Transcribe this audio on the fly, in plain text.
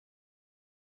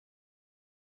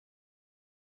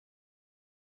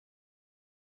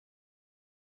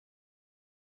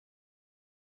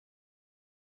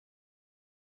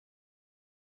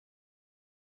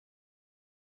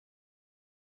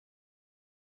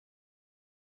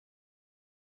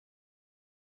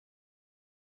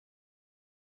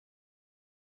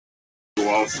We'll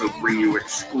also bring you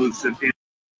exclusive.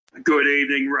 Good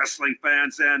evening, wrestling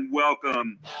fans, and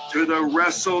welcome to the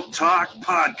Wrestle Talk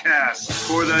Podcast.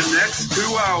 For the next 2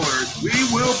 hours, we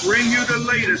will bring you the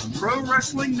latest pro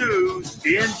wrestling news,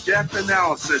 in-depth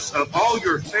analysis of all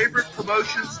your favorite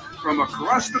promotions from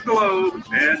across the globe,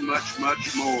 and much,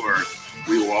 much more.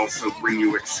 We will also bring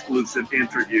you exclusive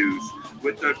interviews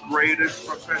with the greatest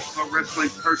professional wrestling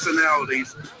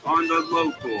personalities on the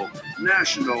local,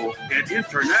 national, and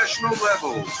international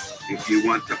levels. If you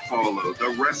want to follow the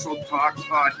Wrestle Talk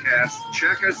Podcast,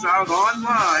 check us out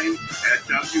online at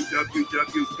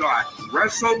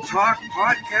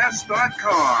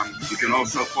www.wrestletalkpodcast.com. You can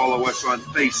also follow us on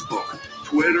Facebook,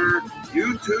 Twitter,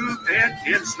 YouTube, and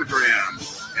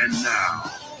Instagram. And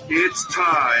now, it's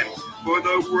time for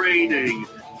the reigning,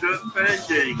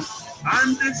 defending,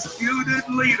 undisputed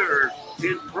leader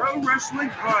in pro wrestling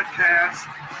podcast,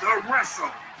 the Wrestle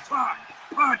Talk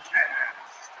Podcast.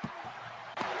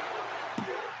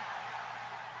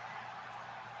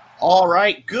 All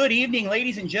right. Good evening,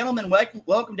 ladies and gentlemen.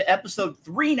 Welcome to episode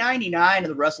 399 of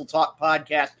the Wrestle Talk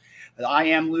Podcast. I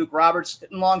am Luke Roberts.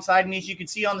 Sitting alongside me, as you can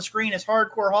see on the screen, is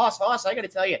Hardcore Hoss. Hoss, I got to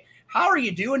tell you, how are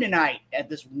you doing tonight at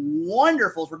this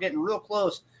wonderful, we're getting real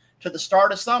close to the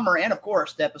start of summer and, of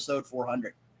course, to episode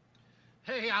 400.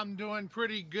 Hey, I'm doing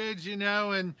pretty good,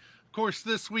 and of course,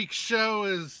 this week's show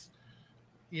is,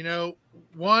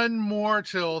 one more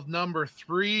till number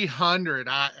 300.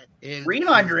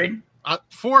 300?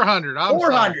 400.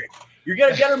 400. You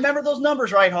got to remember those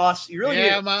numbers, right, Hoss? You really do.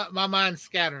 Yeah, my mind's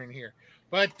scattering here.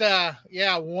 But,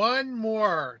 one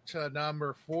more to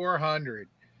number 400.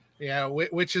 Yeah,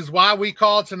 which is why we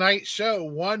call tonight's show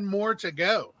One More to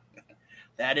Go.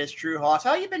 That is true, Hoss.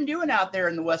 How you been doing out there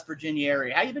in the West Virginia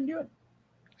area? How you been doing?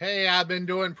 Hey, I've been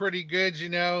doing pretty good,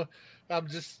 I've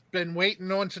just been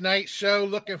waiting on tonight's show,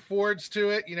 looking forwards to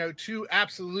it. Two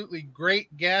absolutely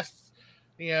great guests,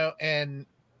 and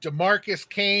Demarcus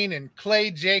Kane and Clay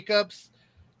Jacobs,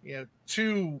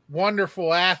 two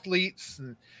wonderful athletes.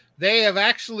 And they have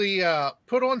actually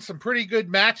put on some pretty good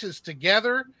matches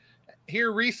together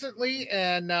here recently.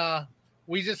 And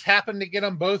we just happened to get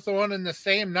them both on in the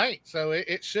same night. So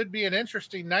it should be an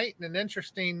interesting night and an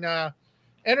interesting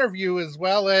interview, as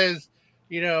well as,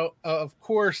 of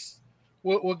course,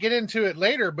 we'll get into it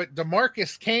later, but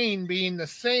Demarcus Kane being the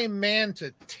same man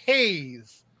to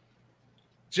tase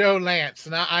Joe Lance.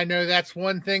 And I know that's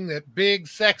one thing that big,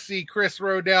 sexy Chris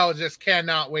Rodell just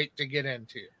cannot wait to get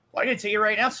into. Well, I can tell you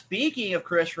right now, speaking of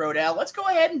Chris Rodell, let's go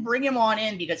ahead and bring him on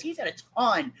in because he's had a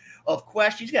ton of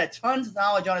questions. He's got tons of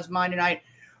knowledge on his mind tonight.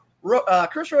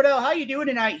 Chris Rodell, how you doing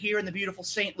tonight here in the beautiful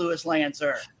St. Louis land,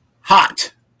 sir?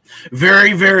 Hot.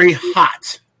 Very, very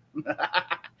hot.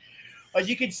 As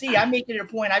you can see, I'm making it a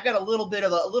point. I've got a little bit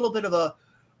of a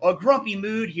grumpy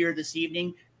mood here this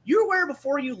evening. You were aware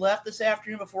before you left this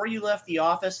afternoon, before you left the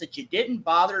office, that you didn't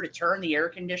bother to turn the air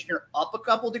conditioner up a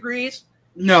couple degrees?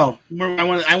 No, I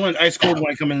want ice cold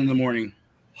when I come in the morning.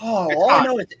 Oh, all I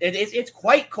know is it's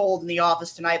quite cold in the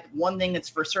office tonight. But one thing that's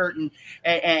for certain,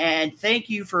 and thank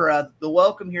you for the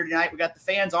welcome here tonight. We got the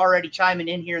fans already chiming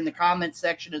in here in the comments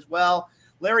section as well.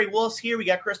 Larry Wolf's here. We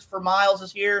got Christopher Miles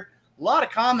is here. A lot of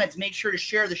comments. Make sure to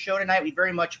share the show tonight. We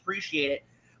very much appreciate it.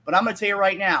 But I'm going to tell you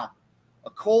right now,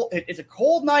 it's a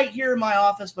cold night here in my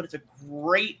office, but it's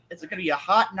going to be a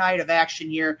hot night of action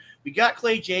here. We got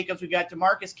Clay Jacobs. We got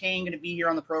Demarcus Kane going to be here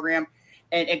on the program.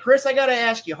 And Chris, I got to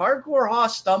ask you, Hardcore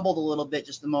Hoss stumbled a little bit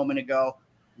just a moment ago.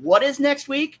 What is next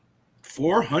week?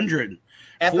 400.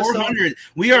 Episode 400.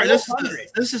 We are. This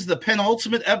is the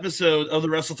penultimate episode of the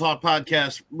Wrestle Talk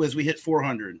Podcast as we hit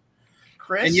 400.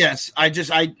 Chris? And yes, I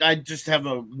just have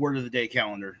a word of the day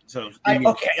calendar. So I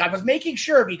was making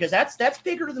sure because that's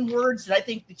bigger than words that I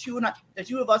think the two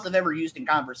of us have ever used in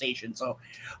conversation. So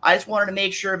I just wanted to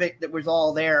make sure that was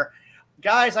all there,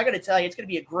 guys. I got to tell you, it's going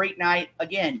to be a great night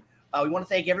again. We want to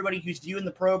thank everybody who's viewing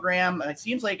the program. It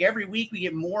seems like every week we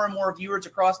get more and more viewers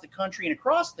across the country and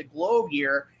across the globe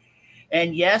here.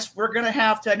 And yes, we're going to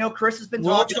have to. I know Chris has been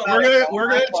talking about it. We're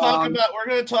going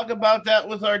to talk about that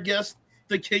with our guest,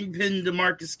 the Kingpin,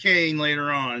 Demarcus Kane, later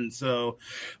on. So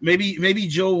maybe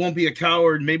Joe won't be a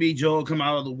coward. Maybe Joe will come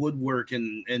out of the woodwork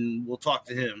and we'll talk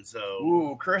to him. So,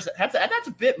 ooh, Chris, that's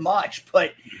a bit much,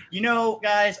 but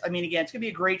guys, I mean, again, it's going to be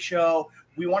a great show.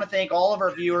 We want to thank all of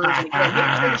our viewers. And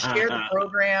again, make sure to share the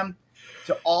program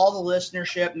to all the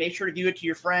listenership. Make sure to do it to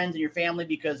your friends and your family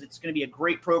because it's going to be a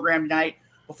great program tonight.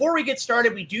 Before we get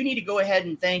started, we do need to go ahead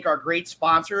and thank our great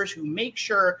sponsors who make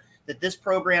sure that this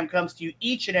program comes to you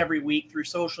each and every week through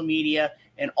social media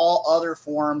and all other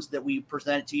forms that we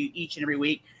present to you each and every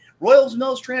week. Royals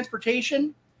Mills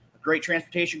Transportation, great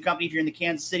transportation company if you're in the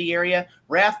Kansas City area.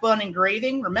 Rathbun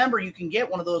Engraving. Remember, you can get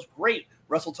one of those great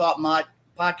Wrestle Talk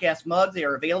podcast mugs. They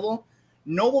are available.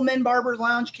 Nobleman Barber's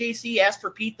Lounge, KC. Ask for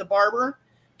Pete the Barber.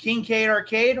 King K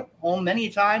Arcade, home many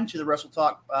a time to the Wrestle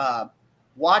Talk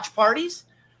watch parties.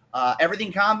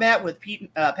 Everything Combat with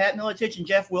Pat Militich and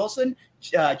Jeff Wilson.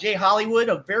 Jay Hollywood,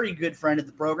 a very good friend of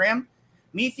the program.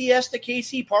 Me Fiesta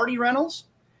KC Party Rentals.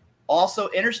 Also,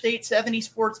 Interstate 70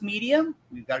 Sports Media.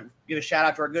 We've got to give a shout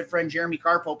out to our good friend Jeremy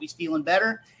Karp. Hope he's feeling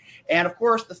better. And, of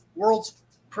course, the world's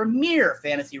premier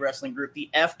fantasy wrestling group, the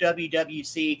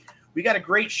FWWC. We got a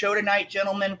great show tonight,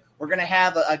 gentlemen. We're going to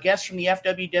have a guest from the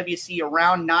FWWC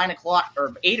around 9 o'clock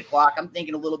or 8 o'clock. I'm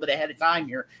thinking a little bit ahead of time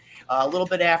here. A little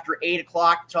bit after 8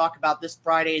 o'clock to talk about this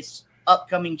Friday's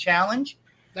upcoming challenge.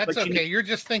 That's okay. You're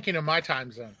just thinking of my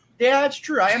time zone. Yeah, that's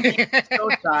true. I am thinking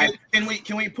of time.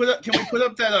 Can we put up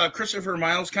that Christopher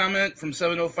Miles comment from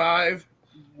 705?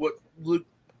 What Luke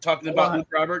talking about Luke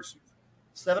Roberts?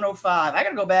 705. I got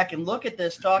to go back and look at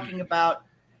this talking about.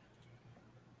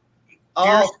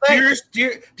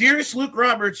 Dearest Luke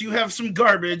Roberts, you have some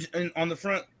garbage on the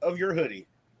front of your hoodie.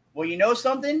 Well, you know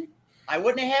something? I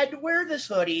wouldn't have had to wear this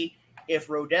hoodie if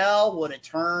Rodell would have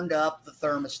turned up the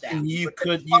thermostat.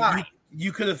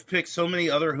 You could have picked so many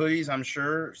other hoodies, I'm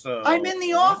sure. So I'm in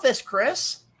the office,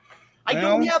 Chris. I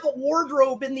don't have a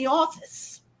wardrobe in the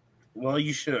office. Well,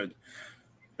 you should.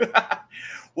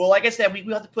 Well, like I said, we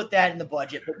have to put that in the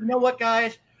budget. But you know what,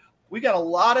 guys? We got a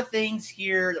lot of things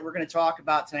here that we're going to talk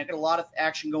about tonight. Got a lot of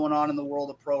action going on in the world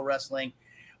of pro wrestling.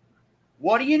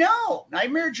 What do you know?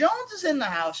 Nightmare Jones is in the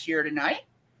house here tonight.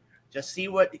 Just see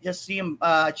him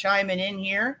chiming in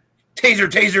here.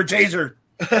 Taser.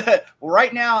 Well,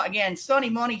 right now, again, Sonny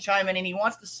Money chiming in. He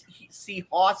wants to see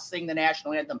Hoss sing the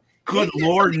national anthem. Good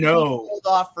Lord, no. Hold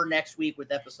off for next week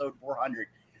with episode 400.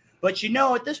 But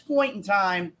at this point in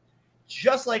time,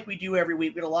 just like we do every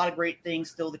week, we got a lot of great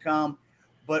things still to come.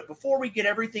 But before we get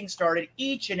everything started,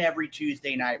 each and every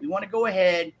Tuesday night, we want to go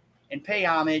ahead and pay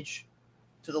homage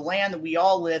to the land that we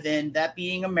all live in, that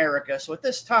being America. So at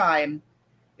this time,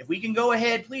 if we can go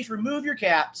ahead, please remove your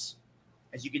caps.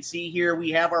 As you can see here,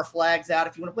 we have our flags out.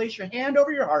 If you want to place your hand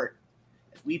over your heart,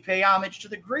 as we pay homage to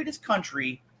the greatest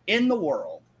country in the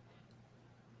world.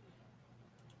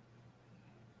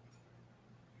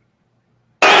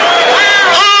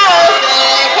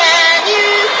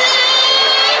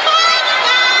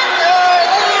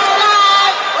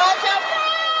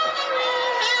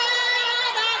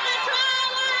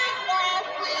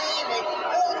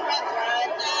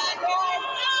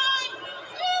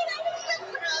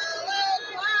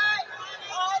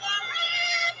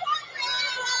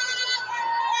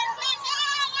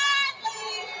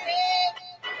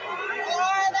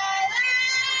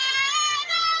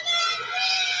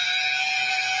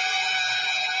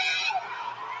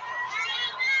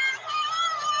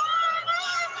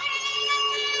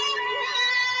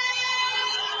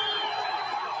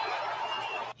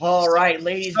 All right,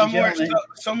 ladies and gentlemen.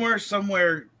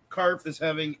 Somewhere, Karp is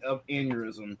having an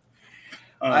aneurysm.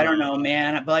 I don't know,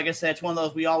 man. But like I said, it's one of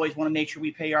those we always want to make sure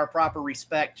we pay our proper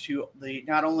respect to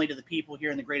not only to the people here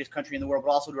in the greatest country in the world,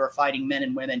 but also to our fighting men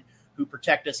and women who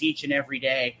protect us each and every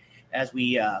day as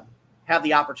we have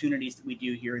the opportunities that we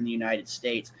do here in the United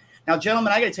States. Now,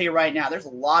 gentlemen, I got to tell you right now, there's a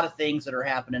lot of things that are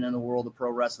happening in the world of pro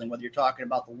wrestling, whether you're talking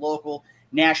about the local,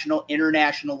 national,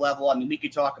 international level. I mean, we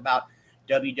could talk about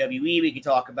WWE, we could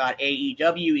talk about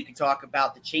AEW, we could talk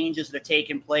about the changes that have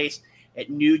taken place at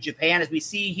New Japan. As we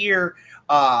see here,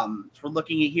 we're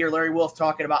looking at here, Larry Wolf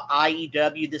talking about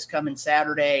IEW this coming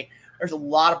Saturday. There's a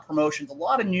lot of promotions, a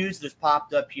lot of news that has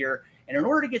popped up here. And in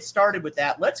order to get started with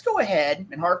that, let's go ahead,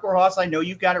 and Hardcore Hoss, I know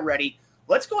you've got it ready.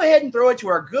 Let's go ahead and throw it to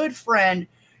our good friend,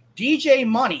 DJ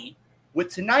Money,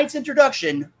 with tonight's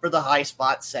introduction for the High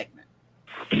Spot segment.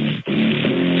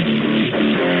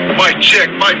 Mic check.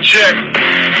 Yeah.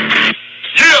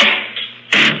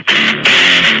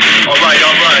 All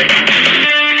right.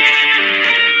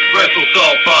 Wrestle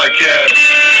Talk Podcast.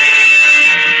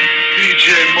 DJ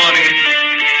Money.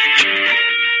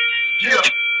 Yeah.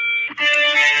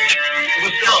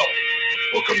 Let's go.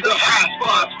 Welcome to High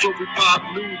Spots, where we pop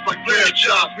news like lamb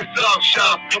chops. We talk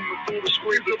shop, coming through the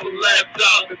screens of a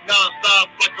laptop. And non-stop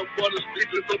like I wanna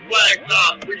speak to the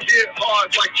blacktop. We hit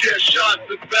hard like chair shots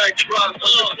and backdrops. On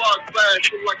the spark flash,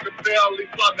 feel like the belly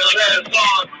flop that ass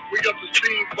on. We up to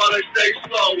speed while they stay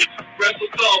slow.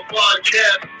 Wrestle Talk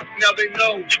Podcast, now they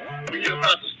know we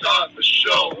about to start the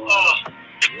show.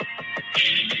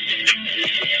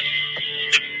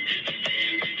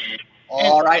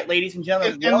 All right, ladies and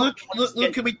gentlemen. And look,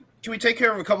 can Can we take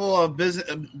care of a couple of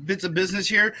bits of business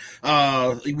here?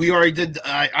 We already did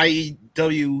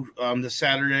IEW this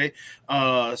Saturday.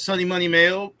 Sunday Money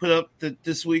Mail put up that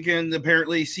this weekend,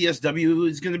 apparently CSW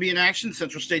is going to be in action,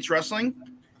 Central States Wrestling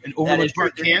in Overland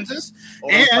Park, Kansas.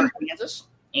 And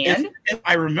if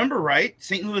I remember right,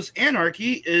 St. Louis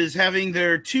Anarchy is having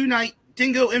their 2-night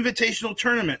Dingo Invitational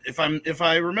Tournament, if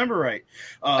I remember right.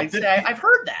 I've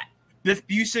heard that. Biff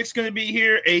Busick's going to be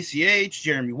here, ACH,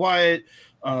 Jeremy Wyatt,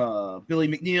 Billy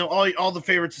McNeil, all the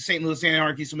favorites of St. Louis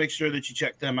Anarchy, so make sure that you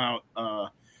check them out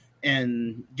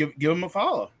and give them a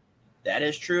follow. That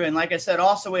is true. And like I said,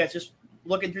 also, I was just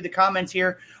looking through the comments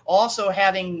here, also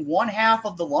having one half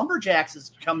of the Lumberjacks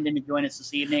is coming in to join us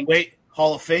this evening. Wait,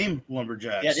 Hall of Fame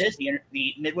Lumberjacks. Yeah, it is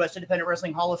the Midwest Independent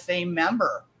Wrestling Hall of Fame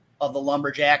member of the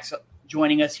Lumberjacks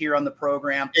joining us here on the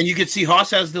program. And you can see Haas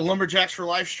has the Lumberjacks for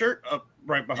Life shirt up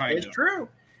right behind him. It's true.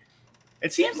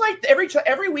 It seems like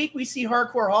every week we see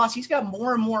Hardcore Haas, he's got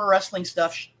more and more wrestling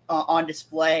stuff on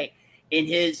display in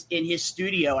his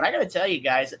studio. And I got to tell you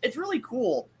guys, it's really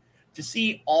cool to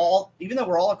see even though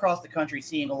we're all across the country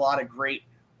seeing a lot of great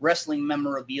wrestling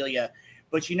memorabilia.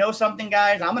 But you know something,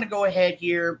 guys? I'm going to go ahead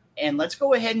here and let's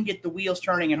go ahead and get the wheels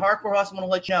turning. And Hardcore Haas, I'm going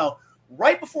to let you know,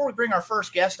 right before we bring our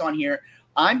first guest on here,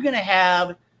 I'm going to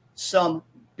have some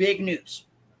big news.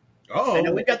 Oh, I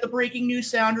know we've got the breaking news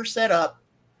sounder set up,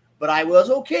 but I was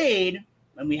okayed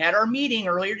when we had our meeting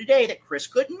earlier today that Chris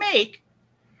couldn't make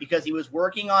because he was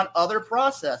working on other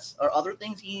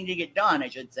things he needed to get done, I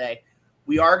should say.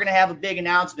 We are going to have a big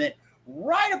announcement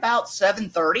right about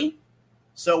 7:30.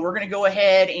 So we're going to go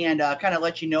ahead and kind of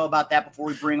let you know about that before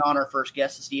we bring on our first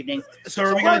guest this evening. So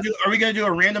are we going to do a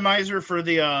randomizer for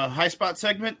the high spot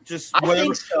segment? Just whatever, I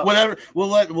think so. Whatever. We'll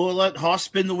let Haas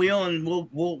spin the wheel and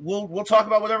we'll talk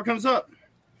about whatever comes up.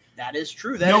 That is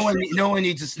true. No one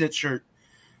needs a snitch shirt.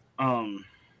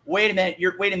 Wait a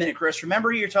minute, Chris.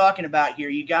 Remember who you're talking about here.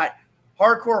 You got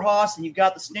Hardcore Haas and you've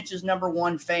got the Snitch's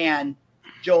 #1 fan,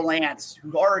 Joe Lance,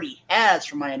 who already has,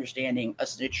 from my understanding, a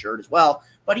snitch shirt as well.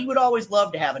 But he would always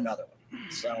love to have another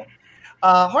one. So,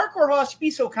 Hardcore Haas, be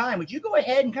so kind. Would you go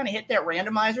ahead and kind of hit that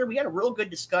randomizer? We had a real good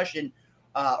discussion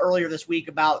earlier this week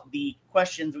about the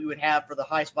questions we would have for the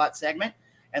high spot segment.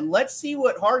 And let's see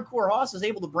what Hardcore Haas is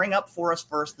able to bring up for us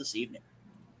first this evening.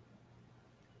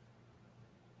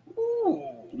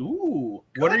 Ooh.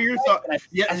 What are your thoughts?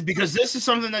 Yeah, because this is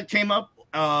something that came up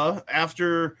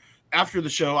after the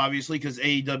show, obviously, because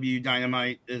AEW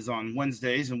Dynamite is on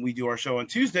Wednesdays and we do our show on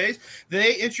Tuesdays.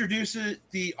 They introduced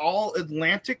the All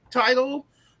Atlantic title,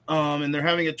 and they're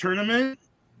having a tournament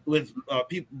with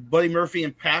Buddy Murphy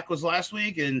and Pac was last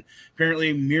week, and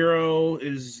apparently Miro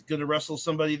is going to wrestle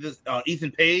somebody,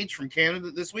 Ethan Page from Canada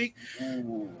this week.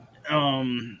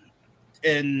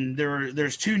 And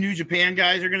there's 2 New Japan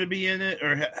guys are going to be in it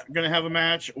or going to have a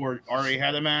match or already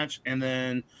had a match, and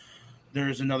then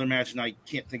there's another match, and I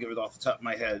can't think of it off the top of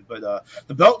my head. But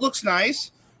the belt looks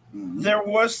nice. Mm-hmm. There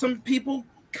was some people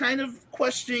kind of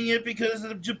questioning it because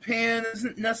of Japan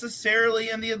isn't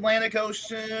necessarily in the Atlantic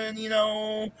Ocean,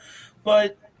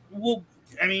 But we'll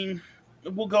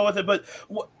go with it. But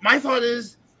my thought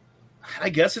is, I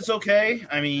guess it's okay.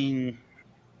 I mean,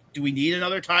 do we need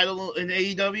another title in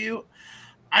AEW?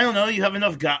 I don't know. You have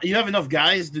enough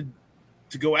guys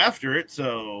to go after it.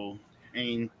 So, I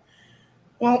mean,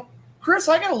 well, Chris,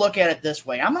 I got to look at it this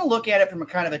way. I'm going to look at it from a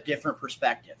kind of a different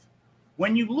perspective.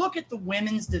 When you look at the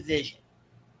women's division,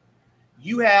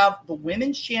 you have the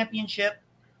women's championship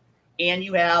and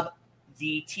you have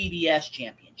the TBS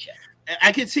championship.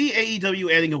 I could see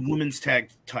AEW adding a women's tag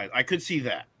title. I could see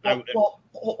that. Hold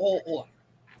on.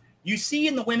 You see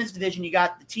in the women's division, you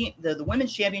got the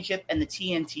women's championship and the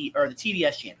TNT or the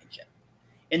TBS championship.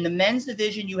 In the men's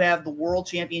division, you have the world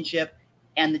championship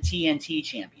and the TNT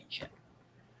championship.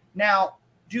 Now,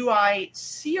 do I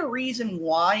see a reason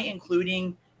why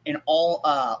including an all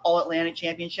Atlantic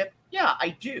championship? Yeah,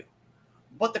 I do.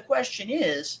 But the question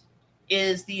is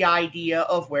the idea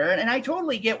of where, and I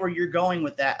totally get where you're going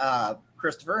with that,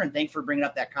 Christopher, and thanks for bringing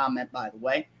up that comment, by the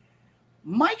way.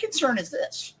 My concern is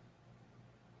this.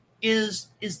 Is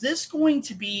this going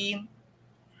to be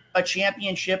a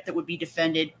championship that would be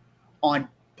defended on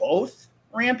both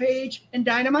Rampage and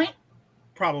Dynamite?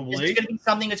 Probably. Is it going to be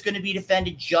something that's going to be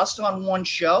defended just on one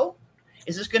show?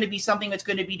 Is this going to be something that's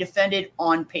going to be defended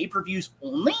on pay-per-views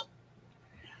only?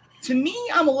 To me,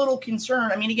 I'm a little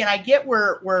concerned. I mean, again, I get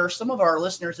where some of our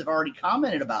listeners have already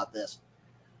commented about this.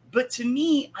 But to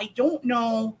me, I don't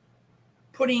know,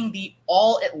 putting the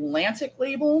All Atlantic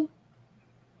label,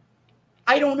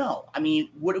 I don't know. I mean,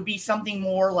 would it be something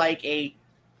more like a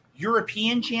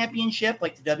European championship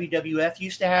like the WWF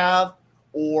used to have?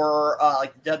 or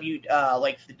like the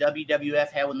WWF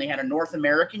had when they had a North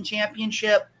American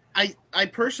Championship. I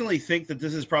personally think that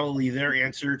this is probably their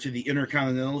answer to the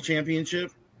Intercontinental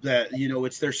Championship. That, you know,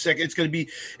 it's their second. It's going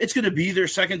to be their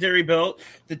secondary belt.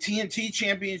 The TNT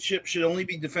Championship should only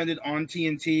be defended on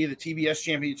TNT. The TBS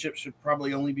Championship should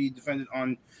probably only be defended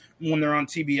on when they're on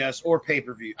TBS or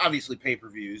pay-per-view. Obviously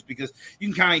pay-per-views, because you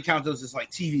can kind of count those as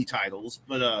like TV titles.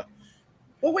 But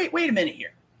well, wait a minute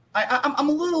here. I'm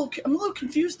a little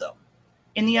confused though,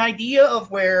 in the idea of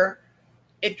where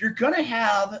if you're going to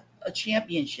have a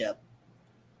championship,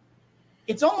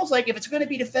 it's almost like if it's going to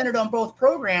be defended on both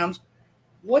programs.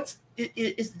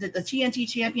 Is the TNT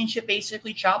Championship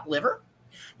basically chopped liver?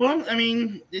 Well, I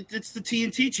mean, it's the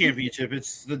TNT Championship.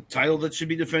 It's the title that should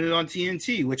be defended on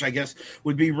TNT, which I guess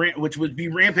would be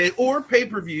Rampage or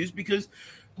pay-per-views, because,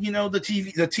 you know, the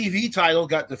TV title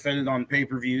got defended on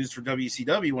pay-per-views for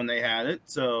WCW when they had it.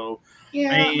 So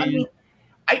yeah,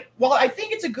 I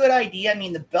think it's a good idea. I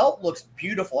mean, the belt looks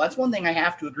beautiful. That's one thing I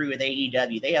have to agree with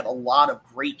AEW. They have a lot of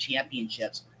great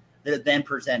championships that have been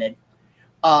presented.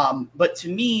 But to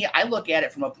me, I look at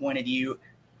it from a point of view.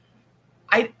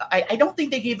 I don't think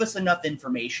they gave us enough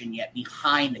information yet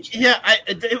behind the championship.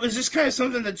 Yeah, it was just kind of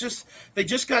something that they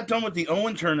just got done with the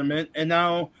Owen tournament, and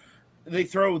now they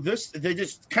throw this. They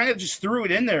just kind of just threw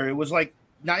it in there. It was like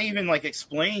not even like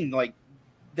explained. Like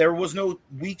there was no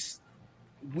weeks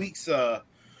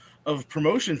of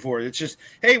promotion for it. It's just,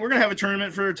 hey, we're gonna have a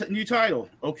tournament for a new title.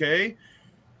 Okay.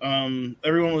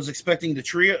 Everyone was expecting the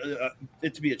trio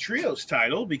it to be a trios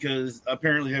title, because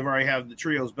apparently they've already have the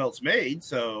trios belts made.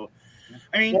 So,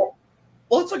 I mean, well,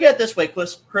 let's look at it this way,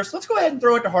 Chris. Let's go ahead and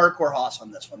throw it to Hardcore Haas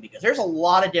on this one, because there's a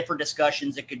lot of different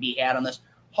discussions that could be had on this.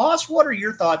 Haas, what are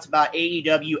your thoughts about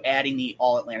AEW adding the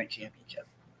All Atlantic Championship?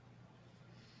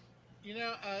 You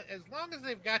know, as long as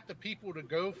they've got the people to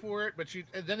go for it, but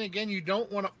then again, you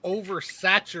don't want to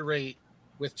oversaturate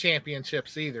with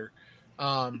championships either.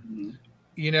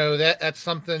 You know, that's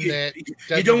something that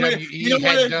WWE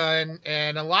had done,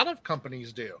 and a lot of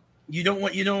companies do. You don't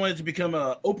want it to become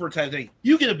a Oprah type thing.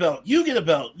 You get a belt. You get a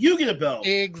belt. You get a belt.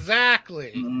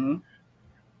 Exactly. Mm-hmm.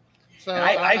 So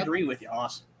I agree with you,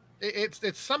 Austin.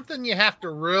 It's something you have to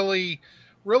really,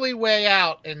 really weigh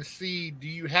out and see. Do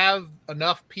you have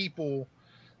enough people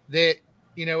that,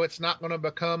 you know, it's not going to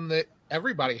become that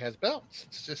everybody has belts?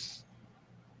 It's just.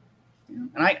 And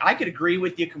I could agree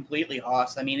with you completely,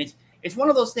 Haas. I mean, it's one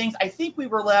of those things. I think we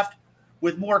were left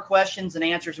with more questions than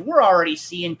answers, and we're already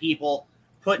seeing people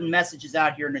putting messages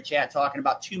out here in the chat talking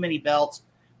about too many belts.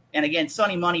 And again,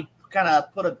 Sonny Money kind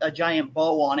of put a giant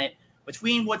bow on it.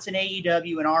 Between what's in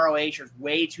AEW and ROH, there's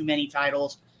way too many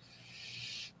titles.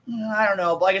 I don't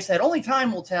know. But like I said, only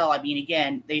time will tell. I mean,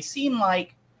 again, they seem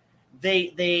like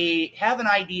they have an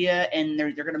idea, and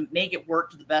they're going to make it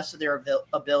work to the best of their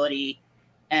ability.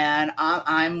 And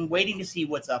I'm waiting to see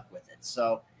what's up with it.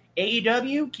 So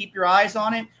AEW, keep your eyes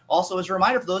on it. Also, as a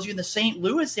reminder, for those of you in the St.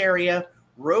 Louis area,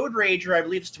 Road Rager, I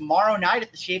believe, is tomorrow night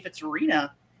at the Chaffetz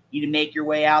Arena. You need to make your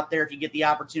way out there if you get the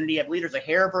opportunity. I believe there's a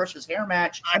hair versus hair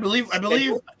match. I believe,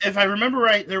 if I remember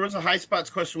right, there was a high spots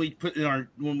question we put in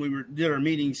when we did our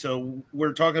meeting. So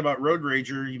we're talking about Road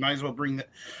Rager. You might as well bring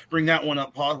that one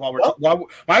up, Paul.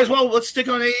 Let's stick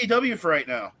on AEW for right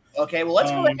now. Okay, well,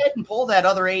 let's go ahead and pull that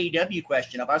other AEW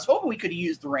question up. I was hoping we could have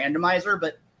used the randomizer,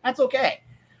 but that's okay.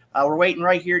 We're waiting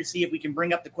right here to see if we can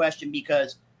bring up the question,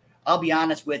 because I'll be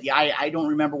honest with you, I don't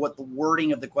remember what the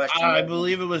wording of the question was. I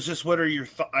believe it was just what are your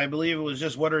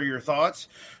thoughts?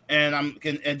 And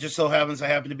it just so happens I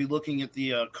happen to be looking at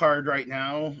the card right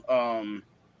now. And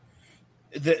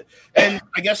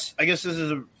I guess this is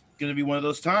going to be one of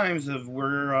those times of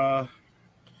we're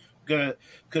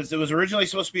because it was originally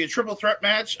supposed to be a triple threat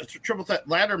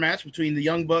ladder match between the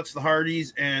Young Bucks, the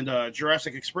Hardys, and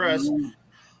Jurassic Express. Mm.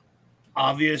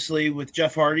 Obviously, with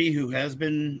Jeff Hardy, who has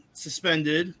been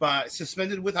suspended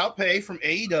without pay from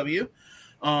AEW,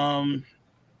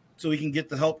 so he can get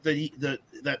the help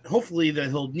that hopefully that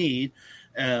he'll need.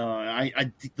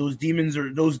 I think those demons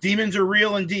are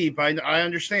real and deep. I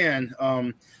understand,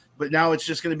 but now it's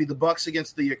just going to be the Bucks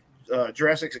against the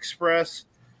Jurassic Express.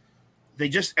 They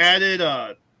just added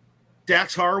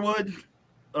Dax Harwood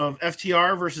of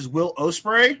FTR versus Will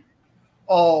Ospreay.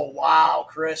 Oh, wow,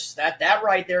 Chris. That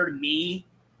right there to me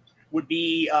would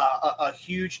be a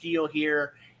huge deal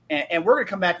here. And we're going to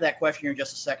come back to that question here in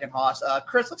just a second, Haas.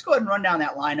 Chris, let's go ahead and run down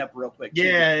that lineup real quick.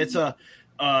 Yeah, it's a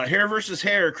hair versus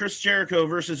hair. Chris Jericho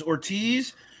versus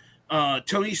Ortiz.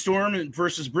 Tony Storm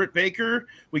versus Britt Baker.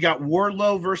 We got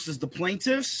Wardlow versus the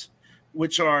Plaintiffs,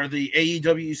 which are the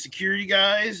AEW security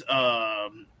guys.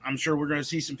 I'm sure we're going to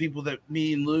see some people that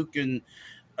me and Luke and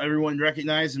everyone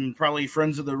recognized and probably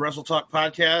friends of the Wrestle Talk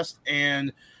podcast.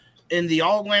 And in the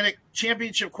All-Atlantic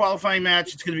Championship qualifying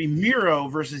match, it's going to be Miro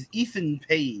versus Ethan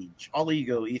Page. All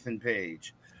ego, Ethan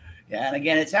Page. Yeah, and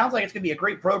again, it sounds like it's going to be a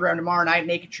great program tomorrow night.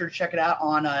 Making sure to check it out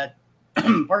on,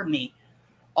 pardon me,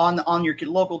 on your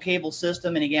local cable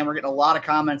system. And again, we're getting a lot of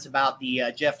comments about the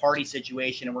Jeff Hardy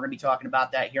situation, and we're going to be talking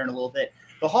about that here in a little bit.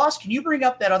 But Hoss, can you bring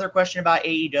up that other question about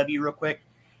AEW real quick?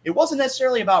 It wasn't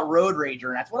necessarily about Road Rager,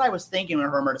 and that's what I was thinking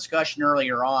from our discussion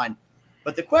earlier on.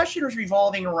 But the question was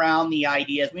revolving around the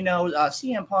idea. As we know,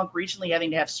 CM Punk recently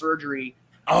having to have surgery.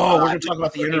 Oh, we're going to talk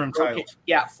about the interim title.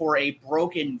 Yeah, for a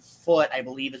broken foot, I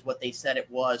believe is what they said it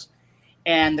was.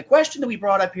 And the question that we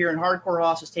brought up here, and Hardcore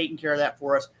Hoss is taking care of that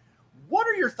for us. What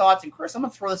are your thoughts? And Chris, I'm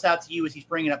going to throw this out to you as he's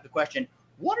bringing up the question.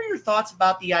 What are your thoughts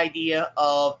about the idea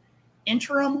of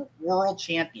interim world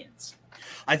champions?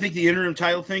 I think the interim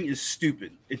title thing is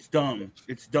stupid. It's dumb.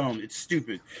 It's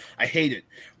stupid. I hate it.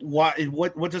 Why?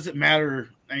 What does it matter?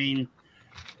 I mean,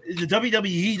 the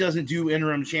WWE doesn't do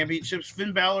interim championships.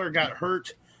 Finn Balor got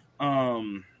hurt.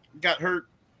 For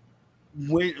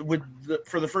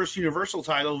the first Universal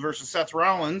title versus Seth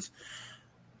Rollins.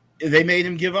 They made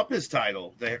him give up his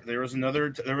title. There was another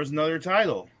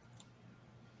title.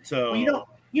 So well,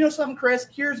 you know something, Chris.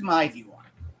 Here's my view on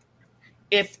it.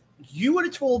 If you would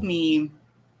have told me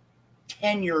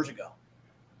 10 years ago,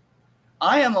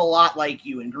 I am a lot like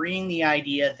you, agreeing the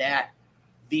idea that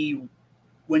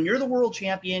when you're the world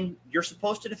champion, you're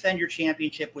supposed to defend your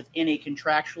championship within a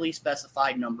contractually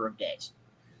specified number of days.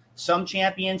 Some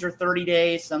champions are 30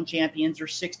 days, some champions are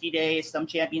 60 days, some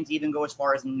champions even go as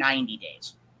far as 90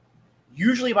 days.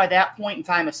 Usually by that point in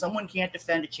time, if someone can't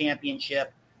defend a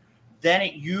championship, then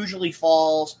it usually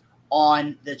falls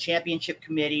on the championship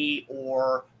committee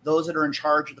or those that are in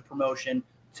charge of the promotion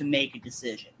to make a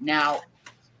decision. Now,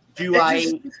 hold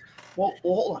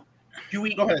on. Do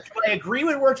I agree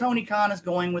with where Tony Khan is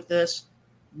going with this?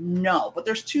 No, but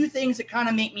there's two things that kind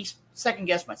of make me second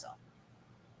guess myself.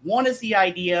 One is the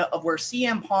idea of where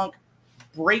CM Punk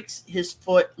breaks his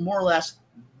foot more or less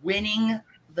winning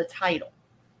the title.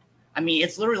 I mean,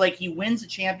 it's literally like he wins the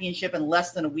championship and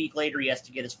less than a week later he has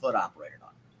to get his foot operated on.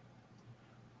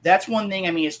 That's one thing,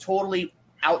 I mean, it's totally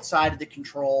outside of the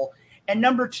control. And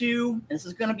number two, and this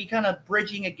is going to be kind of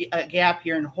bridging a gap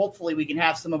here, and hopefully we can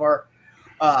have some of our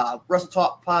Wrestle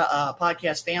Talk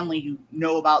podcast family who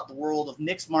know about the world of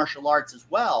mixed martial arts as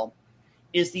well,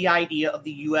 is the idea of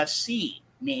the UFC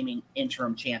naming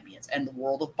interim champions and the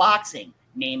world of boxing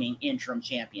naming interim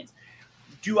champions.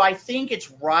 Do I think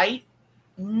it's right?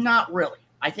 Not really.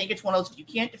 I think it's one of those, if you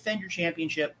can't defend your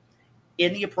championship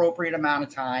in the appropriate amount of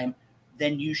time,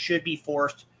 then you should be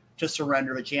forced to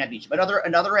surrender the championship.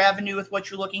 Another avenue with what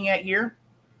you're looking at here,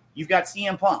 you've got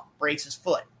CM Punk, breaks his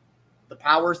foot. The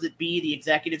powers that be, the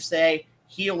executives say,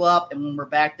 heal up, and when we're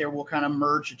back there, we'll kind of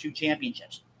merge the two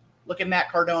championships. Look at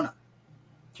Matt Cardona.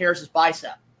 Tears his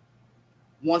bicep.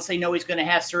 Once they know he's going to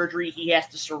have surgery, he has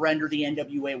to surrender the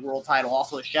NWA World title.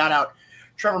 Also, a shout-out,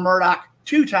 Trevor Murdoch,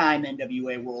 two-time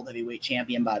NWA World Heavyweight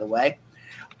Champion, by the way.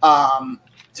 To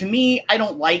me, I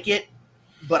don't like it,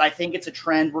 but I think it's a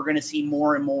trend we're going to see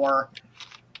more and more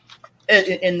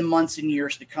in the months and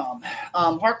years to come.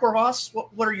 Hardcore Hoss,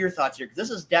 what are your thoughts here? Because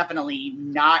this is definitely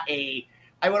not I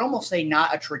would almost say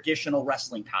not a traditional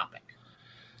wrestling topic.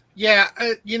 Yeah,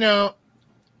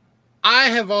 I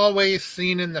have always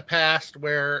seen in the past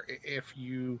where if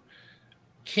you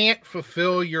can't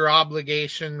fulfill your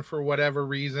obligation for whatever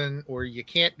reason, or you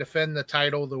can't defend the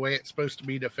title the way it's supposed to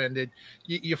be defended,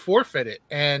 you forfeit it.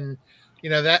 And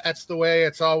that's the way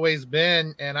it's always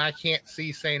been. And I can't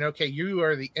see saying, okay, you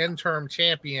are the interim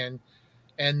champion,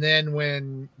 and then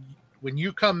when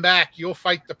you come back, you'll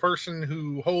fight the person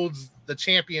who holds the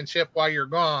championship while you're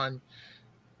gone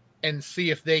and see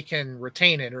if they can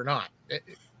retain it or not.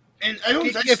 And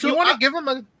if you want to give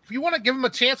them a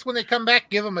chance when they come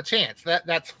back, give them a chance.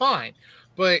 That's fine.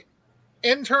 But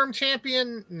interim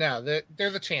champion, no, they're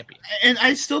the champion. And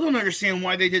I still don't understand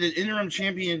why they did an interim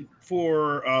champion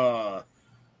for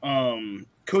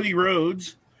Cody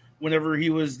Rhodes whenever he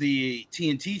was the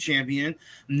TNT champion.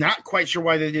 Not quite sure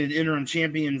why they did an interim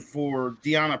champion for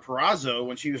Deonna Purrazzo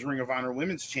when she was Ring of Honor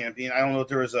Women's Champion. I don't know if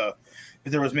there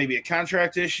was maybe a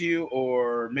contract issue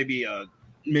or maybe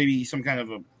some kind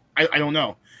of I don't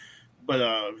know.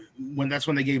 But when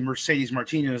they gave Mercedes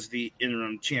Martinez the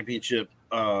interim championship,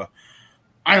 I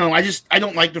don't know. I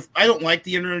don't like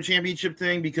the interim championship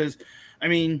thing because, I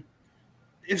mean,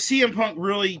 if CM Punk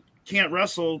really can't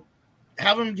wrestle,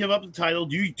 have him give up the title.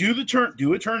 Do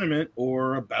a tournament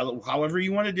or a battle, however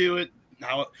you want to do it,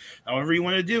 however you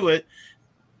want to do it,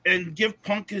 and give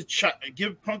Punk a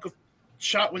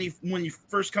shot when he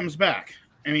first comes back.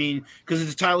 I mean, because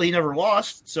it's a title he never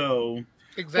lost. So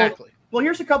exactly. Well,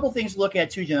 here's a couple things to look at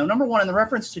too, Jim. Number one, in the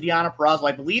reference to Deonna Purrazzo,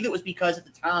 I believe it was because at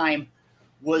the time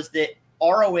was that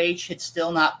ROH had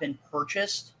still not been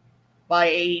purchased by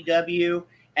AEW,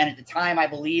 and at the time, I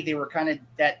believe they were kind of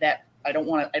that. I don't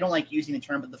like using the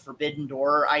term, but the forbidden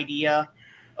door idea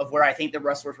of where I think the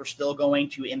wrestlers were still going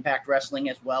to Impact Wrestling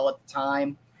as well at the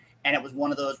time, and it was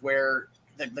one of those where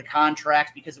the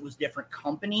contracts, because it was different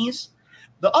companies.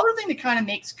 The other thing that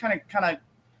kind of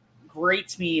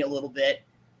grates me a little bit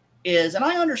is, and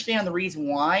I understand the reason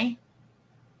why,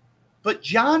 but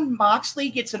Jon Moxley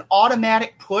gets an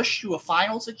automatic push to a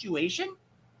final situation.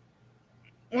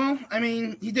 Well, I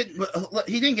mean, he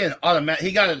didn't get an automatic.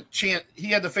 He got a chance. He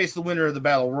had to face the winner of the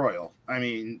Battle Royal. I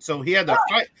mean, so he had to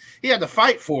fight. He had to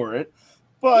fight for it.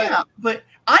 But yeah, but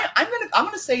I'm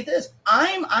gonna say this.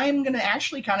 I'm gonna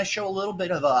actually kind of show a little bit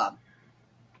of a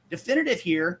definitive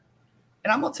here,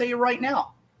 and I'm gonna tell you right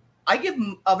now. I give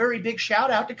him a very big shout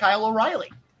out to Kyle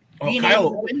O'Reilly. Being able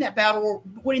to winning that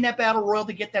battle royal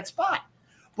to get that spot.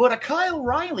 But a Kyle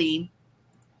O'Reilly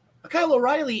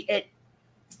at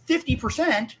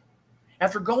 50%,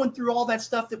 after going through all that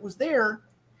stuff that was there,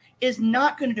 is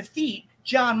not going to defeat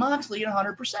Jon Moxley at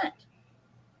 100%.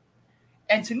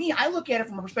 And to me, I look at it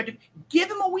from a perspective, give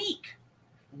him a week.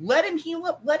 Let him heal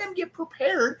up. Let him get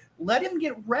prepared. Let him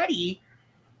get ready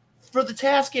for the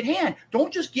task at hand.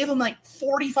 Don't just give him like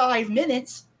 45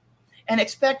 minutes and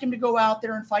expect him to go out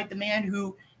there and fight the man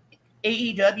who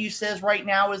AEW says right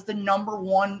now is the number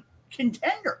one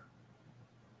contender.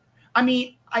 I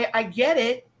mean, I get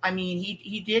it. I mean,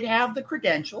 he did have the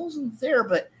credentials and there,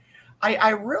 but I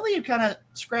really am kind of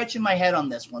scratching my head on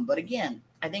this one. But again,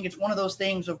 I think it's one of those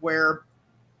things of where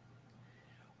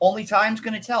only time's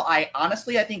going to tell. I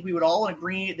think we would all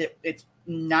agree that it's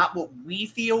not what we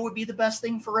feel would be the best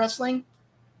thing for wrestling,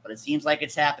 but it seems like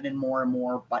it's happening more and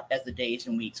more as the days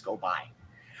and weeks go by.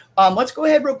 Let's go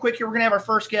ahead real quick here. We're going to have our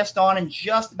first guest on in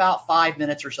just about 5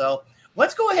 minutes or so.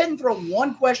 Let's go ahead and throw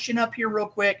one question up here real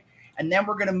quick, and then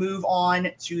we're going to move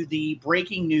on to the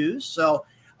breaking news. So,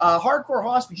 Hardcore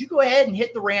Hoss, would you go ahead and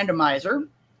hit the randomizer?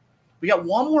 We got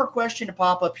one more question to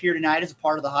pop up here tonight as a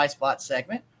part of the High Spot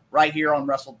segment right here on the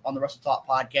Wrestle Talk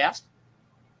podcast.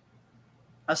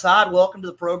 Assad, welcome to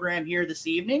the program here this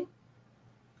evening.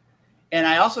 And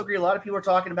I also agree, a lot of people are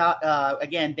talking about,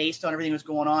 again, based on everything that's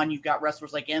going on, you've got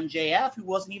wrestlers like MJF who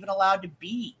wasn't even allowed to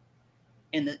be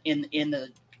in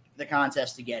the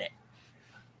contest to get it.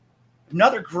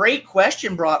 Another great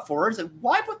question brought forward is that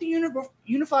why put the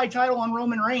unified title on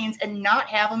Roman Reigns and not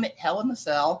have him at Hell in the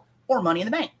Cell or Money in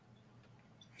the Bank?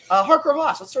 Hardcore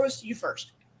Voss, let's throw this to you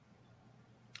first.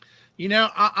 You know,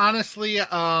 honestly,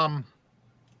 that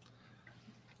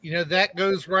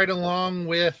goes right along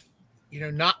with,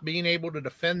 not being able to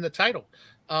defend the title.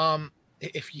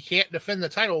 If you can't defend the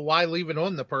title, why leave it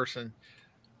on the person?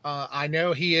 I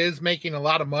know he is making a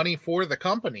lot of money for the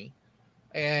company,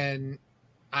 and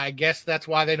I guess that's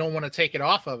why they don't want to take it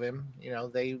off of him.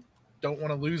 They don't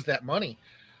want to lose that money.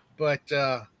 But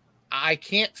I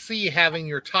can't see having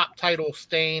your top title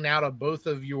staying out of both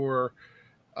of your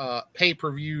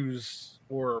pay-per-views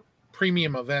or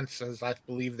premium events, as I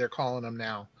believe they're calling them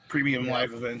now. Premium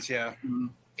live events, yeah. Mm-hmm.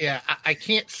 Yeah, I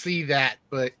can't see that,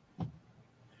 but...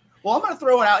 Well, I'm going to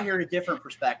throw it out here at a different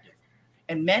perspective.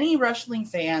 And many wrestling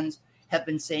fans have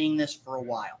been saying this for a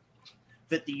while,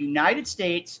 that the United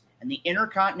States and the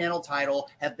Intercontinental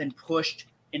title have been pushed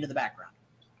into the background.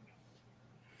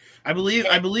 I believe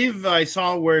I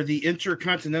saw where the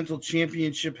Intercontinental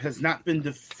Championship has not been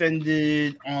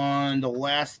defended on the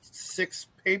last 6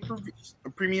 pay-per-views,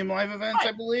 premium live events,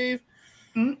 right. I believe.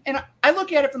 And I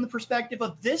look at it from the perspective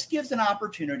of this gives an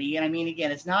opportunity. And I mean,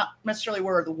 again, it's not necessarily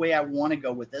the way I want to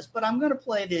go with this, but I'm going to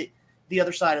play the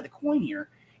other side of the coin here.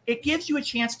 It gives you a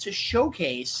chance to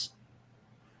showcase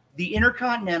the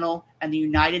Intercontinental and the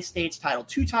United States title,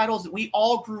 2 titles that we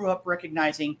all grew up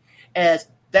recognizing as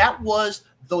that was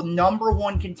the number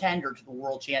one contender to the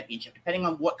World Championship, depending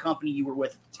on what company you were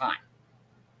with at the time.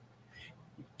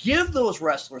 Give those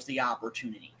wrestlers the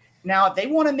opportunity. Now, if they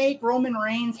want to make Roman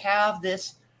Reigns have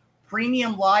this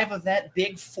premium live event,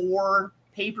 big 4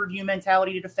 pay-per-view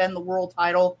mentality to defend the world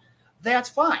title, that's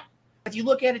fine. If you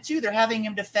look at it, too, they're having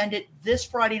him defend it this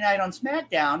Friday night on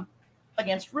SmackDown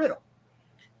against Riddle.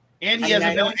 And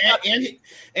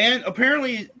and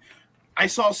apparently I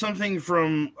saw something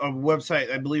from a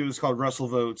website, I believe it was called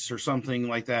WrestleVotes or something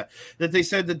like that, that they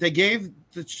said that they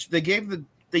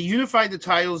unified the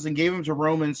titles and gave them to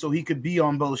Roman so he could be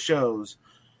on both shows.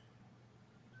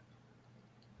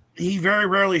 He very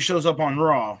rarely shows up on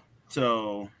Raw,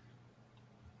 so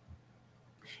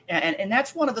And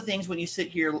that's one of the things when you sit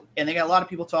here, and they got a lot of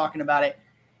people talking about it,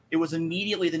 it was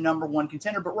immediately the number one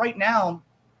contender. But right now,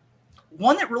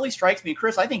 one that really strikes me,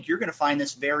 Chris, I think you're going to find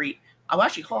this I'll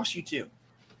actually cost you too,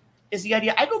 is the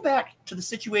idea. I go back to the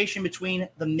situation between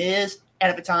The Miz and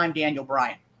at the time Daniel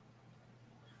Bryan.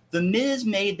 The Miz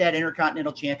made that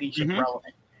Intercontinental Championship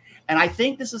relevant. And I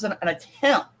think this is an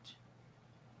attempt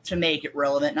to make it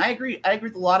relevant. And I agree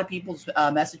with a lot of people's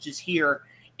messages here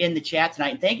in the chat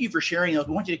tonight. And thank you for sharing those.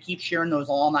 We want you to keep sharing those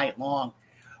all night long.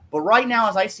 But right now,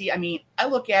 as I see, I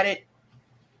look at it.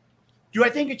 Do I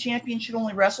think a champion should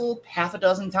only wrestle half a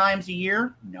dozen times a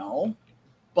year? No.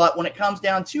 But when it comes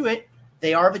down to it,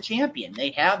 they are the champion.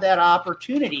 They have that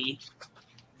opportunity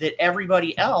that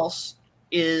everybody else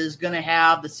is going to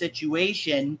have the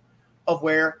situation of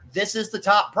where this is the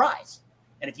top prize.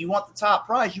 And if you want the top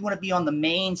prize, you want to be on the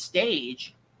main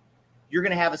stage, you're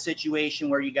going to have a situation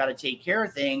where you got to take care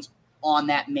of things on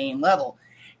that main level.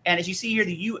 And as you see here,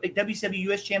 the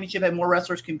WCW US Championship had more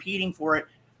wrestlers competing for it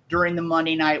during the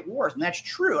Monday Night Wars, and that's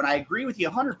true. And I agree with you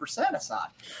 100%, Assad.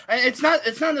 It's not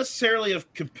necessarily of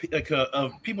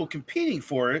people competing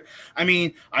for it. I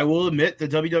mean, I will admit the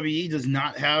WWE does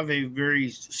not have a very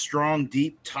strong,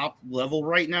 deep top level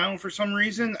right now for some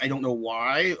reason. I don't know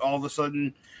why. All of a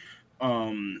sudden,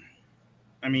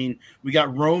 we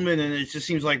got Roman, and it just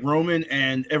seems like Roman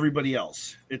and everybody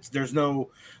else. There's no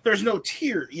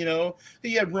tier, you know.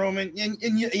 You have Roman, and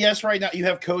yes, right now you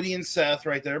have Cody and Seth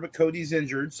right there, but Cody's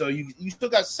injured, so you still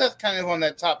got Seth kind of on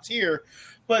that top tier.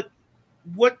 But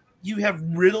what you have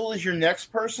Riddle as your next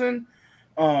person,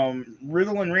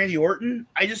 Riddle and Randy Orton.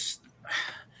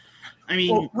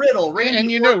 Riddle, Randy,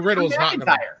 and you know Riddle's not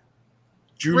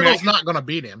going to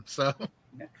beat him, so.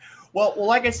 Well,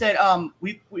 like I said,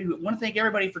 we want to thank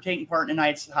everybody for taking part in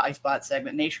tonight's High Spot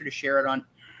segment. Make sure to share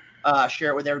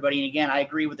it with everybody. And again, I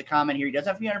agree with the comment here. He doesn't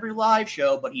have to be on every live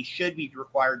show, but he should be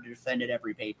required to defend at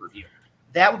every pay-per-view.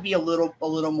 That would be a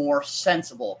little more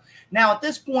sensible. Now, at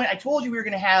this point, I told you we were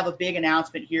going to have a big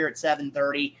announcement here at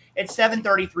 7:30. It's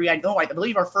 7:33. I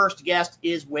believe our first guest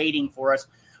is waiting for us.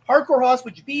 Hardcore Hoss,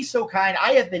 would you be so kind?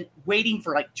 I have been waiting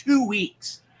for like 2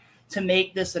 weeks to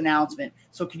make this announcement.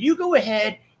 So can you go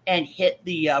ahead and hit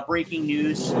the breaking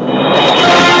news?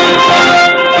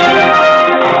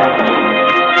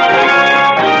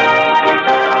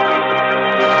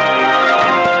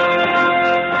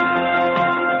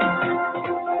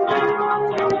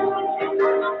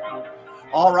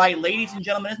 All right, ladies and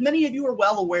gentlemen, as many of you are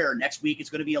well aware, next week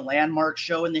is going to be a landmark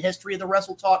show in the history of the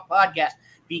Wrestle Talk podcast,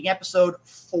 being episode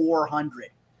 400.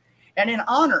 And in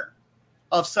honor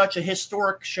of such a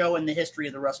historic show in the history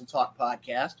of the Wrestle Talk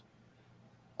podcast,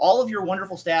 all of your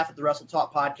wonderful staff at the Wrestle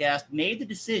Talk podcast made the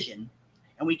decision,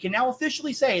 and we can now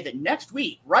officially say that next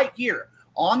week, right here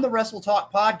on the Wrestle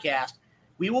Talk podcast,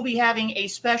 we will be having a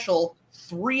special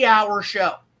 3-hour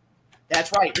show.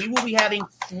 That's right. We will be having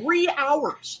 3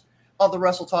 hours of the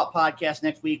Wrestle Talk podcast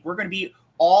next week. We're going to be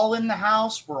all in the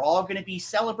house. We're all going to be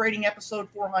celebrating episode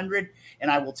 400. And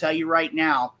I will tell you right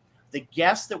now, the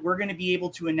guests that we're going to be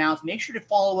able to announce, make sure to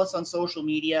follow us on social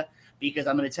media, because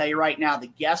I'm going to tell you right now, the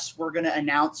guests we're going to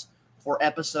announce for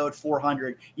episode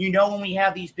 400. You know, when we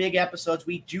have these big episodes,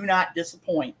 we do not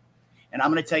disappoint. And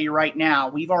I'm going to tell you right now,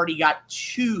 we've already got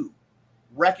 2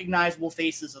 recognizable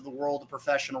faces of the world of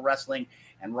professional wrestling.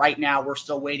 And right now, we're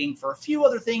still waiting for a few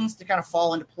other things to kind of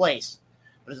fall into place.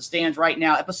 But as it stands right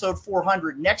now, episode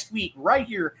 400 next week, right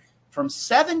here from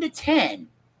 7 to 10.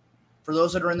 For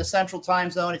those that are in the Central Time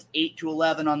Zone, it's 8 to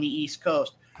 11 on the East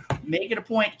Coast. Make it a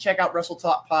point to check out Wrestle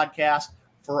Talk Podcast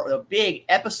for a big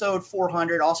episode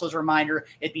 400. Also, as a reminder,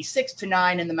 it'd be 6 to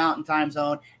 9 in the Mountain Time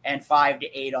Zone and 5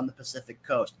 to 8 on the Pacific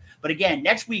Coast. But again,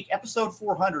 next week, episode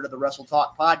 400 of the Wrestle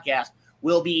Talk Podcast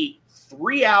will be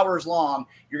 3 hours long.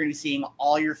 You're going to be seeing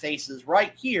all your faces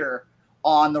right here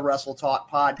on the Wrestle Talk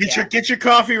Podcast. Get your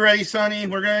coffee ready, Sonny.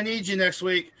 We're going to need you next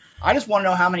week. I just want to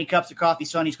know how many cups of coffee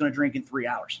Sonny's going to drink in 3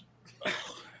 hours.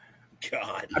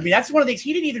 God. I mean, that's one of the things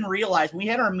he didn't even realize. When we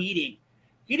had our meeting,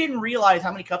 he didn't realize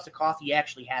how many cups of coffee he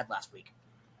actually had last week.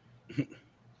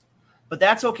 But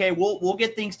that's okay. We'll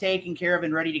get things taken care of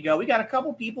and ready to go. We got a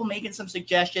couple people making some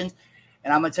suggestions,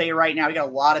 and I'm going to tell you right now, we got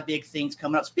a lot of big things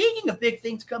coming up. Speaking of big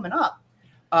things coming up,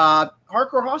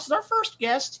 Hardcore Hoss is our first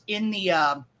guest in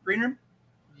the green room.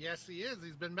 Yes, he is.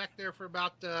 He's been back there for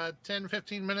about 10,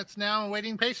 15 minutes now,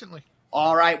 waiting patiently.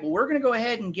 All right. Well, we're going to go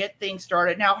ahead and get things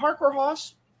started. Now, Hardcore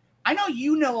Hoss, I know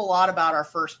you know a lot about our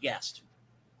first guest.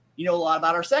 You know a lot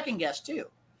about our second guest, too.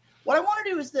 What I want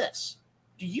to do is this.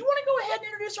 Do you want to go ahead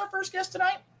and introduce our first guest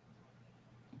tonight?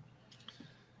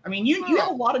 I mean, you have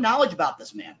a lot of knowledge about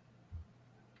this man.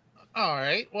 All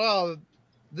right. Well,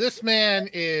 This man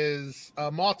is a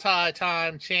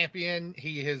multi-time champion.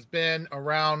 He has been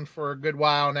around for a good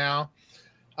while now.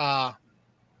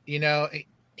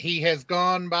 He has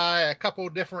gone by a couple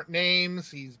different names.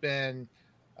 He's been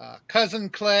Cousin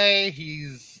Clay.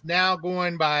 He's now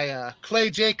going by Clay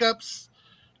Jacobs.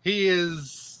 He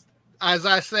is, as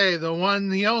I say, the one,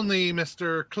 the only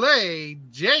Mr. Clay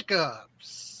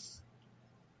Jacobs.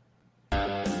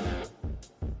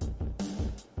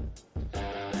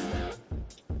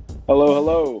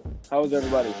 Hello. How's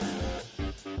everybody?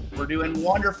 We're doing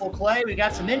wonderful, Clay. We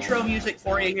got some intro music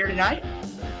for you here tonight.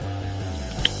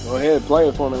 Go ahead, play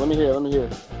it for me. Let me hear.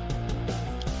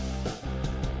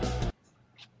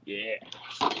 Yeah.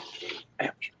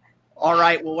 All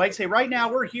right. Well, like I say, right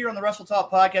now we're here on the Wrestle Talk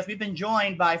podcast. We've been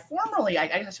joined by formerly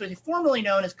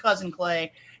known as Cousin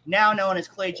Clay, now known as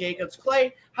Clay Jacobs.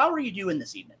 Clay, how are you doing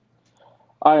this evening?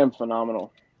 I am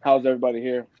phenomenal. How's everybody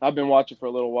here? I've been watching for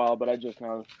a little while, but I just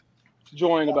now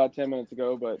joined about 10 minutes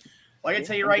ago. But well, I can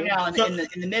tell you right now, in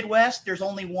the Midwest, there's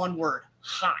only one word: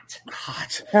 hot.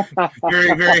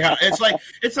 Very, very hot.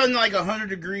 It's on like 100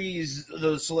 degrees. It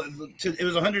was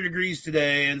 100 degrees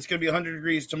today, and it's going to be 100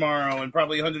 degrees tomorrow, and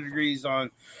probably 100 degrees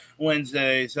on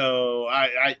Wednesday. So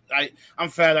I'm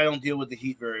fat. I don't deal with the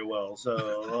heat very well.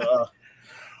 So.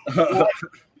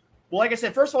 Well, like I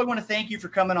said, first of all, I want to thank you for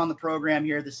coming on the program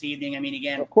here this evening. I mean,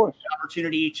 again, of course, the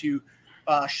opportunity to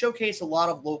showcase a lot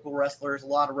of local wrestlers, a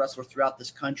lot of wrestlers throughout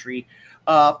this country.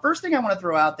 First thing I want to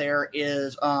throw out there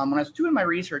is when I was doing my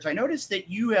research, I noticed that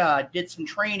you did some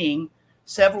training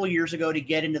several years ago to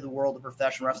get into the world of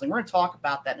professional wrestling. We're going to talk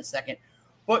about that in a second.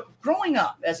 But growing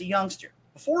up as a youngster,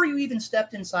 before you even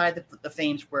stepped inside the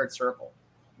Fame Squared Circle,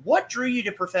 what drew you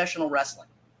to professional wrestling?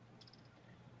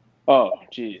 Oh,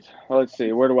 geez. Let's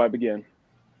see. Where do I begin?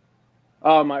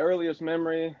 My earliest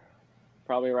memory,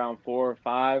 probably around 4 or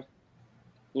 5.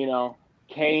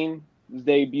 Kane's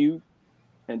debut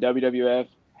in WWF,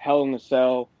 Hell in a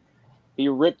Cell. He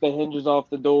ripped the hinges off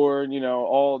the door,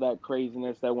 all that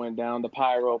craziness that went down, the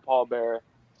pyro, pallbearer.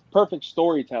 Perfect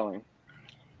storytelling.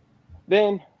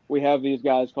 Then we have these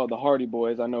guys called the Hardy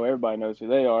Boys. I know everybody knows who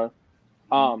they are.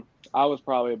 I was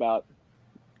probably about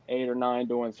 8 or 9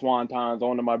 doing swantons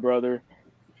onto my brother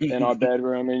in our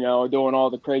bedroom, doing all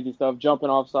the crazy stuff, jumping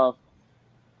off stuff.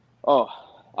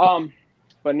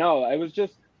 But no, it was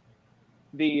just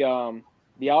the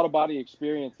out of body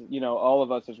experience. All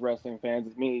of us as wrestling fans,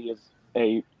 as me as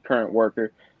a current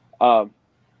worker,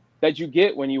 that you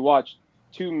get when you watch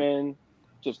two men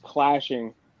just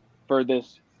clashing for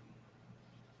this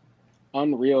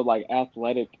unreal, like,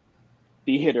 athletic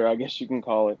theater, I guess you can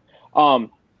call it.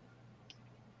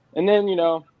 And then,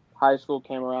 high school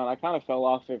came around. I kind of fell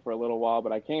off it for a little while,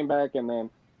 but I came back and then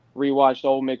rewatched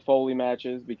old Mick Foley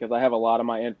matches because I have a lot of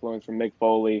my influence from Mick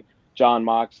Foley, John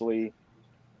Moxley,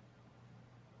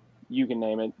 you can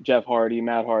name it, Jeff Hardy,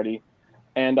 Matt Hardy.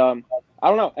 And I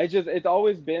don't know. It's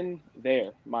always been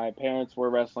there. My parents were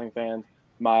wrestling fans.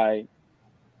 My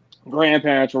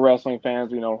grandparents were wrestling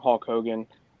fans, Hulk Hogan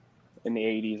in the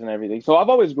 80s and everything. So I've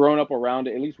always grown up around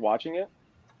it, at least watching it.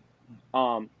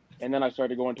 And then I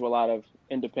started going to a lot of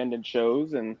independent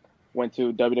shows and went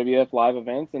to WWF live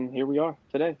events, and here we are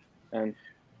today. And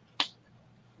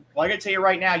well, I got to tell you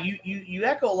right now, you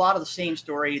echo a lot of the same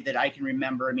story that I can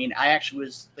remember. I mean, I actually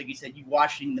was, like you said, you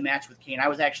watching the match with Kane. I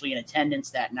was actually in attendance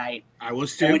that night. I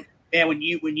was too. And when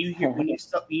you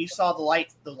saw the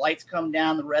lights come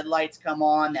down, the red lights come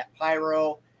on, that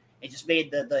pyro, it just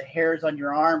made the hairs on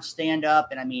your arms stand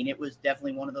up. And I mean, it was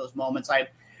definitely one of those moments.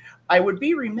 I would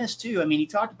be remiss too. I mean, he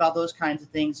talked about those kinds of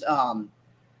things.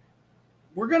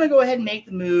 We're going to go ahead and make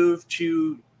the move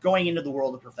to going into the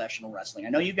world of professional wrestling. I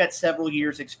know you've got several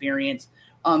years experience.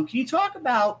 Can you talk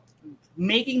about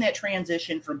making that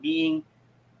transition from being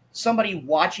somebody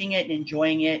watching it and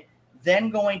enjoying it,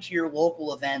 then going to your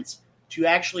local events to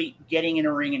actually getting in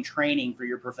a ring and training for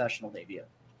your professional debut?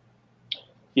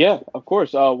 Yeah, of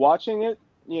course. Watching it,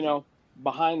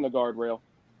 behind the guardrail,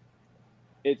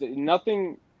 it's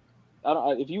nothing.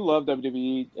 If you love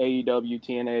WWE, AEW,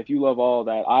 TNA, if you love all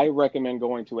that, I recommend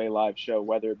going to a live show,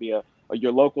 whether it be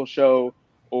your local show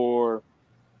or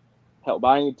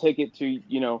buying a ticket to,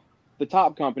 the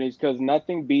top companies, because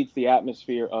nothing beats the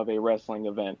atmosphere of a wrestling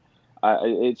event.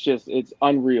 It's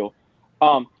unreal.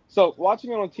 So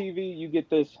watching it on TV, you get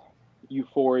this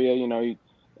euphoria,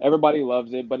 everybody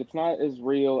loves it, but it's not as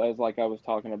real as, like I was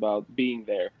talking about, being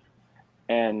there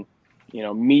and,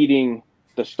 meeting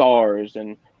the stars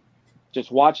and just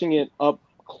watching it up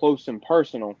close and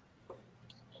personal.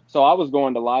 So I was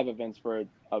going to live events for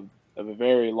a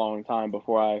very long time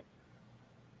before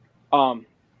I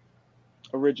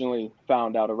originally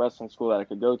found out a wrestling school that I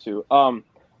could go to.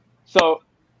 So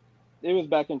it was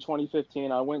back in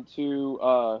 2015. I went to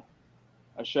a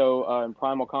show in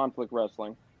Primal Conflict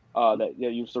Wrestling that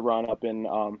used to run up in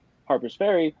Harper's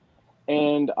Ferry,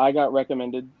 and I got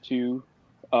recommended to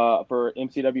for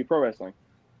MCW Pro Wrestling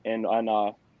and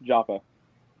on Joppa,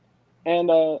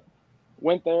 and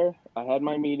went there. I had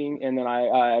my meeting, and then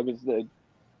I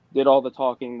did all the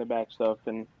talking, the back stuff,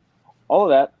 and all of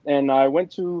that. And I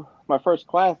went to my first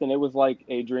class, and it was like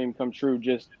a dream come true.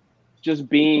 Just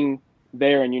being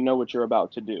there, and you know what you're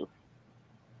about to do.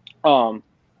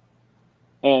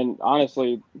 And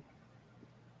honestly,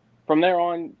 from there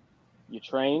on, you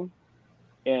train,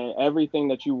 and everything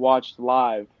that you watched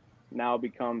live now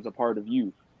becomes a part of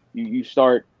you. You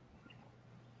start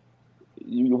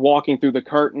walking through the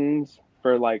curtains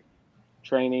for like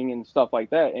training and stuff like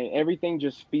that, and everything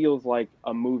just feels like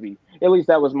a movie. At least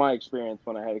that was my experience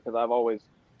when I had it, because I've always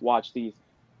watched these,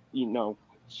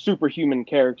 superhuman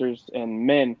characters and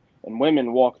men and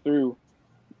women walk through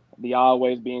the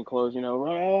aisleways being closed, come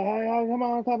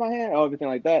on, clap my hand, everything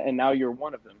like that, and now you're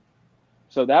one of them.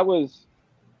 So that was,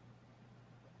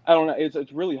 I don't know,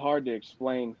 it's really hard to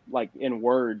explain like in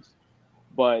words,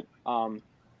 but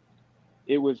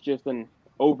it was just an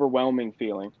overwhelming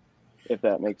feeling, if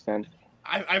that makes sense.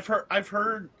 I've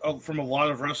heard from a lot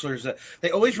of wrestlers that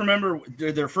they always remember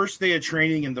their first day of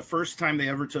training and the first time they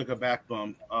ever took a back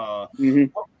bump.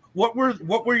 What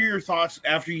were your thoughts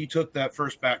after you took that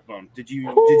first back bump? Did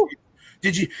your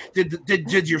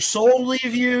soul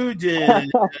leave you?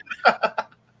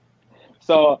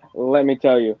 So let me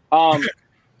tell you,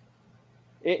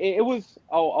 it was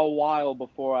a while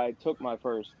before I took my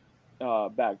first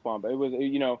back bump. It was,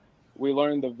 we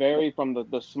learned from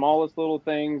the smallest little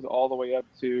things all the way up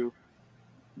to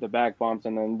the back bumps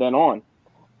and then on.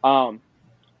 Well,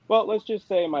 let's just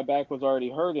say my back was already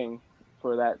hurting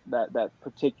for that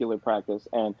particular practice.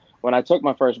 And when I took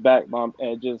my first back bump,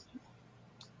 you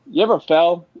ever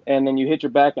fell and then you hit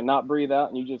your back and not breathe out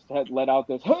and you just had let out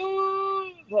this, that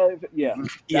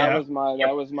was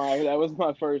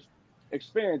my first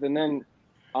experience. And then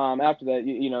after that,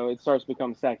 it starts to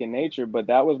become second nature. But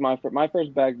that was my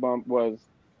first back bump was,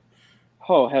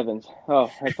 oh heavens,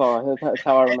 that's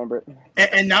how I remember it.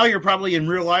 And now you're probably in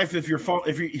real life. If you're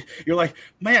like,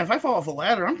 man, if I fall off a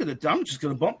ladder, I'm just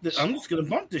gonna bump this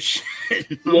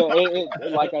shit. Yeah,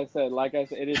 like I said,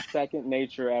 it is second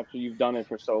nature after you've done it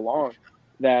for so long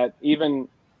that even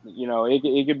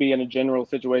it could be in a general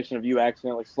situation of you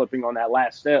accidentally slipping on that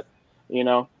last step,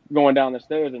 going down the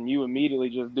stairs, and you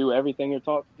immediately just do everything you're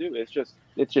taught to do. It's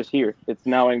just here. It's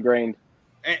now ingrained.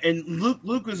 And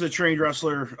Luke was a trained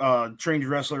wrestler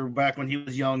back when he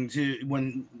was young too,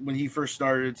 when he first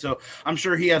started. So I'm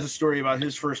sure he has a story about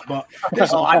his first bump.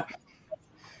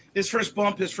 His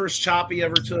first chop he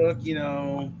ever took,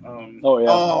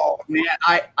 Oh man,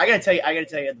 I gotta tell you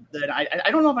that I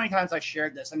don't know how many times I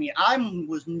shared this. I mean, I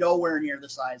was nowhere near the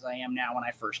size I am now when I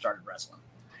first started wrestling.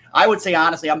 I would say,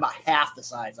 honestly, I'm about half the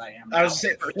size I am now. I was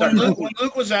saying, when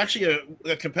Luke was actually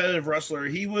a competitive wrestler,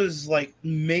 he was like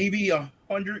maybe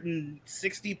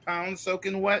 160 pounds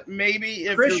soaking wet, maybe.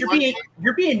 If Chris,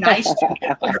 you're being nice to me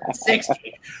at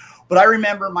 160. But I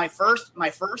remember my first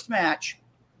match,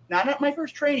 not my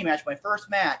first training match, my first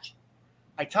match.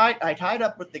 I tied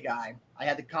up with the guy. I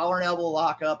had the collar and elbow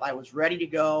lock up. I was ready to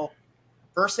go.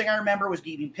 First thing I remember was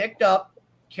getting picked up,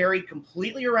 carried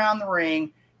completely around the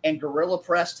ring, and gorilla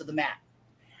press to the mat.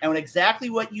 And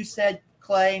exactly what you said,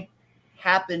 Clay,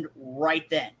 happened right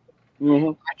then. Mm-hmm.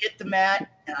 I hit the mat,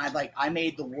 and I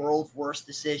made the world's worst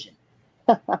decision.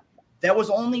 That was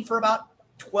only for about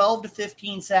 12 to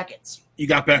 15 seconds. You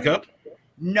got back up?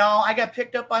 No, I got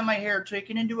picked up by my hair,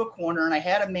 taken into a corner, and I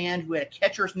had a man who had a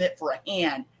catcher's mitt for a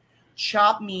hand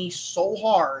chop me so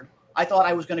hard, I thought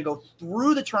I was going to go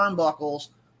through the turnbuckles,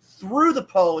 through the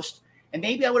post, and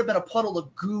maybe I would have been a puddle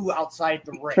of goo outside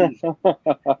the ring.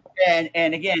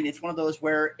 and again, it's one of those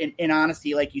where, in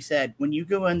honesty, like you said, when you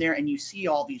go in there and you see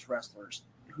all these wrestlers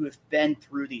who have been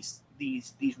through these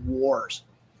wars,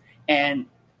 and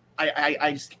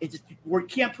we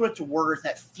can't put it to words,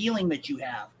 that feeling that you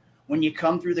have when you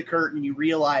come through the curtain and you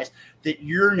realize that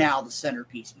you're now the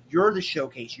centerpiece, you're the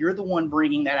showcase, you're the one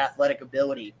bringing that athletic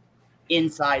ability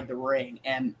inside the ring.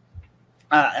 And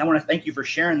I want to thank you for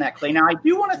sharing that, Clay. Now, I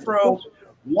do want to throw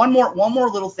one more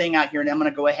little thing out here, and I'm going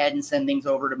to go ahead and send things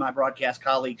over to my broadcast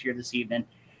colleagues here this evening.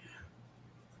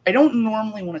 I don't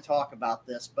normally want to talk about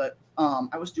this, but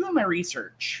I was doing my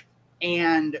research,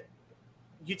 and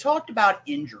you talked about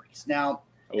injuries. Now,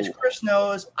 as Chris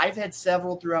knows, I've had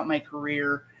several throughout my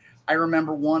career. I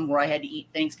remember one where I had to eat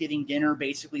Thanksgiving dinner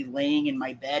basically laying in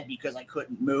my bed because I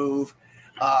couldn't move.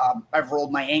 I've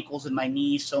rolled my ankles and my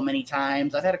knees so many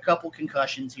times. I've had a couple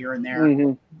concussions here and there.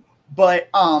 Mm-hmm. But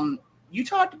you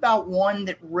talked about one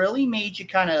that really made you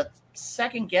kind of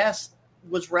second guess,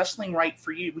 was wrestling right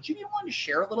for you? Would you be willing to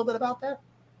share a little bit about that?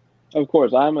 Of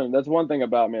course, that's one thing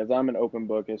about me is I'm an open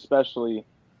book, especially,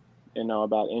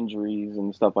 about injuries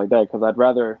and stuff like that, because I'd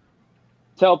rather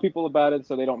tell people about it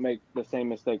so they don't make the same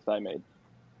mistakes I made.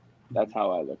 That's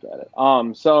how I look at it.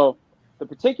 So the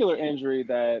particular injury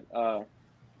that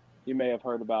you may have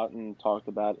heard about and talked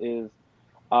about is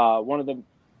one of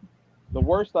the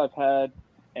worst I've had,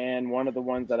 and one of the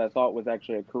ones that I thought was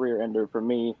actually a career ender for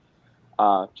me,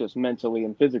 just mentally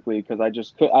and physically, because I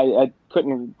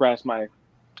couldn't grasp my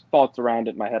thoughts around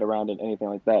it, my head around it, anything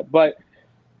like that. But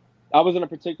I was in a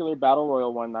particular battle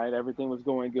royal one night. Everything was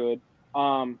going good.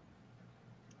 It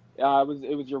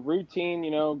was your routine,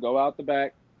 go out the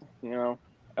back,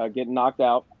 get knocked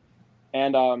out,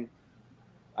 and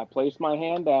I placed my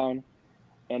hand down,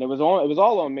 and it was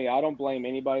all on me. I don't blame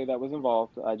anybody that was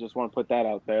involved. I just want to put that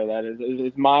out there. That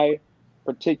is my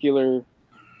particular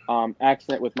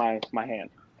accident with my hand.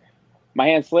 My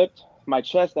hand slipped. My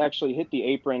chest actually hit the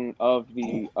apron of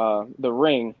the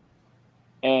ring,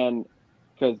 and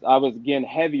because I was again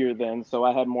heavier then, so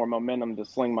I had more momentum to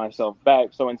sling myself back.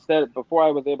 So instead, before I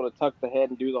was able to tuck the head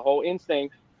and do the whole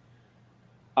instinct,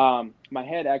 my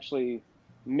head actually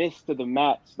missed to the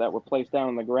mats that were placed down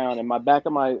on the ground, and my back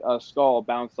of my skull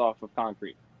bounced off of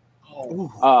concrete.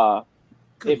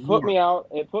 It put me out.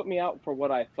 It put me out for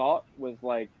what I thought was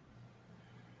like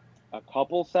a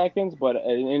couple seconds, but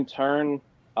in turn,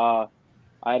 I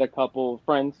had a couple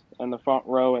friends in the front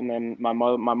row, and then my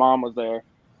mom was there,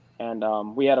 and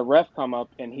we had a ref come up,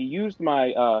 and he used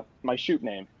my my shoot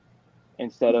name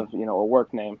instead of a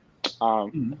work name,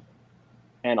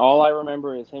 and all I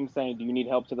remember is him saying, "Do you need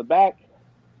help to the back?"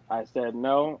 I said,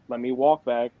 "No, let me walk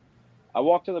back." I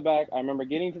walked to the back. I remember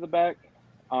getting to the back.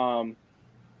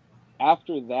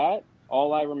 After that,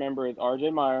 all I remember is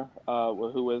RJ Meyer,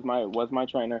 who was my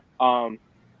trainer,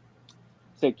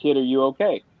 said, "Kid, are you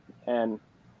okay?" And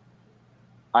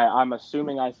I'm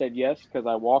assuming I said yes, because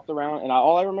I walked around, and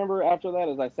all I remember after that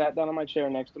is I sat down on my chair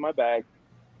next to my bag,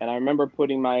 and I remember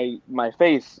putting my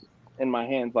face in my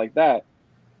hands like that.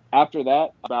 After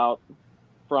that,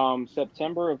 from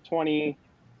September of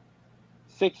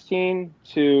 2016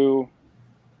 to,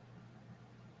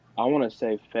 I want to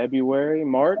say February,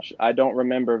 March, I don't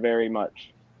remember very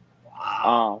much.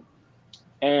 Wow.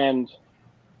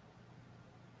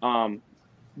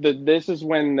 This is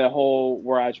when the whole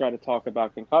where I try to talk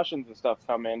about concussions and stuff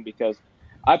come in, because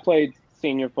I played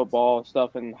senior football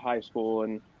stuff in high school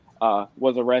and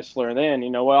was a wrestler then.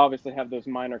 We obviously have those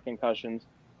minor concussions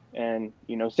and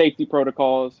safety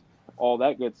protocols, all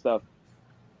that good stuff.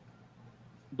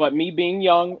 But me being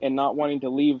young and not wanting to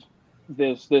leave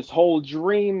this whole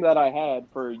dream that I had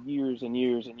for years and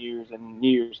years and years and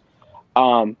years,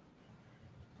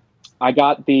 I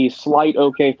got the slight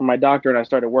okay from my doctor, and I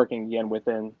started working again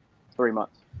within 3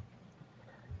 months.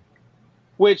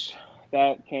 Which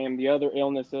that came the other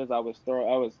illnesses. I was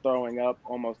throwing up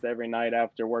almost every night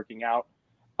after working out.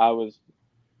 I was,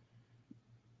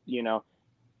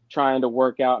 trying to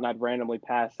work out, and I'd randomly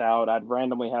pass out. I'd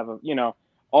randomly have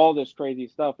all this crazy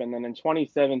stuff. And then in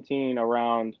 2017,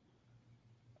 around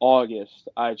August,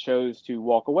 I chose to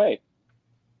walk away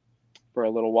for a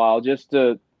little while, just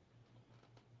to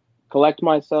collect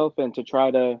myself and to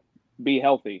try to be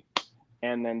healthy.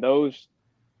 And then those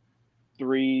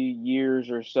 3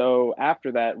 years or so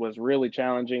after that was really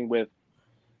challenging with,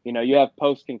 you have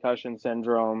post-concussion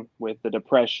syndrome with the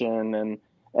depression and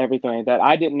everything like that.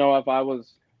 I didn't know if I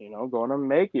was, going to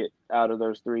make it out of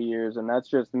those 3 years. And that's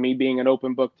just me being an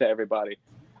open book to everybody.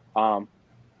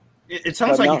 It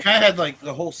sounds like you kind of had like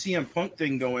the whole CM Punk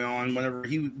thing going on whenever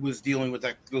he was dealing with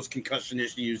those concussion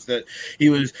issues, that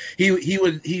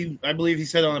he I believe he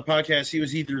said on the podcast, he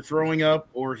was either throwing up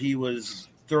or he was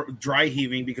dry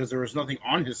heaving because there was nothing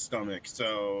on his stomach.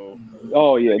 So,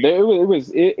 oh yeah,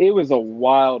 it was a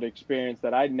wild experience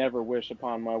that I'd never wish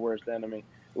upon my worst enemy.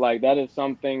 Like, that is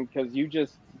something, because you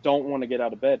just don't want to get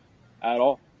out of bed at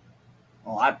all.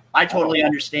 Well, I totally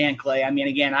understand, Clay. I mean,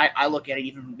 again, I look at it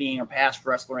even from being a past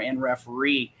wrestler and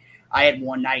referee. I had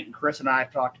one night, and Chris and I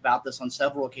have talked about this on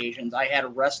several occasions. I had a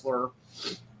wrestler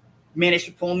manage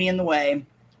to pull me in the way,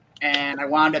 and I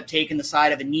wound up taking the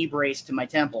side of a knee brace to my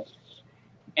temple.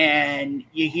 And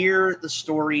you hear the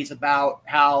stories about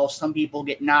how some people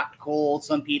get knocked cold.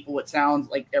 Some people, it sounds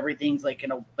like everything's like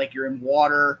like you're in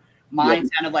water. Mine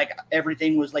sounded like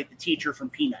everything was like the teacher from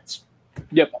Peanuts.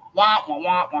 Yep. Wah, wah,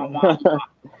 wah, wah, wah, wah.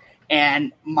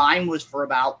 And mine was for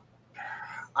about,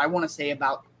 I want to say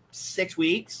about 6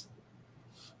 weeks.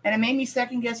 And it made me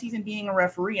second guess even being a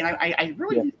referee. And I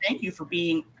really do thank you for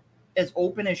being as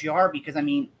open as you are, because, I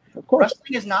mean,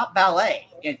 wrestling is not ballet.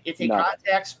 It's a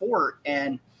contact sport.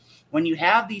 And when you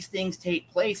have these things take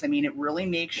place, I mean, it really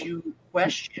makes you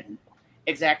question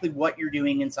exactly what you're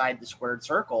doing inside the squared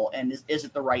circle. And is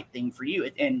it the right thing for you?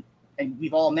 And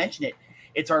we've all mentioned it.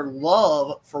 It's our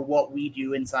love for what we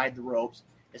do inside the ropes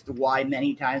as to why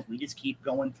many times we just keep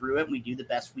going through it and we do the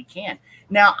best we can.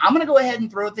 Now, I'm going to go ahead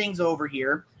and throw things over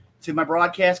here to my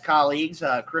broadcast colleagues,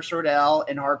 Chris Rodell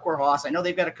and Hardcore Hoss. I know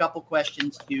they've got a couple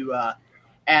questions to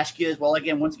ask you as well.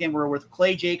 Once again, we're with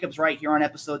Clay Jacobs right here on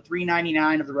episode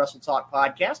 399 of the Wrestle Talk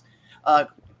podcast.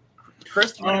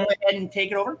 Chris, do you want to go ahead and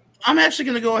take it over? I'm actually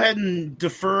going to go ahead and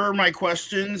defer my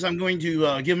questions. I'm going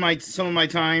to give some of my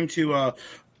time to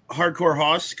Hardcore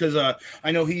Hoss, because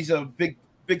I know he's a big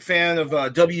fan of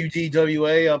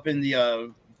WDWA up in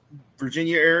the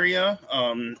Virginia area.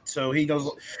 So he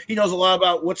knows a lot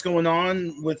about what's going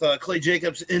on with Clay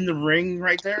Jacobs in the ring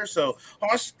right there. So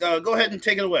Hoss, go ahead and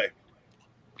take it away.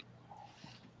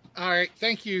 All right,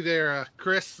 thank you there,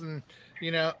 Chris. And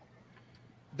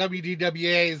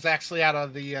WDWA is actually out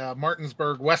of the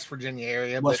Martinsburg, West Virginia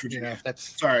area.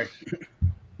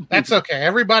 That's okay.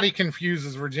 Everybody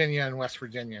confuses Virginia and West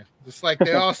Virginia. Just like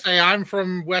they all say, I'm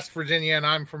from West Virginia and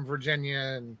I'm from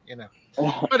Virginia, and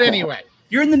But anyway,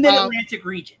 you're in the Mid-Atlantic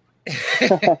region.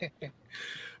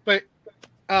 But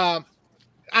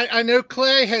I know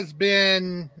Clay has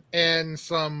been in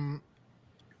some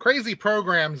crazy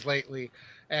programs lately,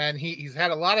 and he's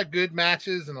had a lot of good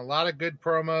matches and a lot of good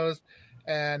promos.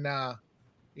 And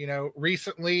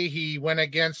recently he went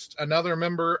against another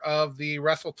member of the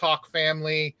Wrestle Talk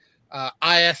family,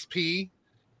 ISP,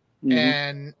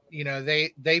 and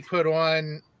they put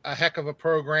on a heck of a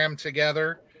program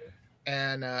together,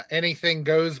 and anything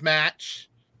goes match,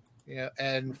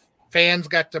 and fans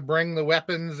got to bring the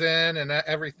weapons in and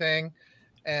everything,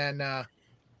 and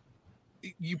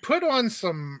you put on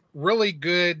some really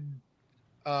good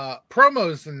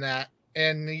promos in that.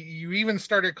 And you even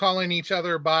started calling each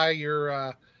other by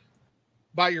your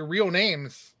real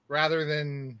names rather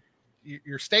than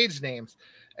your stage names.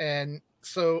 And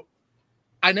so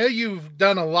I know you've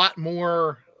done a lot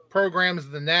more programs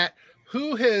than that.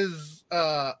 What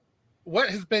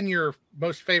has been your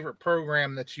most favorite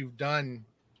program that you've done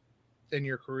in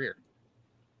your career?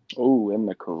 Oh, in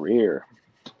the career.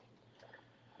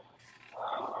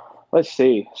 Let's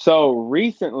see. So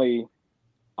recently,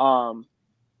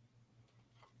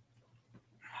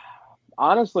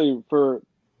 honestly,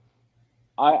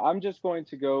 I'm just going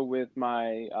to go with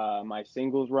my my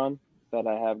singles run that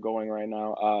I have going right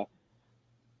now,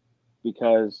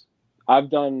 because I've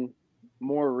done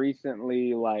more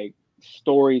recently like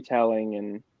storytelling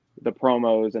and the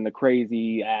promos and the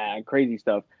crazy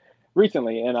stuff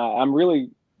recently, and I'm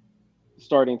really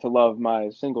starting to love my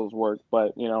singles work.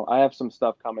 But I have some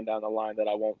stuff coming down the line that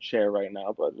I won't share right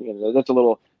now, but that's a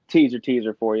little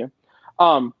teaser for you.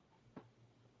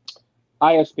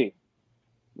 ISP.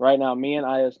 Right now, me and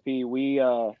ISP, we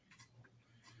I'll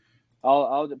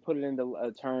put it into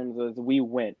terms as we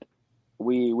went.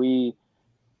 We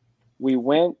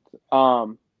went,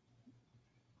 and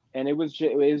it was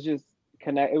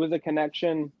a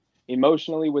connection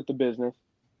emotionally with the business.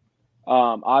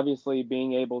 Obviously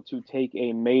being able to take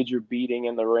a major beating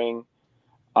in the ring,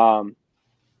 in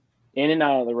and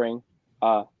out of the ring.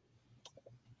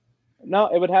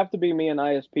 No, it would have to be me and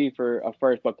ISP for a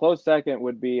first, but close second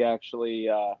would be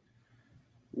actually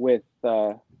with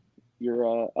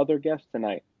your other guest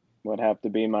tonight. Would have to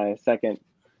be my second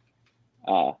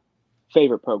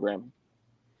favorite program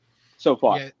so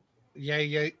far.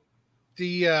 Yeah.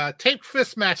 The taped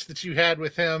fist match that you had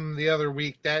with him the other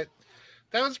week, that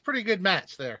was a pretty good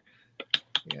match there.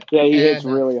 Yeah, he hits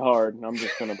really hard. I'm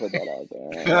just going to put that out there.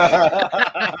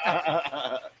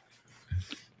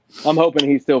 I'm hoping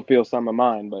he still feels some of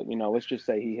mine, but let's just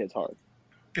say he hits hard.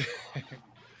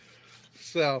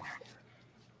 So,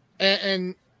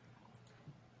 and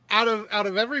out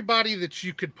of everybody that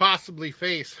you could possibly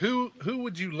face, who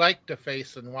would you like to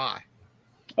face and why?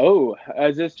 Oh,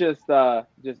 is this just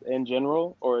in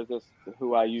general, or is this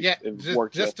who I used to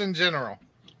work with? Just in general.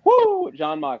 Woo,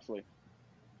 John Moxley.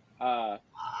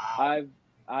 I've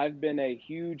been a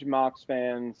huge Mox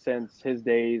fan since his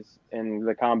days in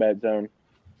the Combat Zone.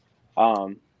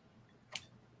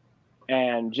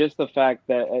 And just the fact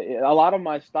that a lot of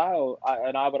my style,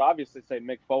 and I would obviously say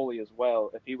Mick Foley as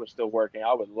well, if he was still working,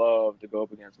 I would love to go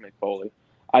up against Mick Foley.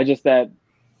 I just that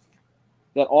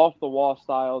off the wall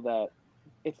style that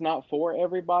it's not for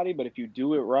everybody, but if you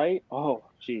do it right, oh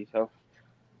geez,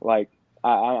 like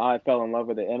I fell in love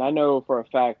with it. And I know for a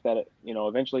fact that,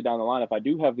 eventually down the line, if I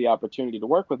do have the opportunity to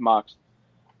work with Mox,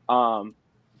 I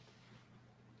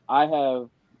have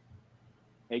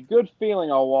a good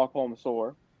feeling I'll walk home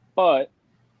sore, but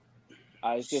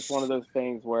it's just one of those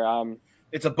things where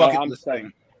it's a bucket list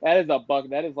thing. That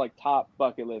is like top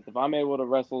bucket list. If I'm able to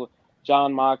wrestle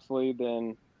John Moxley,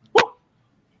 then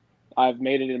I've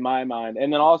made it in my mind.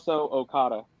 And then also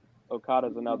Okada.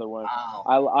 Okada's another one.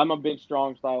 Wow. I'm a big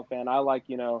strong style fan. I like,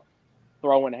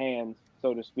 throwing hands,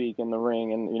 so to speak, in the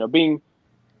ring, and being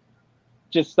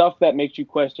just stuff that makes you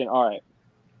question, all right,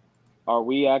 are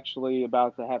we actually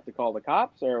about to have to call the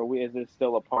cops, or is this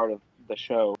still a part of the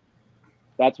show?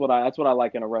 That's what I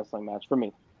like in a wrestling match for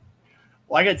me.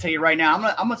 Well, I got to tell you right now, I'm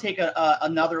gonna take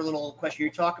another little question.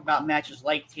 You talk about matches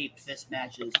like tape fist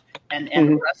matches and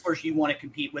the wrestlers you want to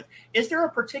compete with. Is there a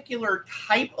particular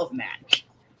type of match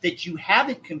that you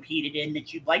haven't competed in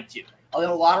that you'd like to?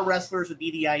 Although a lot of wrestlers would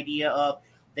be the idea of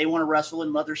they want to wrestle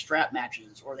in leather strap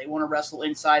matches or they want to wrestle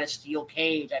inside a steel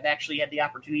cage. I've actually had the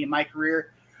opportunity in my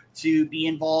career to be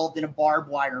involved in a barbed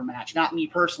wire match. Not me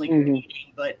personally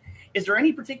competing, but is there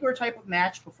any particular type of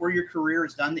match before your career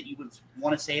is done that you would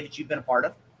want to say that you've been a part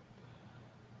of?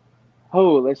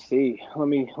 Oh, let's see. Let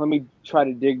me try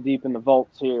to dig deep in the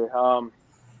vaults here.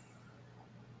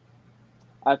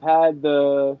 I've had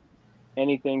the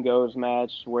anything goes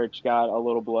match, which got a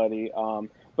little bloody.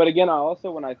 But again, I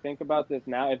also, when I think about this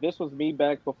now, if this was me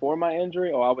back before my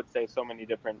injury, I would say so many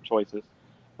different choices.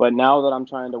 But now that I'm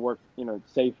trying to work,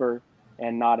 safer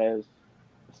and not as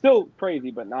still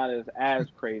crazy, but not as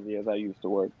crazy as I used to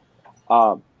work.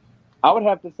 I would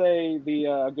have to say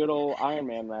the good old Iron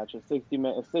Man match, a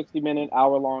 60-minute,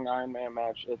 hour-long Iron Man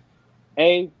match.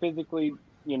 It's physically,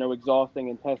 exhausting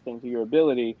and testing to your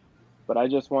ability, but I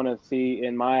just want to see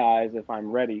in my eyes if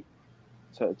I'm ready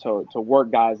to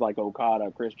work guys like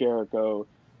Okada, Chris Jericho,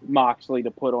 Moxley,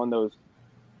 to put on those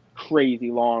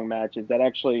crazy long matches that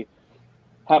actually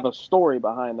have a story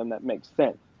behind them that makes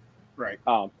sense. Right.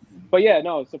 But yeah,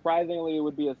 no, surprisingly, it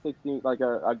would be a 60, like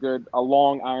a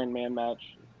long Iron Man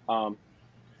match.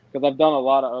 Because I've done a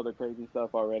lot of other crazy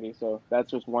stuff already. So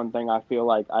that's just one thing I feel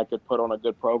like I could put on a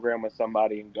good program with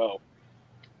somebody and go.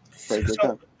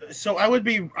 So I would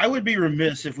be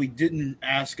remiss if we didn't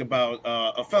ask about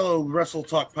a fellow Wrestle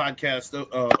Talk podcast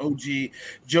OG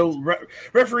Joe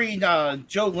referee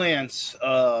Joe Lance.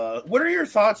 What are your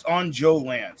thoughts on Joe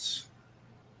Lance?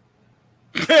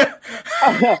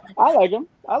 I like him.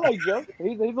 I like Joe.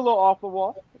 He's a little off the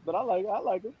wall, but I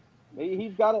like him.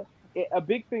 He's got a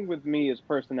big thing with me is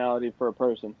personality for a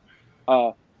person,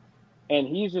 and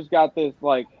he's just got this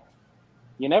like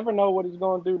you never know what he's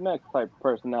going to do next type of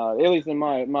personality. At least in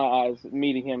my eyes,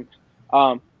 meeting him.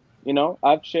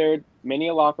 I've shared many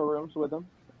locker rooms with him.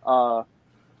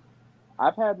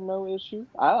 I've had no issue.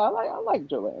 I like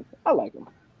Joe Lance. I like him.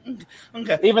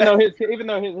 Okay. Even though his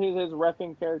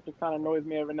reffing character kind of annoys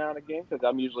me every now and again because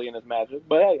I'm usually in his matches.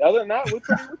 But hey, other than that, we're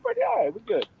pretty all right. We're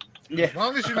good. Yeah. As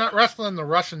long as you're not wrestling the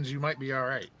Russians, you might be all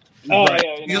right. Oh,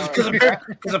 right. Yeah,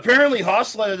 because apparently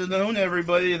Hossler had known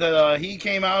everybody that he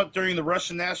came out during the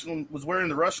Russian national was wearing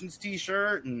the Russians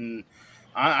T-shirt, and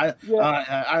I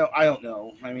don't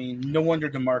know. I mean, no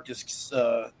wonder Demarcus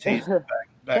tased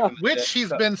back which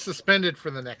he's been suspended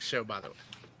for the next show, by the way.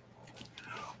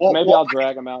 Well, maybe I'll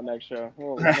drag him out next show.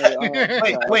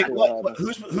 Wait, what?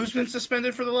 Who's been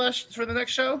suspended for the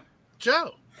next show?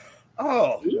 Joe.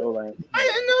 Oh, I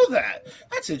didn't know that.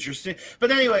 That's interesting. But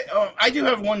anyway, I do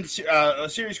have one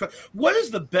serious question. What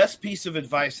is the best piece of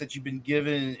advice that you've been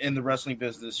given in the wrestling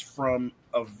business from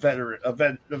a veteran of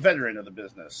the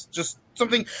business? Just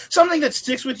something that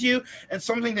sticks with you and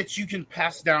something that you can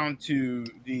pass down to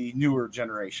the newer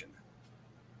generation.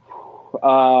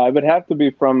 It would have to be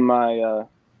from my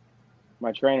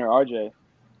my trainer RJ.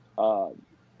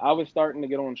 I was starting to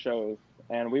get on shows,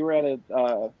 and we were at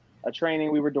a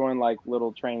training. We were doing like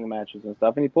little training matches and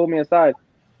stuff, and he pulled me aside,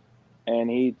 and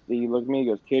he looked at me. He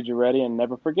goes, "Kid, you ready? And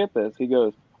never forget this." He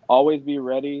goes, "Always be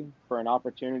ready for an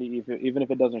opportunity, even if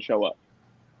it doesn't show up.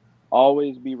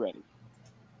 Always be ready."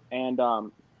 And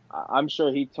I'm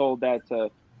sure he told that to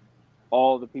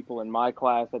all the people in my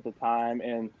class at the time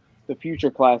and the future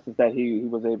classes that he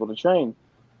was able to train.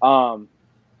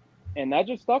 And that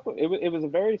just stuck with it. It was a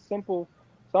very simple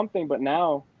something, but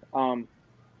now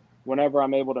whenever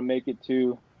I'm able to make it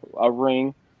to a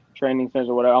ring, training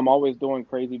center or whatever, I'm always doing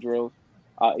crazy drills.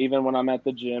 Even when I'm at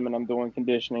the gym and I'm doing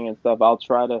conditioning and stuff, I'll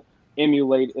try to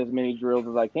emulate as many drills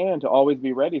as I can to always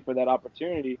be ready for that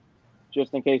opportunity,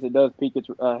 just in case it does peek its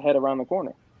head around the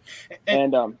corner.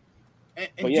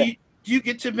 Do you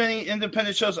get to many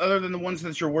independent shows other than the ones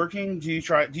that you're working? Do you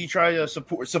try to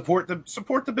support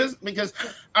the business? Because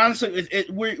honestly,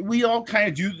 we all kind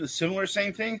of do the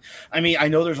same thing. I mean, I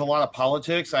know there's a lot of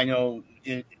politics. I know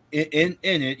in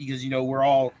it because we're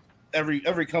all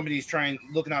every company's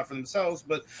looking out for themselves.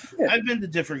 But yeah. I've been to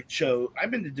different shows.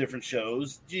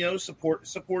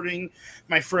 Supporting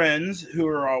my friends who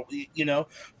are all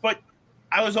But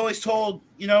I was always told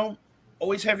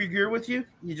always have your gear with you.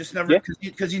 You just never,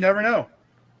 because you never know.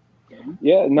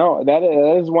 Yeah, no, that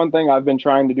is one thing I've been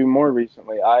trying to do more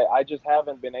recently. I just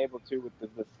haven't been able to with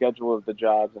the schedule of the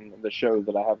jobs and the shows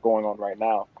that I have going on right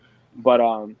now.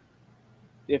 But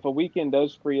if a weekend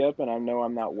does free up and I know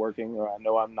I'm not working or I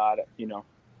know I'm not,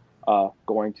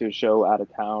 going to a show out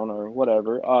of town or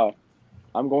whatever,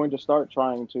 I'm going to start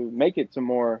trying to make it to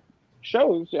more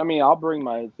shows. I mean, I'll bring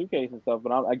my suitcase and stuff,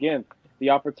 but again, the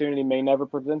opportunity may never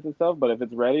present itself, but if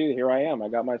it's ready, here I am. I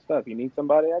got my stuff. You need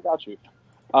somebody, I got you.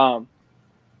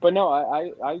 But no,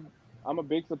 I'm a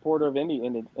big supporter of any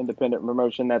independent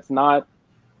promotion that's not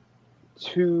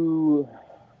too,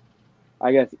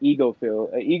 I guess,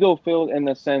 ego-filled. Ego-filled in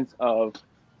the sense of,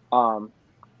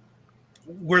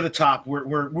 we're the top.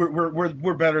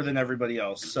 We're better than everybody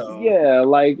else. So yeah,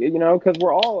 because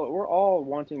we're all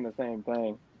wanting the same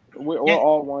thing. We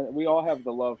all have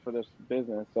the love for this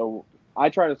business, so I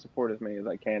try to support as many as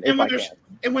I can. And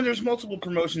when there's multiple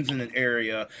promotions in an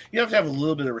area, you have to have a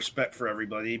little bit of respect for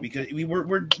everybody because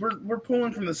we're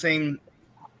pulling from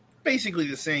basically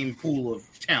the same pool of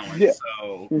talent. Yeah.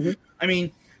 So I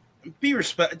mean, I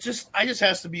just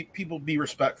has to be people be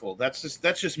respectful. That's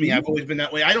just me. I've always been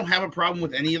that way. I don't have a problem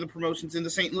with any of the promotions in the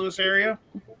St. Louis area.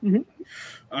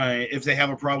 If they have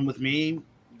a problem with me,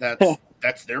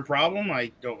 that's their problem.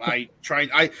 But I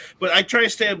try to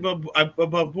stay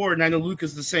above board, and I know Luke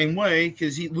is the same way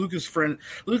because Luke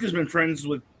has been friends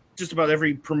with just about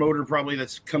every promoter probably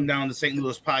that's come down the St.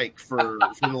 Louis Pike for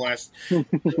the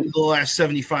last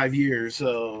 75 years.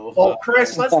 So,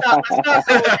 Chris, let's not go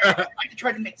there. I can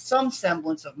try to make some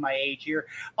semblance of my age here.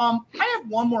 I have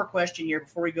one more question here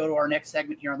before we go to our next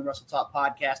segment here on the Wrestle Talk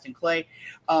podcast. And Clay,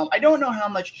 I don't know how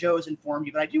much Joe's informed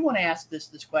you, but I do want to ask this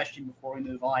question before we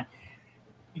move on.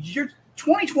 Your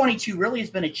 2022 really has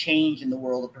been a change in the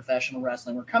world of professional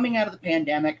wrestling. We're coming out of the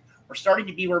pandemic. We're starting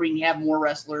to be where we can have more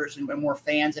wrestlers and more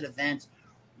fans at events.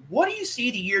 What do you see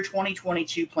the year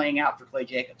 2022 playing out for Clay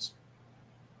Jacobs?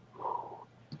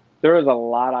 There is a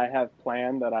lot I have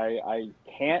planned that I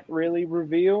can't really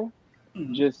reveal.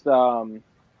 Mm-hmm. Just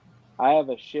I have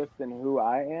a shift in who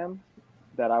I am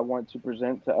that I want to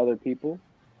present to other people.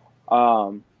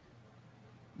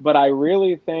 But I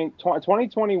really think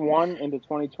 2021 into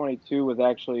 2022 was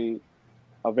actually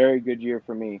a very good year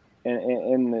for me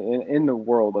in the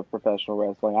world of professional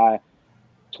wrestling.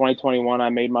 2021, I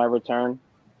made my return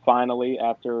finally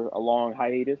after a long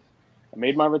hiatus. I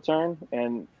made my return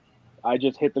and I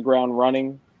just hit the ground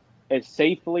running as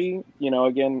safely,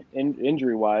 again,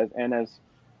 injury wise, and as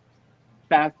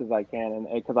fast as I can, and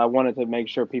because I wanted to make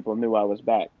sure people knew I was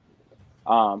back.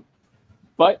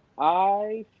 But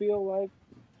I feel like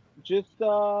just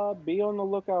be on the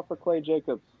lookout for Clay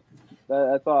Jacobs.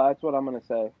 That's all. That's what I'm going to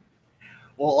say.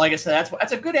 Well, like I said,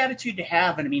 that's a good attitude to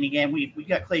have. And I mean, again, we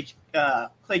got Clay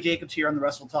Jacobs here on the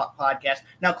Wrestle Talk podcast.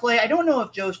 Now, Clay, I don't know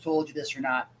if Joe's told you this or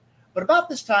not, but about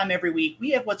this time every week,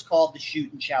 we have what's called the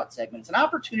Shoot and Shout segment. It's an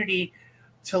opportunity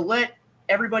to let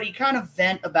everybody kind of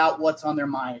vent about what's on their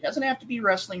mind. It doesn't have to be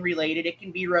wrestling related. It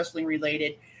can be wrestling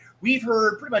related. We've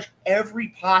heard pretty much every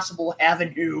possible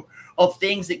avenue of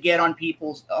things that get on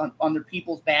on their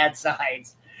people's bad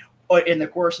sides in the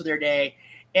course of their day.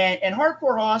 And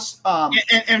Hardcore Hoss,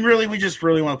 and really, we just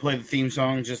really want to play the theme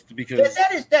song just because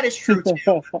that is true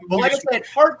too. But like I said,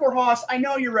 Hardcore Hoss, I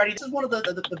know you're ready. This is one of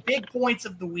the big points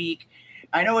of the week.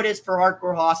 I know it is for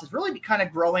Hardcore Hoss. It's really kind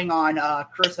of growing on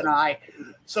Chris and I.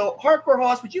 So, Hardcore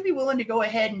Hoss, would you be willing to go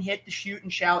ahead and hit the Shoot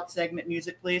and Shout segment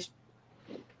music, please?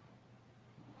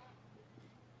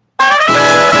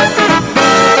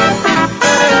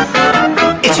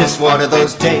 It's just one of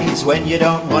those days when you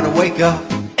don't want to wake up.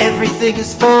 Everything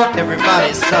is fun,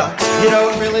 everybody sucks. You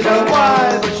don't really know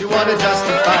why, but you want to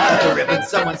justify ripping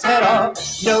someone's head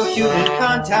off. No human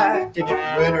contact, and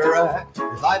if you interact,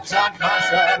 your life's on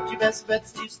contract. Your best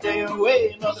bet's to stay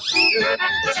away, motherfucker.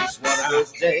 It's just one of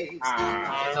those days.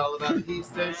 It's all about he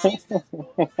says, she says.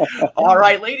 All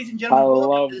right, ladies and gentlemen,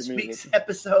 welcome to this week's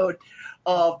episode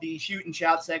of the Shoot and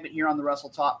Shout segment here on the Wrestle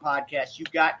Talk podcast.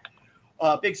 You've got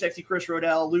Big Sexy Chris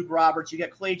Rodell, Luke Roberts, you got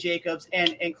Clay Jacobs,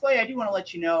 and Clay, I do want to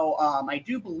let you know, I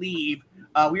do believe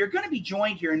we are going to be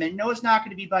joined here, and then no, it's not going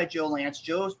to be by Joe Lance.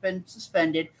 Joe's been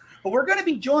suspended, But we're going to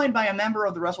be joined by a member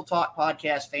of the Wrestle Talk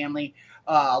podcast family,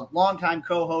 longtime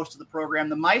co-host of the program,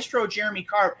 the Maestro Jeremy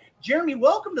Carp. Jeremy,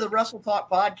 welcome to the Wrestle Talk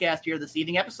podcast here this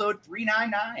evening, episode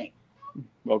 399.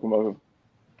 Welcome. Hold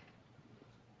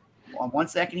on 1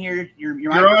 second here.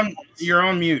 You're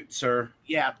on mute, sir.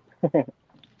 Yeah. Hold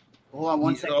on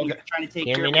 1 second. Okay. You're trying to take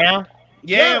Hear care me of now?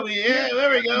 Yeah, there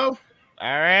we go.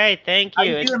 All right, thank How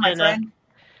you. you doing, my friend?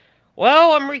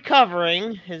 Well, I'm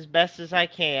recovering as best as I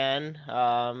can.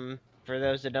 For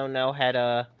those that don't know, had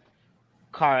a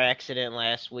car accident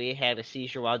last week, had a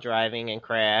seizure while driving and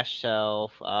crashed.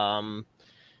 So,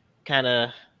 kind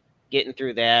of getting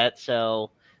through that.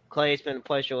 So, Clay, it's been a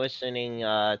pleasure listening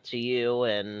to you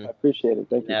and I appreciate it.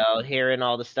 Thank you. Hearing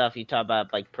all the stuff you talk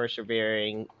about, like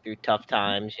persevering through tough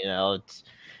times.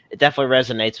 It definitely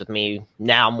resonates with me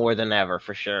now more than ever,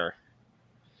 for sure.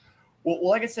 Well,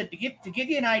 like I said, to give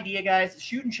you an idea, guys, the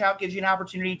Shoot and Shout gives you an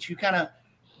opportunity to kind of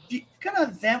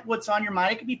vent what's on your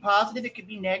mind. It could be positive, it could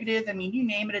be negative. I mean, you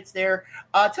name it, it's there.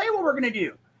 Tell you what we're going to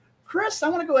do. Chris, I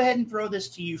want to go ahead and throw this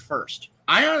to you first.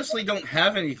 I honestly don't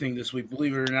have anything this week,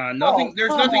 believe it or not.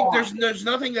 There's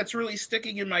nothing that's really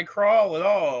sticking in my crawl at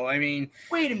all. I mean,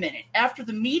 wait a minute. After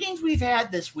the meetings we've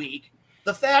had this week,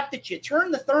 the fact that you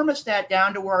turned the thermostat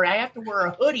down to where I have to wear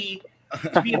a hoodie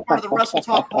to be a part of the Wrestle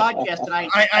Talk podcast tonight.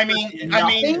 I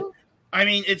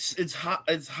mean, it's hot.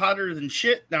 It's hotter than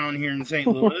shit down here in St.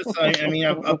 Louis.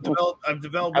 I've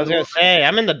developed. I was gonna say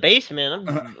I'm in the basement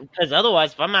because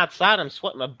otherwise, if I'm outside, I'm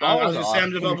sweating my balls off.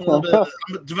 I'm developing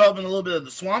a little bit of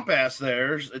the swamp ass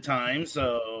there at times.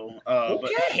 So,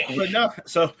 okay. but no.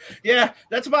 So yeah,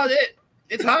 that's about it.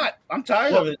 It's hot. I'm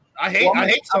tired of it. I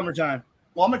hate summertime.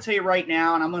 Well, I'm gonna tell you right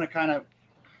now, and I'm gonna kind of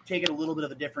take it a little bit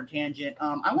of a different tangent.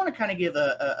 I want to kind of give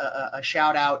a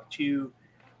shout out to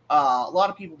a lot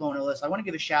of people don't know this. I want to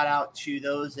give a shout out to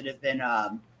those that have been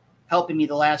helping me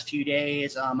the last few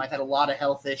days. I've had a lot of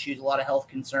health issues, a lot of health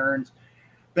concerns,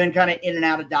 been kind of in and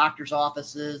out of doctor's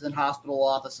offices and hospital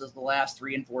offices the last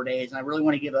 3 and 4 days. And I really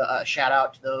want to give a shout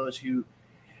out to those who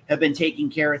have been taking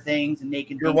care of things and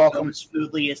making things go as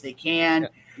smoothly as they can.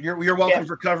 You're welcome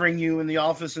for covering you in the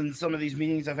office in some of these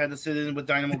meetings I've had to sit in with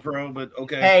Dynamo Pro, but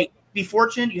okay. Hey, be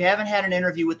fortunate you haven't had an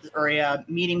interview or a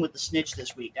meeting with the snitch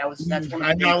this week. That's one.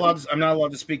 I'm not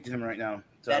allowed to speak to him right now.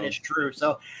 So. That is true.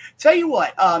 So, tell you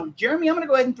what, Jeremy, I'm going to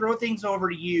go ahead and throw things over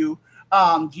to you.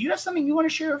 Do you have something you want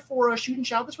to share for Shoot and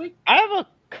Shout this week? I have a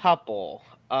couple.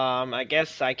 I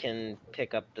guess I can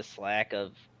pick up the slack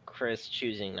of Chris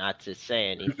choosing not to say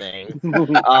anything.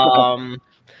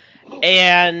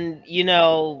 And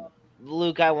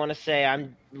Luke, I want to say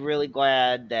I'm really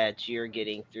glad that you're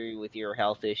getting through with your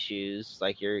health issues.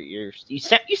 Like you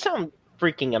sound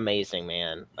freaking amazing,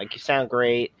 man. Like you sound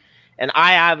great. And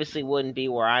I obviously wouldn't be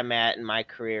where I'm at in my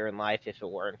career and life if it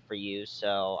weren't for you.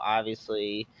 So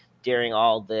obviously during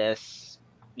all this,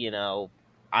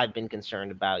 I've been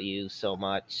concerned about you so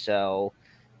much. So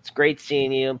it's great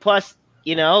seeing you. And plus,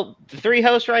 the three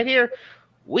hosts right here,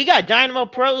 we got Dynamo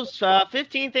Pro's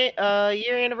 15th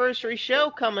year anniversary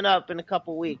show coming up in a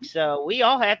couple weeks. So we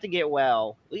all have to get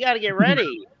well. We got to get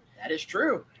ready. That is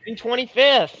true. June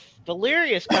 25th,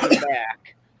 Delirious coming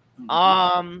back.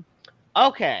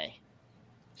 Okay.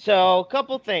 So a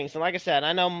couple things. And like I said,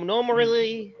 I know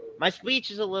normally my speech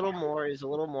is a little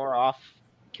more off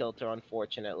kilter,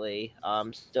 unfortunately.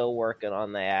 I'm still working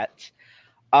on that.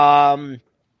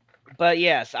 But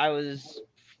yes, a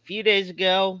few days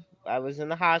ago, I was in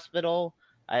the hospital.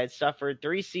 I had suffered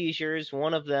 3 seizures,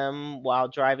 one of them while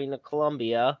driving to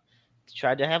Columbia to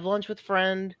try to have lunch with a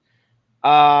friend.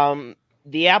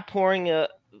 The outpouring of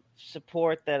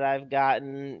support that I've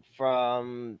gotten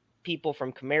from people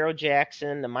from Camaro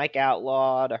Jackson to Mike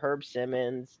Outlaw to Herb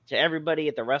Simmons to everybody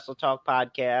at the Wrestle Talk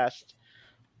podcast,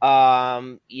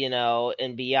 and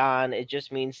beyond, it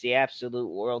just means the absolute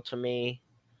world to me.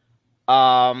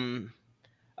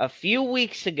 A few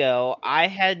weeks ago, I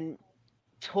had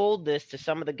told this to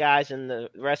some of the guys in the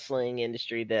wrestling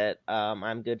industry that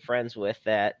I'm good friends with,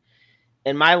 that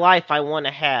in my life, I want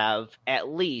to have at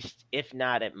least, if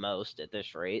not at most at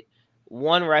this rate,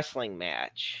 one wrestling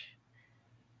match,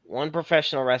 one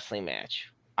professional wrestling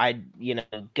match. I,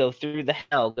 go through the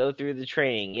hell, go through the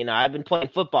training. I've been playing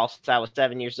football since I was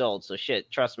 7 years old. So shit,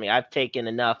 trust me, I've taken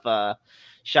enough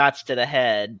shots to the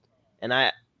head, and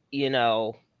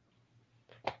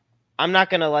I'm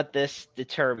not going to let this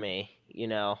deter me.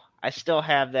 I still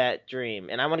have that dream.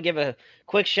 And I want to give a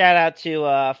quick shout out to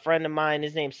a friend of mine.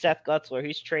 His name's Seth Gutzler.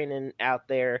 He's training out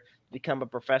there to become a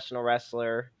professional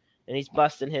wrestler, and he's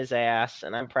busting his ass,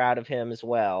 and I'm proud of him as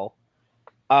well.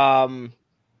 But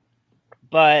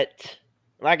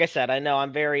like I said, I know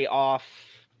I'm very off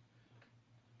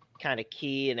kind of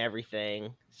key and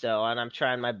everything. So, and I'm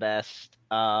trying my best.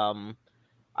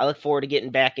 I look forward to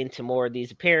getting back into more of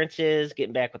these appearances,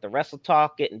 getting back with the Wrestle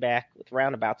Talk, getting back with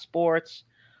Roundabout Sports.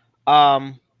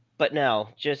 But no,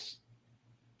 just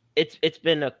it's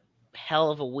been a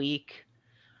hell of a week,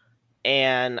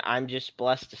 and I'm just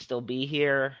blessed to still be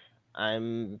here.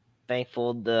 I'm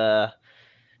thankful to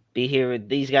be here.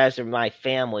 These guys are my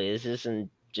family. This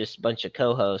isn't just a bunch of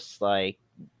co-hosts. Like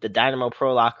the Dynamo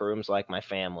Pro locker room's like my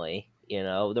family. You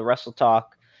know, the Wrestle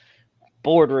Talk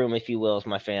boardroom, if you will, is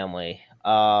my family.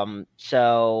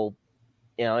 So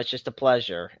you know, it's just a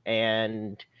pleasure.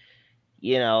 And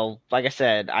you know, like I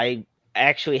said, I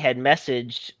actually had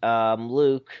messaged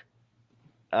Luke,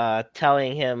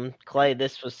 telling him, Clay,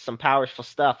 this was some powerful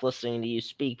stuff listening to you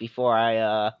speak before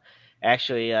I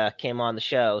actually came on the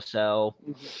show. So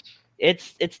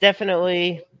it's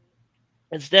definitely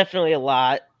a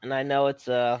lot, and I know it's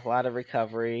a lot of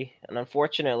recovery. And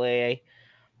unfortunately,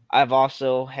 I've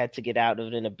also had to get out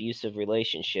of an abusive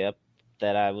relationship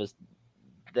that I've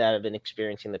been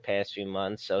experiencing the past few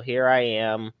months. So here I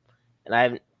am,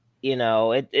 and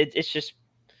it's just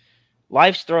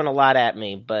life's thrown a lot at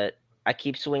me, but I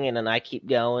keep swinging and I keep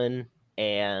going,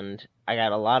 and I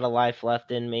got a lot of life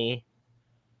left in me,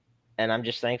 and I'm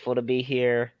just thankful to be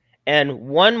here. And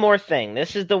one more thing,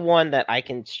 this is the one that I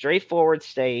can straightforward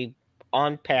stay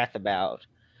on path about.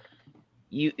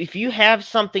 If you have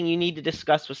something you need to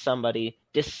discuss with somebody,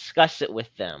 discuss it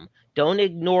with them. Don't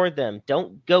ignore them.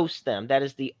 Don't ghost them. That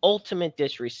is the ultimate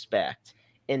disrespect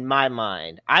in my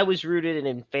mind. I was rooted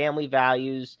in family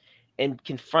values and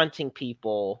confronting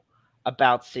people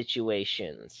about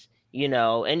situations, you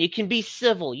know, and you can be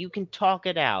civil, you can talk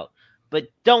it out, but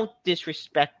don't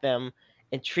disrespect them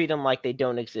and treat them like they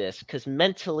don't exist, because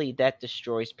mentally that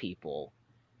destroys people.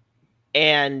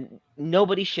 And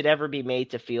nobody should ever be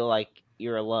made to feel like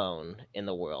you're alone in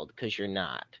the world, because you're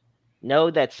not.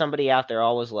 Know that somebody out there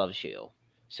always loves you.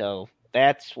 So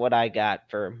that's what I got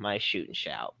for my shoot and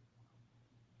shout.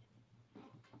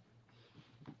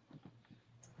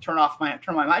 Turn my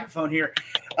microphone here.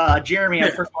 Jeremy,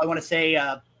 first of all, I want to say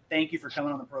thank you for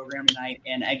coming on the program tonight.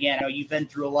 And again, I know you've been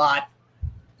through a lot,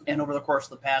 and over the course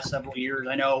of the past several years,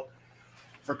 I know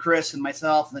for Chris and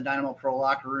myself and the Dynamo Pro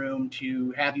locker room,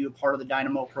 to have you a part of the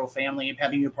Dynamo Pro family,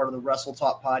 having you a part of the Wrestle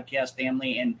Talk podcast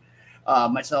family, and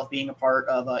myself being a part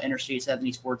of Interstate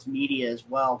 70 Sports Media as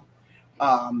well.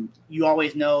 You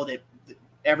always know that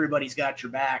everybody's got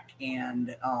your back,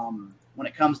 and when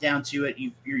it comes down to it,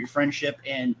 your friendship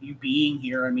and you being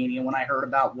here. I mean, when I heard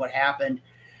about what happened,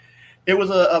 it was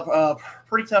a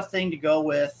pretty tough thing to go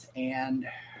with. And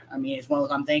I mean, it's one of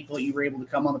those, I'm thankful that you were able to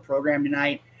come on the program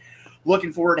tonight.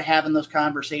 Looking forward to having those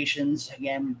conversations.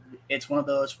 Again, it's one of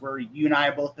those where you and I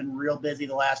have both been real busy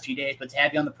the last few days, but to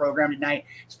have you on the program tonight,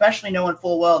 especially knowing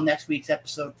full well next week's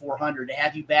episode 400, to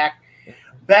have you back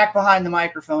behind the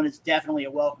microphone is definitely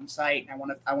a welcome sight.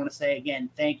 And I want to say again,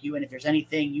 thank you. And if there's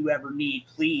anything you ever need,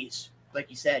 please, like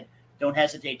you said, don't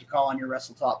hesitate to call on your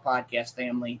Wrestle Talk podcast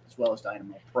family as well as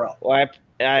Dynamo Pro. Well,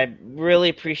 I really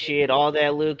appreciate all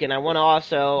that, Luke. And I want to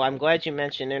also, I'm glad you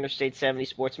mentioned Interstate 70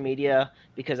 Sports Media,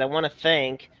 because I want to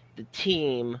thank the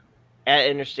team at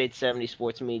Interstate 70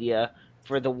 Sports Media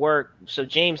for the work. So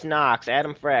James Knox,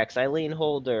 Adam Frex, Eileen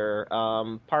Holder,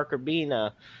 Parker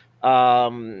Bina,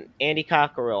 Andy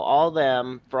Cockerill, all of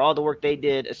them, for all the work they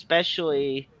did,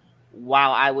 especially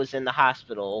while I was in the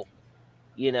hospital.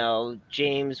 You know,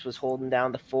 James was holding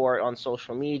down the fort on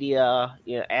social media.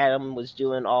 You know, Adam was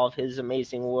doing all of his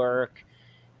amazing work.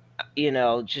 You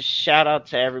know, just shout out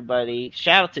to everybody.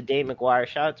 Shout out to Dave McGuire.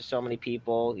 Shout out to so many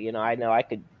people. You know I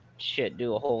could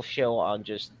do a whole show on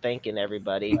just thanking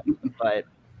everybody, but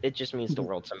it just means the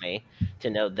world to me to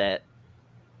know that,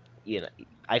 you know,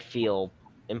 I feel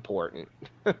important.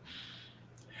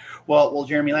 Well,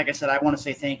 Jeremy, like I said, I want to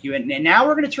say thank you. And now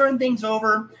we're going to turn things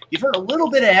over. You've heard a little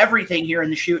bit of everything here in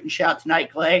the Shoot and Shout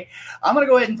tonight, Clay. I'm going to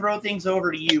go ahead and throw things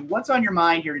over to you. What's on your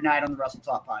mind here tonight on the Wrestle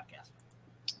Talk podcast?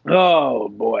 Oh,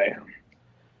 boy.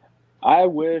 I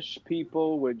wish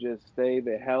people would just stay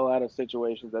the hell out of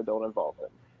situations that don't involve them.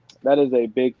 That is a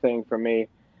big thing for me.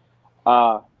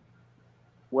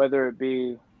 Whether it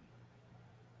be,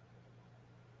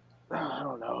 I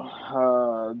don't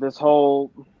know, this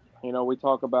whole... You know, we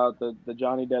talk about the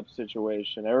Johnny Depp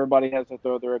situation. Everybody has to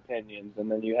throw their opinions. And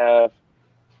then you have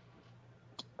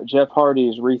Jeff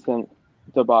Hardy's recent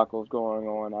debacles going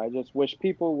on. I just wish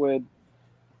people would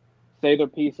say their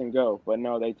piece and go. But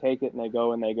no, they take it and they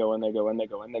go and they go and they go and they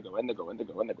go and they go and they go and they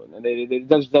go and they go. And it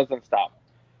just doesn't stop.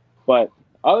 But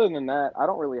other than that, I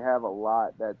don't really have a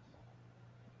lot that's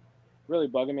really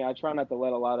bugging me. I try not to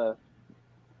let a lot of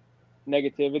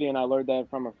negativity, and I learned that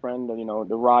from a friend.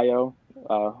 The Ryo.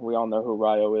 We all know who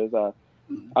Ryo is.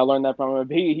 I learned that from him.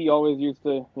 He always used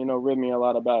to rib me a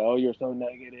lot about, oh, you're so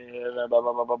negative, blah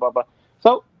blah blah blah blah blah.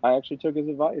 So I actually took his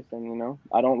advice, and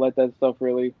I don't let that stuff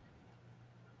really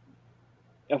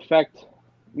affect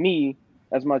me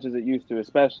as much as it used to,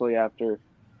 especially after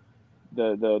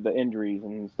the injuries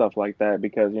and stuff like that,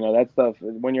 because that stuff,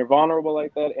 when you're vulnerable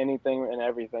like that, anything and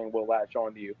everything will latch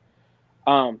onto you.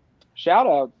 Shout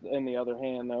outs, on the other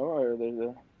hand, though, or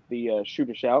the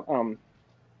shooter shout,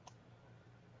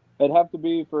 it'd have to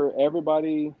be for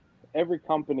everybody, every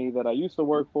company that I used to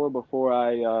work for before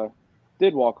I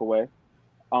did walk away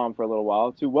for a little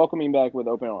while, to welcome me back with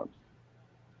open arms.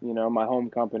 My home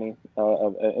company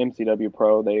of MCW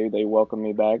Pro, they welcomed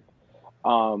me back.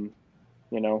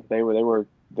 They were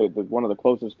one of the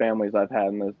closest families I've had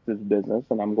in this business,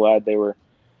 and I'm glad they were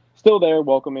still there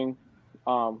welcoming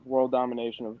World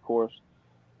Domination, of course.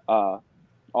 All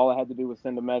I had to do was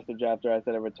send a message after I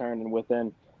said I returned, and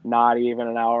within not even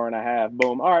an hour and a half,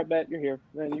 boom, all right, bet, you're here.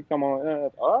 Then you come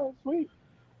on. All right, sweet.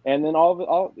 And then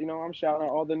I'm shouting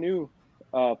out all the new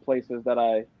places that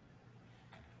I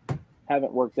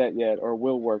haven't worked at yet or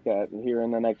will work at here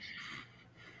in the next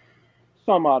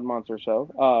some odd months or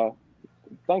so.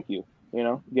 Thank you,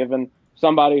 giving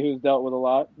somebody who's dealt with a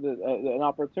lot an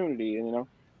opportunity. And,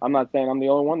 I'm not saying I'm the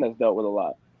only one that's dealt with a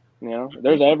lot.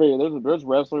 There's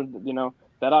wrestlers,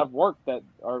 that I've worked that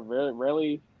are very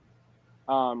rarely,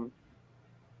 that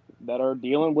are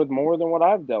dealing with more than what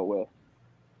I've dealt with.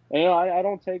 And, I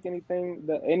don't take anything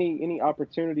any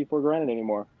opportunity for granted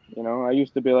anymore. I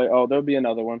used to be like, oh, there'll be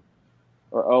another one,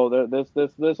 or oh,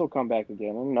 this will come back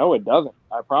again. And no, it doesn't.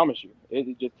 I promise you.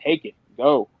 It just take it,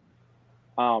 go.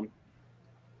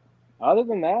 Other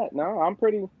than that, no, I'm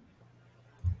pretty.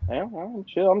 Yeah, I'm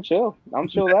chill. I'm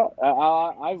chilled out.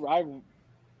 I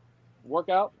work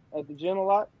out at the gym a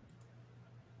lot.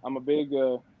 I'm a big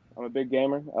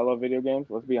gamer. I love video games.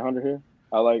 Let's be 100 here.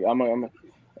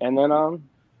 And then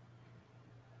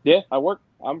yeah, I work.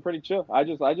 I'm pretty chill. I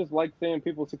just like seeing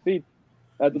people succeed.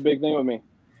 That's a big thing with me.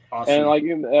 Awesome. And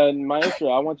my intro,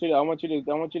 I want you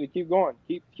to keep going.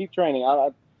 Keep training.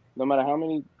 No matter how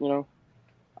many,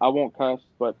 I won't cuss,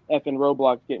 but effing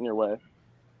roadblocks get in your way.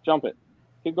 Jump it.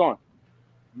 Keep going.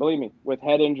 Believe me, with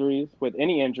head injuries, with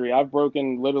any injury, I've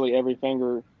broken literally every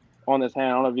finger on this hand.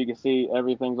 I don't know if you can see,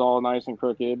 everything's all nice and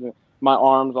crooked. My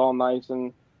arm's all nice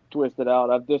and twisted out.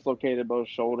 I've dislocated both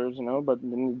shoulders, but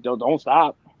don't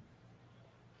stop.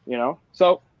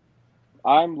 So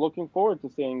I'm looking forward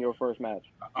to seeing your first match.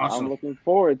 Awesome. I'm looking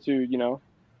forward to,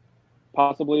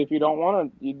 possibly, if you don't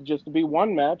want to, just to be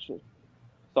one match,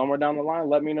 somewhere down the line,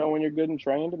 let me know when you're good and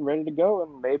trained and ready to go,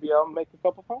 and maybe I'll make a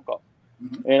couple phone calls.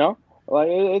 Mm-hmm.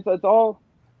 It's all.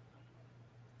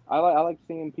 I like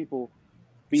seeing people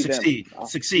be them.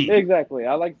 Succeed. Exactly.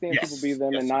 I like seeing people be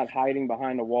them and not hiding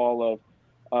behind a wall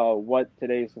of what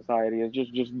today's society is.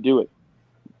 Just do it.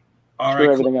 All Screw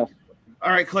right. everything else. All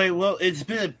right, Clay. Well, it's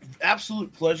been an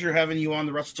absolute pleasure having you on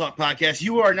the Wrestle Talk podcast.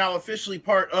 You are now officially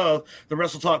part of the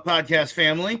Wrestle Talk podcast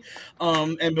family.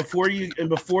 And before you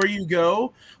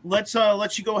go, let's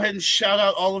let you go ahead and shout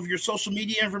out all of your social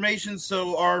media information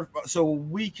so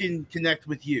we can connect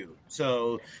with you.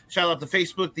 So shout out the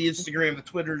Facebook, the Instagram, the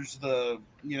Twitters, So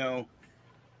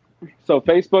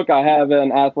Facebook, I have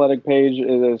an athletic page. It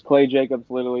is Clay Jacobs,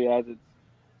 literally as it's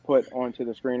put onto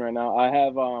the screen right now. I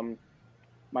have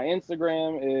my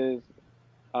Instagram is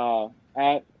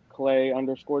at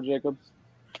Clay_Jacobs.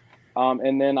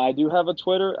 And then I do have a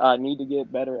Twitter. I need to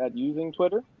get better at using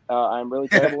Twitter. I'm really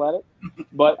terrible at it,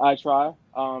 but I try.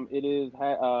 It is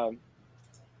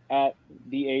at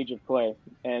the Age of Clay,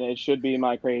 and it should be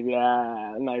my crazy,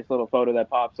 nice little photo that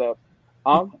pops up.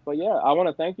 But yeah, I want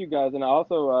to thank you guys. And I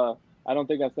also, I don't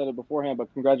think I said it beforehand, but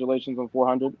congratulations on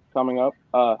 400 coming up.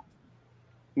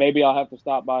 Maybe I'll have to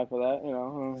stop by for that,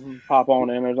 pop on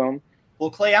in or something. Well,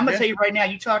 Clay, I'm going to tell you right now,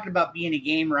 you talking about being a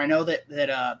gamer. I know that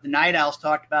the Night Owls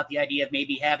talked about the idea of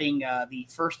maybe having the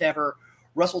first ever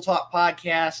Wrestle Talk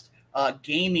podcast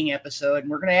gaming episode. And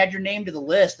we're going to add your name to the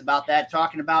list about that,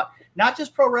 talking about not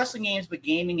just pro wrestling games, but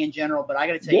gaming in general. But I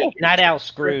got to tell you. Night Owl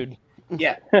screwed.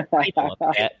 Yeah.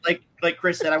 like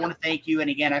Chris said, I want to thank you. And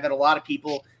again, I've had a lot of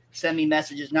people send me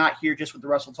messages, not here just with the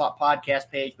Wrestle Talk podcast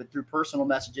page, but through personal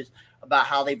messages about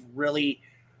how they've really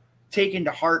taken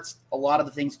to heart a lot of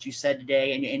the things that you said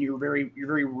today and your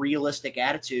very realistic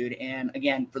attitude. And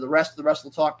again, for the rest of the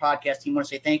Wrestle Talk podcast team, I want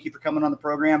to say thank you for coming on the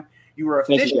program. You were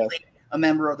officially a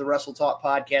member of the Wrestle Talk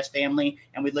podcast family,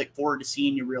 and we look forward to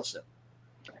seeing you real soon.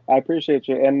 I appreciate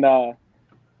you. And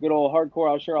good old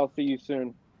hardcore, I'm sure I'll see you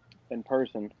soon in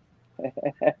person.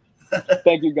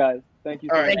 Thank you, guys. Thank you.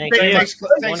 All right. Thank you. Thanks,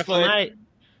 Wonderful Clay. night.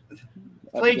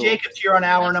 Clay Jacobs here on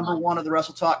hour number 1 of the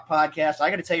Wrestle Talk podcast. I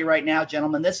got to tell you right now,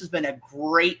 gentlemen, this has been a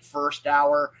great first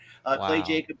hour. Clay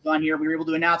Jacobs on here. We were able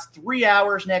to announce 3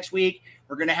 hours next week.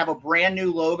 We're going to have a brand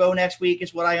new logo next week,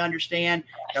 is what I understand.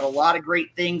 Got a lot of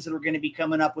great things that are going to be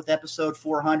coming up with episode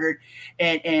 400.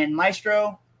 And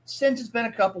Maestro, since it's been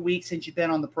a couple weeks since you've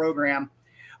been on the program,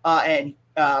 we're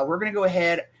going to go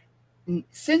ahead.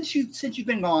 Since you've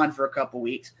been gone for a couple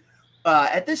weeks,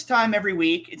 at this time every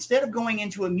week, instead of going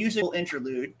into a musical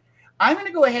interlude, I'm going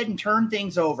to go ahead and turn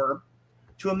things over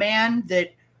to a man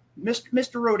that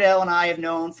Mr. Rodell and I have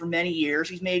known for many years.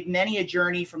 He's made many a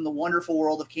journey from the wonderful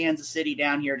world of Kansas City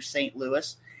down here to St.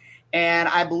 Louis. And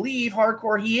I believe,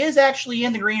 Hardcore, he is actually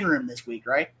in the green room this week,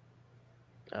 right?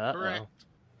 Correct.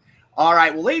 All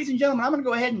right. Well, ladies and gentlemen, I'm going to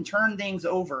go ahead and turn things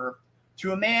over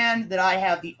to a man that I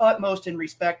have the utmost in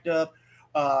respect of,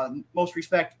 most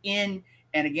respect in,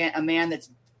 and again, a man that's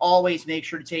always makes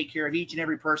sure to take care of each and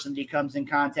every person that he comes in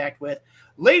contact with.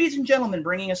 Ladies and gentlemen,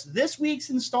 bringing us this week's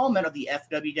installment of the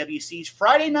FWWC's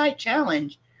Friday Night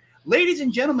Challenge. Ladies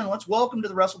and gentlemen, let's welcome to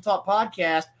the Wrestle Talk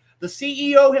podcast the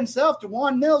CEO himself,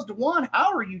 Dewan Mills. Dewan,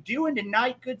 how are you doing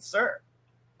tonight, good sir?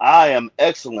 I am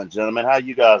excellent, gentlemen. How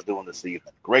you guys doing this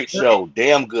evening? Great show.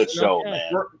 Damn good show,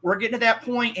 man. We're getting to that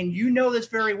point, and you know this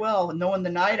very well, knowing the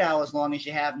Night Owl as long as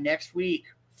you have next week.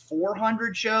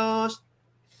 400 shows,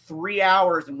 3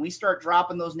 hours, and we start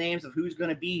dropping those names of who's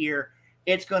going to be here.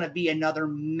 It's going to be another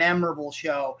memorable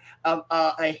show,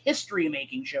 a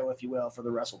history-making show, if you will, for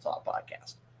the Wrestle Talk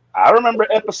podcast. I remember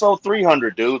episode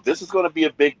 300, dude. This is going to be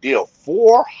a big deal.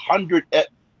 400.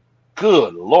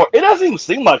 Good Lord. It doesn't even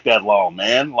seem like that long,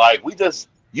 man. Like,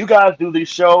 you guys do these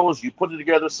shows, you put it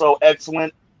together so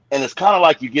excellent, and it's kind of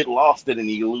like you get lost in it and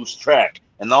you lose track.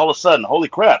 And all of a sudden, holy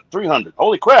crap, 300.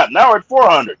 Holy crap, now we're at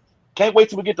 400. Can't wait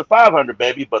till we get to 500,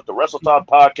 baby. But the Wrestle Talk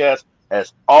podcast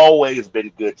has always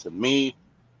been good to me.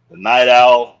 The Night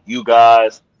Owl, you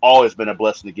guys, always been a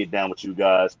blessing to get down with you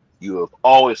guys. You have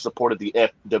always supported the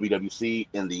FWWC,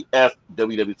 and the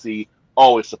FWWC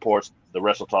always supports the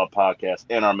Wrestle Talk podcast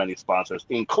and our many sponsors,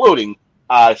 including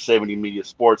I-70 Media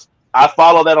Sports. I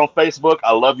follow that on Facebook.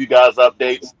 I love you guys'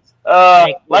 updates.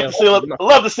 Love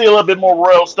to see a little bit more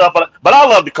royal stuff, but I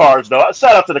love the cards though.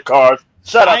 Shout out to the cards.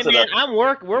 Shout out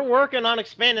to we're working on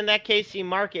expanding that KC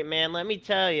market, man. Let me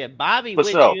tell you, Bobby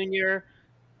Witt Jr.,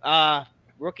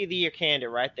 Rookie of the Year candidate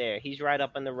right there. He's right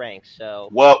up in the ranks. So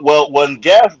well, when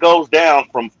gas goes down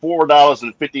from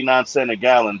 $4.59 a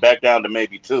gallon back down to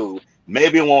maybe $2,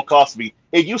 maybe it won't cost me.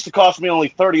 It used to cost me only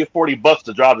 $30 or $40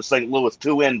 to drive to St. Louis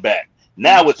to and back.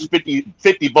 Now it's 50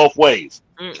 both ways.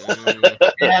 Yeah,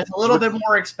 it's a little bit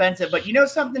more expensive, but you know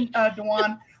something,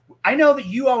 Dewan? I know that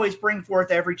you always bring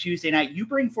forth every Tuesday night. You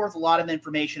bring forth a lot of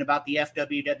information about the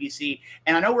FWWC,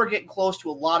 and I know we're getting close to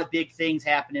a lot of big things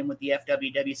happening with the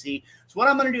FWWC. So what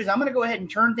I'm going to do is I'm going to go ahead and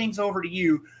turn things over to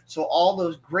you so all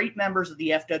those great members of the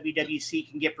FWWC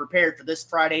can get prepared for this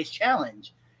Friday's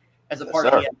challenge as a part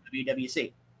of the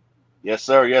FWWC. Yes,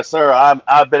 sir. Yes, sir.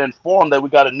 I've been informed that we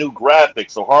got a new graphic.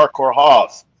 So Hardcore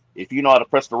Hoss, if you know how to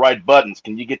press the right buttons,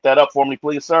 can you get that up for me,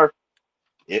 please, sir?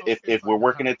 If we're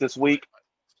working it this week.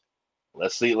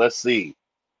 Let's see.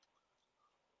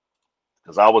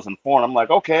 Because I was informed. I'm like,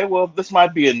 okay, well, this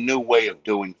might be a new way of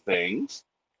doing things.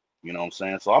 You know what I'm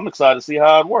saying? So I'm excited to see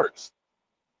how it works.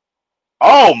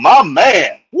 Oh, my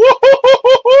man.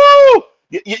 Woo-hoo-hoo-hoo-hoo!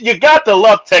 You got to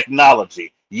love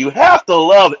technology. You have to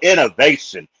love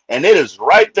innovation. And it is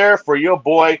right there for your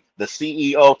boy, the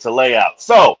CEO, to lay out.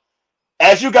 So,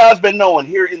 as you guys been knowing,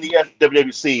 here in the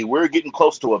FWWC, we're getting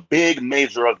close to a big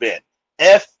major event.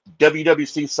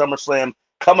 FWWC SummerSlam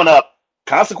coming up.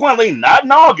 Consequently, not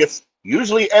in August.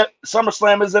 Usually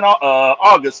SummerSlam is in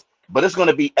August, but it's going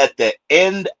to be at the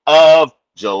end of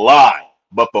July.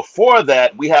 But before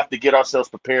that, we have to get ourselves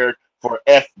prepared for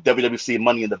FWWC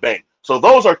Money in the Bank. So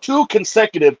those are 2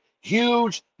 consecutive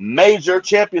huge, major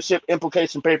championship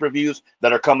implication pay-per-views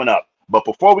that are coming up. But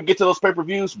before we get to those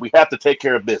pay-per-views, we have to take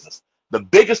care of business. The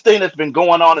biggest thing that's been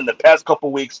going on in the past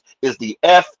couple weeks is the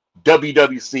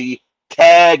FWWC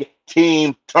Tag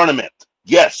Team Tournament.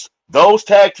 Yes, those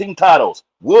tag team titles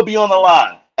will be on the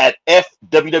line at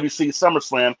FWWC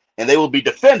SummerSlam, and they will be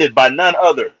defended by none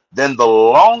other than the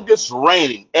longest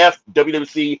reigning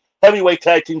FWWC Heavyweight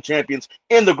Tag Team Champions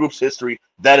in the group's history.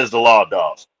 That is the Law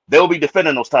Dogs. They will be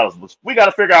defending those titles. We got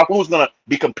to figure out who's going to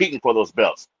be competing for those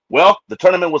belts. Well, the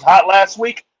tournament was hot last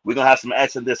week. We're going to have some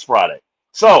action this Friday.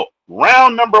 So,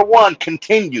 round number 1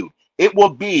 continued. It will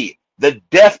be the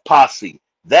Death Posse.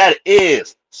 That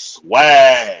is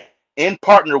Swag, in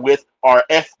partner with our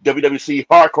FWWC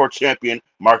Hardcore Champion,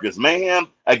 Marcus Mayhem,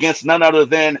 against none other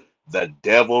than the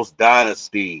Devil's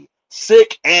Dynasty.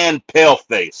 Sick and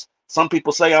Paleface. Some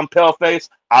people say I'm Paleface.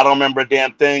 I don't remember a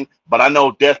damn thing, but I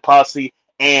know Death Posse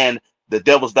and the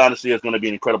Devil's Dynasty is going to be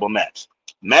an incredible match.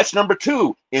 Match number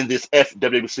 2 in this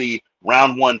FWC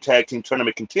Round 1 Tag Team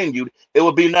Tournament continued. It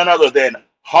will be none other than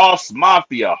Hoss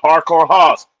Mafia, Hardcore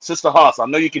Hoss, Sister Hoss. I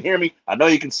know you can hear me. I know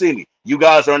you can see me. You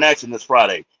guys are in action this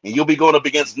Friday, and you'll be going up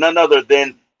against none other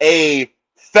than a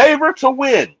favorite to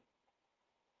win,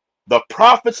 the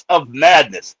Prophets of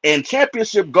Madness. And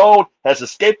Championship Gold has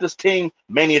escaped this team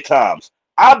many times.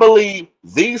 I believe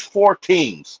these four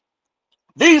teams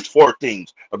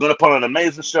are going to put on an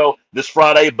amazing show this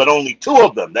Friday, but only 2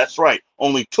 of them, that's right,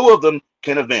 only 2 of them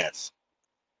can advance.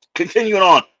 Continuing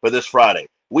on for this Friday,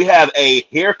 we have a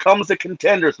Here Comes the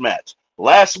Contenders match.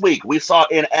 Last week, we saw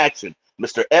in action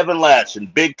Mr. Evan Lash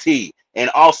and Big T, and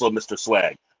also Mr.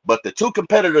 Swag. But the 2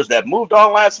 competitors that moved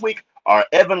on last week are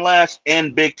Evan Lash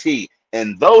and Big T,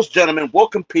 and those gentlemen will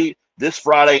compete this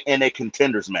Friday in a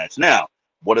Contenders match. Now,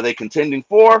 what are they contending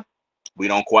for? We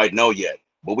don't quite know yet,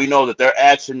 but we know that their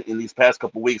action in these past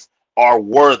couple weeks are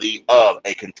worthy of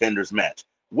a Contenders match.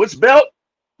 Which belt?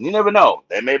 You never know.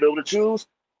 They may be able to choose.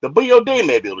 The BOD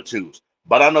may be able to choose.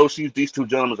 But I know these 2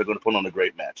 gentlemen are going to put on a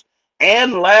great match.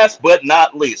 And last but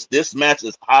not least, this match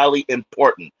is highly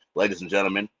important, ladies and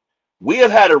gentlemen. We have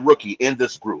had a rookie in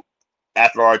this group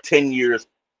after our 10 years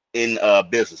in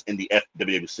business in the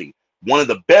FWC. One of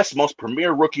the best, most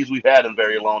premier rookies we've had in a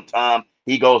very long time.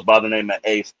 He goes by the name of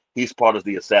Ace. He's part of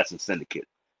the Assassin Syndicate.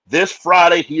 This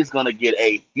Friday, he's going to get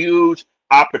a huge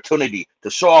opportunity to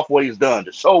show off what he's done,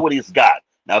 to show what he's got.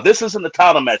 Now, this isn't a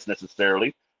title match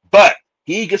necessarily, but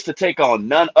he gets to take on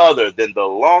none other than the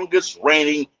longest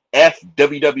reigning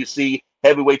FWWC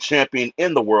heavyweight champion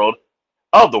in the world,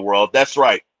 That's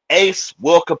right. Ace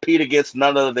will compete against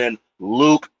none other than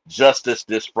Luke Justice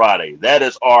this Friday. That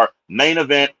is our main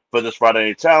event for this Friday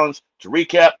Night Challenge. To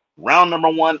recap, round number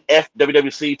 1,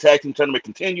 FWWC Tag Team Tournament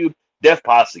continued. Death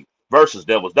Posse versus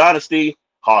Devil's Dynasty.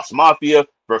 Hoss Mafia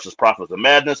versus Prophets of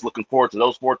Madness. Looking forward to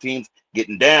those 4 teams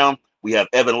getting down. We have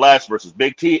Evan Lash versus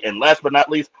Big T. And last but not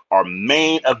least, our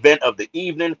main event of the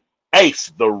evening,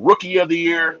 Ace, the Rookie of the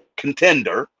Year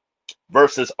contender,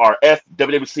 versus our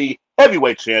FWWC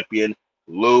Heavyweight Champion,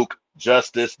 Luke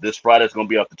Justice. This Friday is going to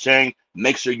be off the chain.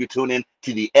 Make sure you tune in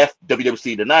to the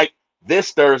FWWC tonight,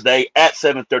 this Thursday at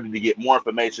 7:30 to get more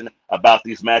information about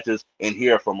these matches and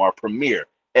hear from our premier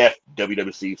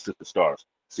FWWC superstars.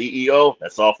 CEO,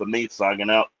 that's all for me. Signing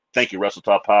out. Thank you, Wrestle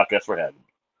Talk Podcast, for having me.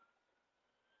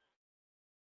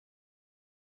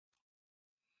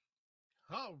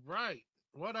 All right.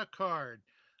 What a card.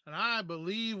 And I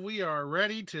believe we are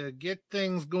ready to get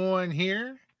things going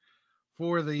here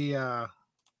for the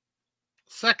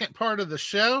second part of the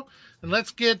show. And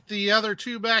let's get the other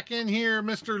 2 back in here,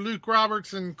 Mr. Luke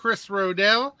Roberts and Chris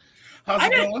Rodell. How's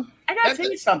it going? I got to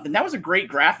tell you something. That was a great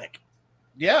graphic.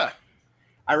 Yeah.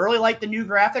 I really like the new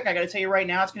graphic. I got to tell you right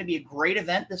now, it's going to be a great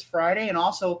event this Friday. And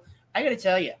also, I got to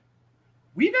tell you,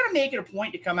 we've got to make it a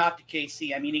point to come out to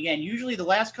KC. I mean, again, usually the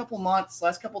last couple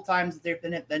times that there have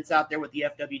been events out there with the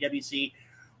FWWC,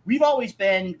 we've always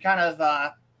been kind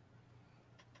of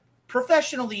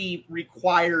professionally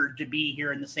required to be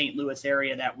here in the St. Louis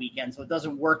area that weekend, so it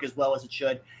doesn't work as well as it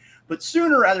should. But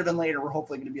sooner rather than later, we're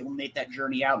hopefully going to be able to make that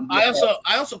journey out. And I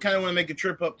also kind of want to make a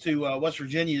trip up to West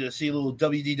Virginia to see a little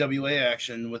WDWA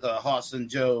action with Hoss and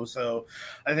Joe. So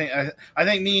I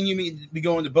think me and you need to be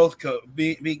going to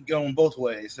be going both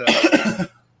ways. So.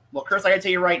 Well, Chris, I got to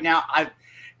tell you right now,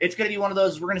 it's going to be one of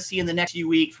those we're going to see in the next few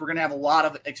weeks. We're going to have a lot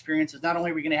of experiences. Not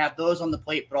only are we going to have those on the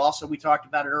plate, but also we talked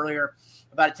about it earlier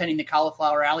about attending the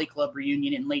Cauliflower Alley Club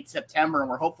reunion in late September, and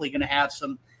we're hopefully going to have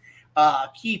some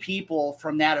key people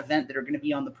from that event that are going to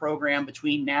be on the program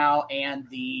between now and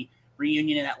the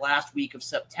reunion in that last week of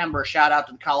September. Shout out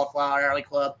to the Cauliflower Alley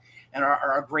Club and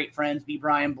our great friends, B.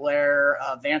 Brian Blair,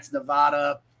 Vance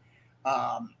Nevada.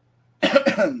 I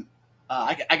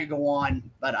could go on,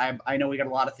 but I know we got a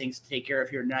lot of things to take care of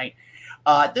here tonight.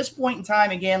 At this point in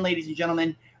time, again, ladies and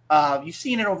gentlemen, you've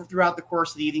seen it over throughout the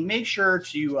course of the evening. Make sure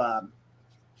to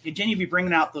continue to be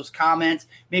bringing out those comments.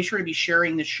 Make sure to be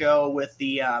sharing the show with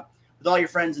with all your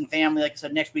friends and family. Like I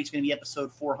said, next week's going to be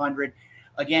episode 400.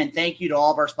 Again, thank you to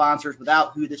all of our sponsors,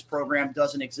 without who this program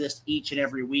doesn't exist each and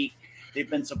every week. They've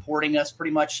been supporting us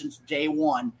pretty much since day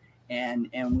one, and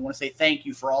we want to say thank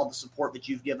you for all the support that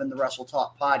you've given the Wrestle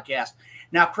Talk podcast.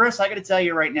 Now, Chris, I got to tell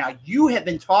you right now, you have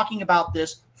been talking about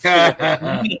this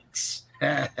for weeks.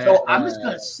 So I'm just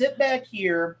going to sit back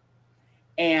here,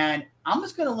 and I'm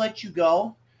just going to let you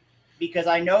go, because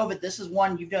I know that this is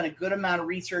one you've done a good amount of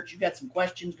research. You've got some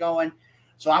questions going.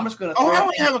 So I'm just going to. I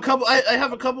only have a couple. I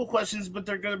have a couple questions, but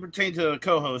they're going to pertain to a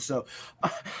co-host. So,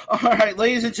 all right,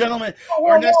 ladies and gentlemen,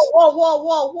 our next.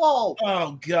 Whoa!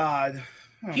 Oh God,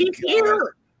 He's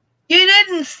here. You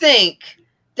didn't think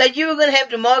that you were going to have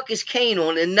Demarcus Kane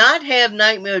on and not have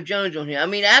Nightmare Jones on here. I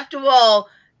mean, after all,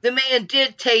 the man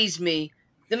did tase me.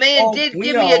 The man did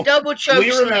give me a double choke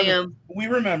slam. We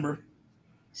remember.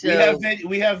 So,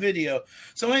 we have video.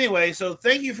 So anyway,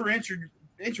 thank you for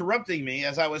interrupting me.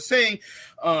 As I was saying,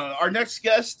 our next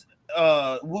guest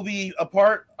will be a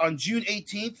part on June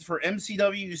 18th for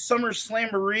MCW Summer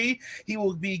Slamboree. He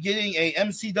will be getting a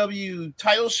MCW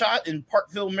title shot in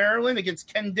Parkville, Maryland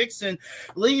against Ken Dixon.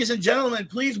 Ladies and gentlemen,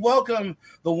 please welcome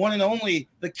the one and only,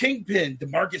 the Kingpin,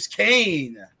 Demarcus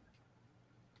Kane.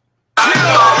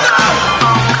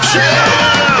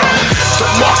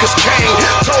 Demarcus Kane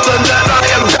told her that I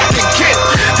am back again.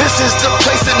 This is the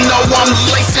place that know I'm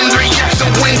lacing reaction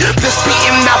win. This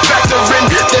beating not factoring.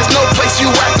 There's no place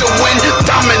you have to win.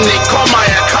 Dominate, call my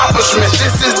accomplishments.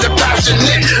 This is the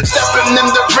passionate. Stepping in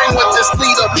the ring with this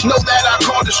leader. Know that I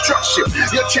call destruction.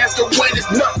 Your chance to win is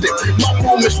nothing. My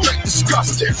room is straight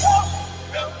disgusting.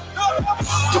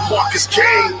 Demarcus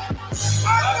Kane.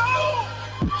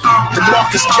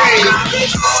 Demarcus Kane.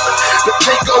 The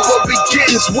takeover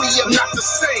begins. We are not the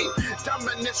same.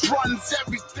 Dominance runs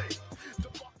everything.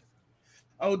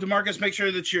 Oh, Demarcus, make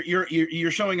sure that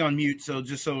you're showing on mute. So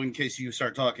just so in case you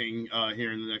start talking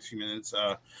here in the next few minutes.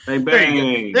 Hey,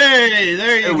 bang!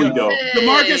 There you go. Hey.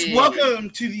 Demarcus,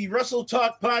 welcome to the Wrestle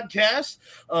Talk podcast.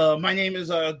 My name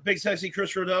is Big Sexy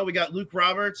Chris Rodell. We got Luke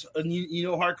Roberts, you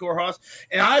know Hardcore Hoss,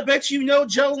 and I bet you know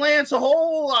Joe Lance a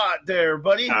whole lot there,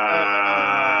 buddy.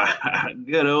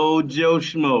 Good old Joe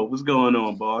Schmo. What's going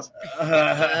on, boss?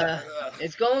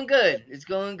 it's going good. It's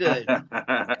going good.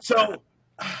 So.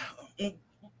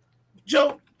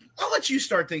 Joe, I'll let you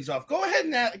start things off. Go ahead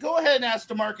and ask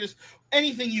Demarcus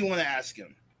anything you want to ask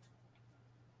him.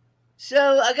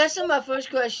 So I guess my first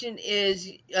question is,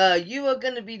 you are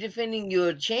going to be defending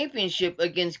your championship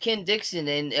against Ken Dixon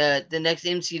in the next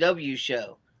MCW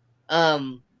show.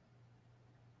 I'm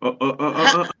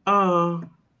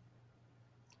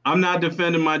not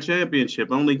defending my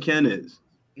championship. Only Ken is.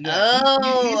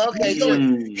 Okay.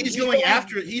 He's going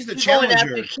after. He's the challenger.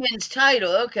 Going after Ken's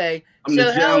title. Okay. I'm the how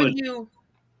are challenger. you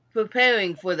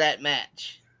preparing for that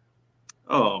match?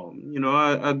 Oh,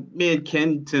 me and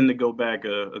Ken tend to go back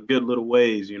a good little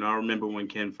ways. I remember when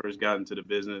Ken first got into the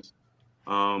business,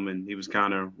 and he was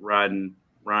kind of riding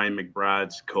Ryan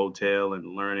McBride's coattail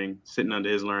and sitting under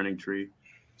his learning tree.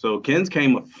 So Ken's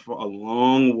came a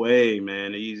long way,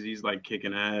 man. He's like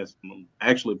kicking ass. I'm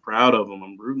actually proud of him.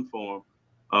 I'm rooting for him.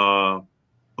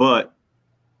 But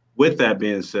with that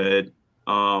being said,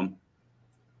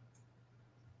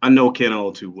 I know Ken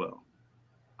all too well.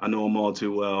 I know him all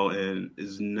too well, and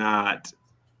is not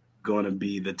going to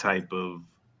be the type of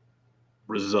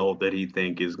result that he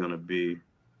think is going to be.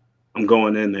 I'm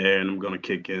going in there and I'm going to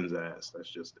kick Ken's ass.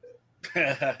 That's just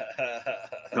it.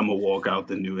 I'm going to walk out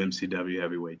the new MCW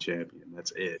heavyweight champion.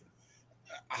 That's it.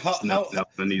 Nothing else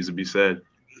that needs to be said.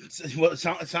 Well,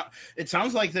 it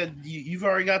sounds like that you've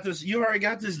already got this. You already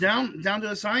got this down to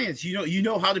a science. You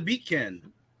know how to beat Ken.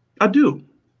 I do.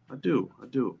 Awesome.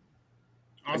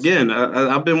 Again,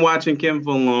 I've been watching Ken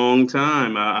for a long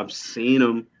time. I've seen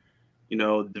him,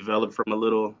 develop from a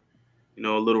little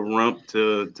rump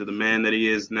to the man that he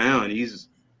is now, and he's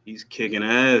kicking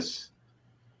ass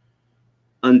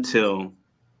until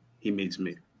he meets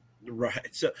me.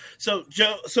 Right. So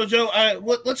Joe,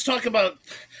 let's talk about.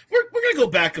 We're gonna go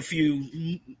back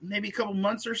maybe a couple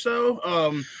months or so.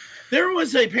 There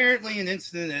was apparently an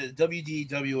incident at a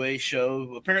WDWA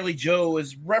show. Apparently, Joe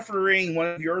was refereeing one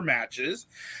of your matches,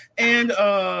 and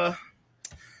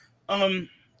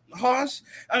Hoss,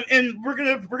 and we're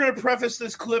gonna preface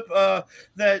this clip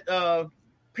that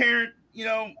parent,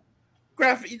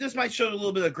 graphic. This might show a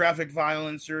little bit of graphic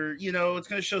violence, or it's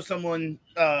gonna show someone.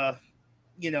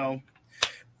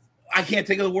 I can't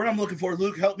think of the word I'm looking for.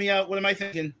 Luke, help me out. What am I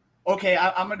thinking? Okay,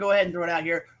 I'm going to go ahead and throw it out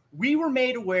here. We were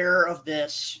made aware of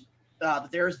this, that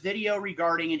there's video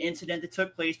regarding an incident that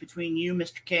took place between you,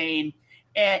 Mr. Kane,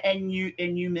 and you,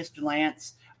 Mr.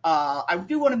 Lance. I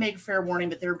do want to make a fair warning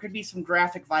that there could be some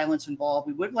graphic violence involved.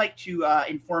 We would like to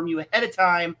inform you ahead of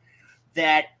time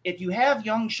that if you have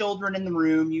young children in the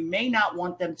room, you may not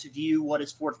want them to view what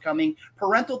is forthcoming.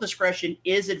 Parental discretion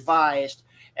is advised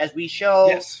as we show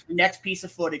the next piece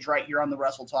of footage right here on the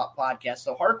Wrestle Talk podcast.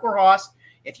 So Hardcore Hoss,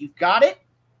 if you've got it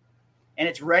and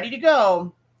it's ready to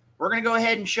go, we're going to go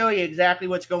ahead and show you exactly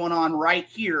what's going on right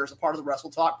here as a part of the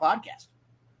Wrestle Talk podcast.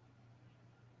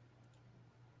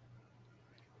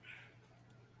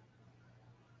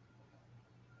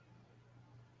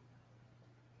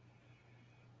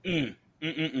 Hanging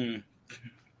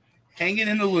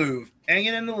in the Louvre.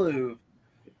 Hanging in the Louvre.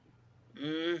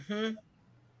 Mm-hmm.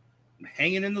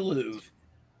 Hanging in the Louvre.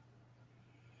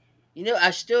 You know,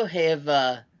 I still have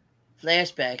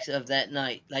flashbacks of that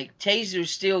night. Like, tasers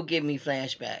still give me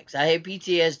flashbacks. I had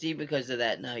PTSD because of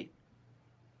that night.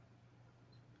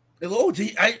 Oh,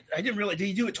 I didn't realize. Did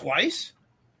he do it twice?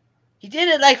 He did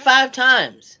it like 5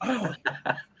 times. Oh.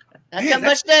 That's how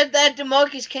much that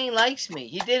Demarcus Kane likes me.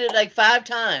 He did it like 5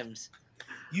 times.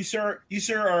 You sir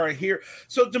are a hero.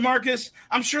 So Demarcus,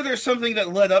 I'm sure there's something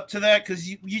that led up to that, because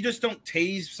you just don't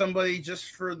tase somebody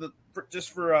just for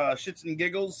shits and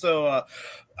giggles. So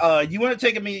you want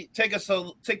to take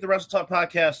the Wrestle Talk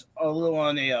podcast a little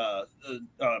on a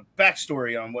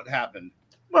backstory on what happened.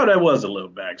 Well, there was a little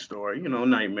backstory,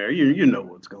 Nightmare. You know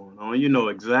what's going on. You know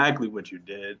exactly what you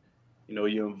did.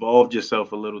 You involved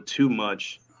yourself a little too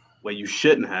much where you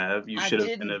shouldn't have. You should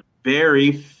have been a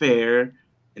very fair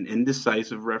and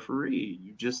indecisive referee.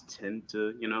 You just tend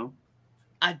to,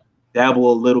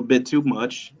 dabble a little bit too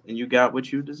much, and you got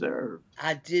what you deserved.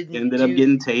 I didn't. You ended up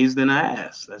getting tased in the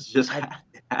ass. That's just.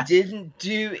 I didn't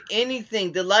do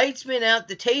anything. The lights went out.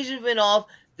 The taser went off.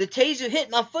 The taser hit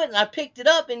my foot, and I picked it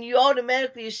up, and you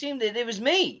automatically assumed that it was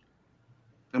me.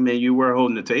 I mean, you were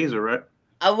holding the taser, right?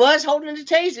 I was holding the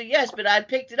taser, yes, but I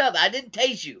picked it up. I didn't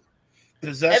tase you.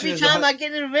 Every time I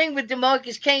get in the ring with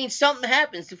Demarcus Kane, something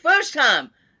happens. The first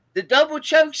time, the double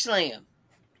choke slam.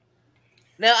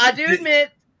 Now, I do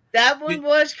admit that one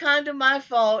was kind of my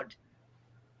fault.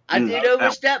 I did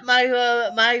overstep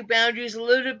my boundaries a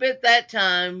little bit that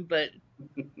time, but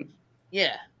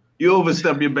yeah. You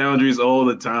overstep your boundaries all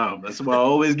the time. That's why I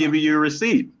always give you your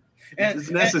receipt. It's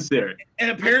necessary.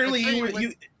 And apparently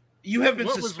you have been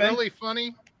What suspended.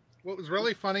 What was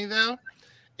really funny though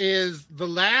is the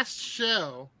last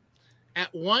show.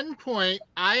 At one point,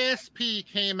 ISP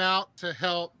came out to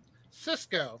help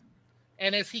Cisco,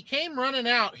 and as he came running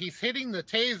out, he's hitting the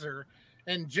taser,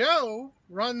 and Joe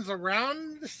runs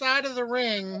around the side of the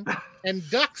ring and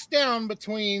ducks down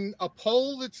between a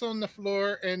pole that's on the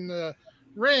floor and the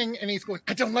ring, and he's going,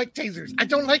 I don't like tasers. I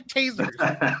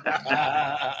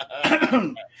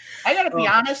gotta be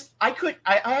honest. I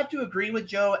have to agree with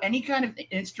Joe. Any kind of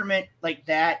instrument like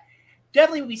that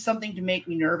definitely would be something to make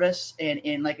me nervous.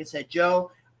 And like I said,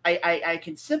 Joe, I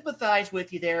can sympathize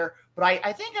with you there, but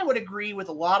I think I would agree with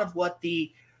a lot of what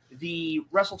the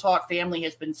Wrestle Talk family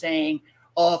has been saying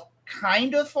of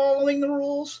kind of following the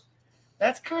rules.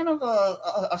 That's kind of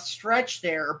a stretch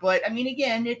there. But I mean,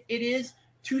 again, it is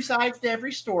two sides to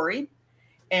every story.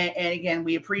 And again,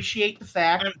 we appreciate the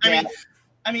fact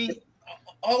I mean,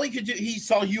 all he could do, he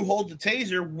saw you hold the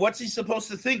taser. What's he supposed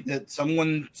to think? That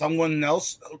someone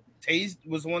else tased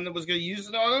was the one that was going to use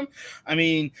it on him? I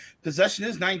mean, possession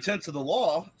is 9/10 of the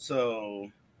law,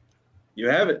 so you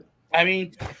have it. I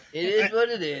mean, it is what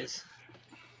it is.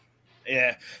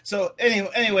 Yeah. So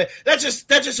anyway, that's just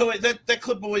that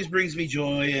clip always brings me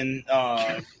joy, and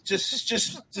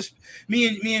just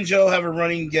me and Joe have a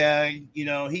running gag.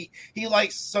 He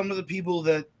likes some of the people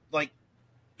that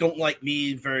don't like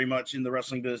me very much in the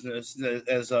wrestling business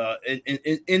as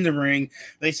in the ring.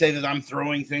 They say that I'm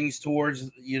throwing things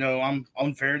towards, I'm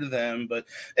unfair to them, but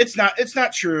it's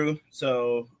not true.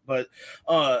 So, but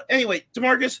anyway,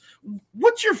 Demarcus,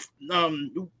 what's your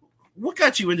what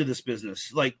got you into this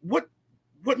business? Like what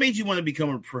made you want to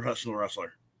become a professional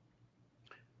wrestler?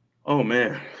 Oh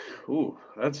man. Ooh,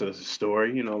 that's a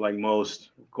story. Like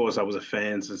most, of course, I was a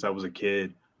fan since I was a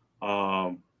kid.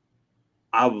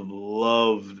 I've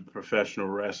loved professional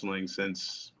wrestling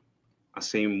since I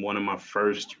seen one of my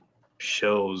first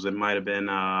shows. It might have been,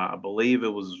 I believe it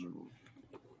was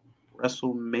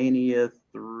WrestleMania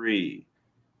 3.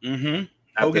 Mm-hmm.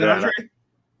 Hogan Andre?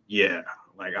 Yeah,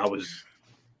 like I was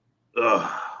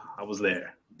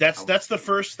there. That's the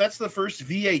first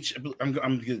VH. I'm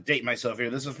going to date myself here.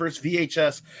 This is the first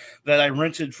VHS that I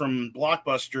rented from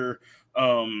Blockbuster.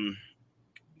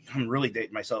 I'm really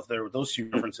dating myself there with those two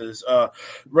references.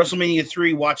 WrestleMania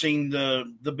 3, watching the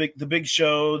big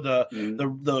show, the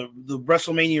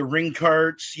WrestleMania ring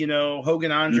carts,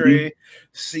 Hogan Andre,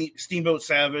 Steamboat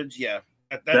Savage. Yeah.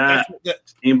 That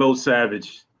Steamboat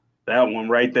Savage, that one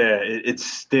right there. It's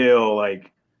still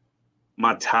like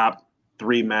my top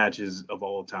 3 matches of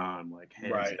all time. Like,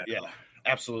 hands right. down. Yeah,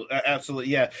 absolutely.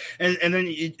 Yeah. And then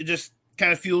it just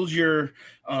kind of fuels your,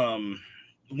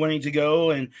 wanting to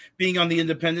go and being on the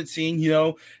independent scene.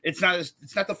 It's not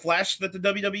the flash that the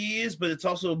WWE is, but it's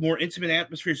also a more intimate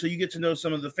atmosphere. So you get to know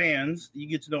some of the fans. You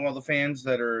get to know all the fans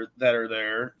that are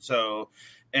there. So,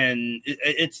 and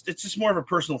it's just more of a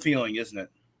personal feeling, isn't it?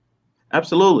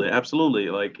 Absolutely.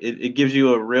 Like it gives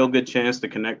you a real good chance to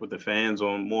connect with the fans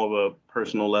on more of a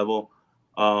personal level.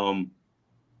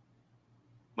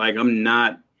 Like I'm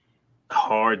not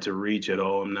hard to reach at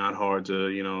all. I'm not hard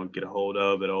to, get a hold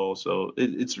of at all. So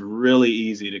it's really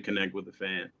easy to connect with the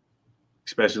fan,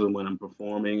 especially when I'm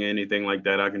performing, anything like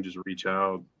that. I can just reach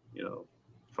out,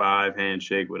 5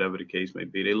 handshake, whatever the case may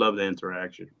be. They love the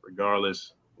interaction,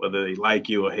 regardless whether they like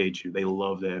you or hate you. They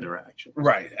love the interaction.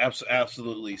 Right.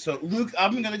 Absolutely. So, Luke,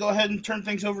 I'm going to go ahead and turn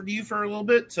things over to you for a little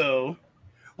bit. So,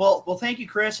 well, thank you,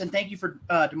 Chris, and thank you for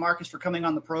Demarcus for coming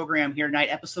on the program here tonight,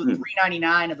 episode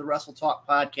 399 of the Wrestle Talk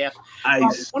podcast.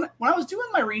 Nice. When I was doing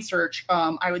my research,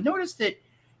 I would notice that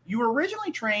you were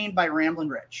originally trained by Ramblin'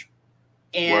 Rich.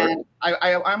 And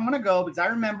I'm going to go because I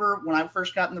remember when I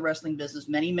first got in the wrestling business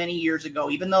many, many years ago,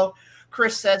 even though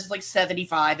Chris says it's like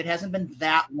 75, it hasn't been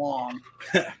that long.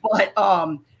 But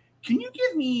can you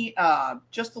give me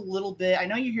just a little bit? I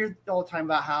know you hear all the time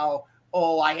about how,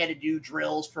 I had to do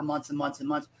drills for months and months and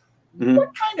months. Mm-hmm. What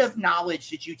kind of knowledge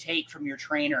did you take from your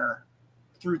trainer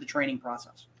through the training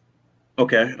process?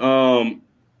 Okay.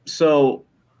 So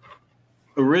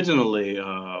originally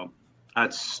I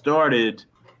started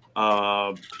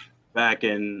back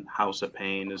in House of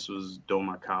Pain. This was during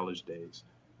my college days.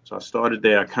 So I started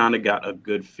there. I kind of got a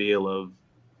good feel of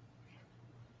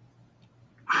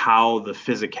how the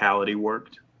physicality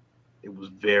worked. It was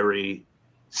very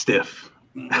stiff.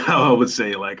 I would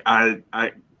say, like,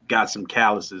 I got some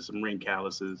calluses, some ring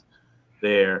calluses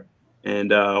there.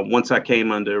 And once I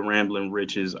came under Ramblin'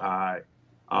 Rich's eye,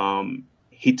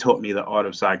 he taught me the art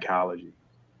of psychology.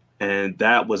 And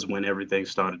that was when everything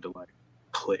started to, like,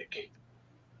 click.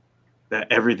 That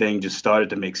everything just started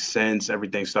to make sense.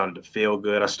 Everything started to feel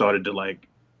good. I started to, like,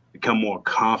 become more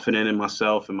confident in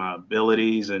myself and my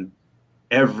abilities. And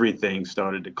everything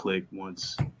started to click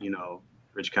once,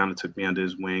 Rich kind of took me under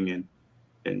his wing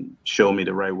and show me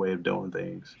the right way of doing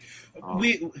things.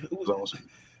 It was awesome.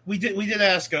 We did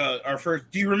ask our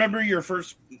first. Do you remember your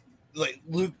first? Like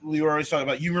Luke, we were always talking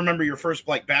about. You remember your first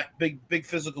like big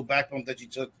physical back bump that you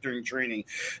took during training,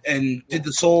 and did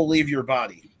the soul leave your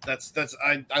body? That's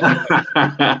I like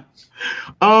that.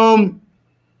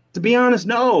 To be honest,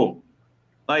 no.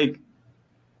 Like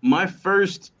my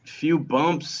first few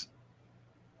bumps,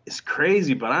 it's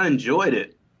crazy, but I enjoyed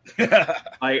it.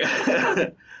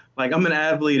 Like I'm an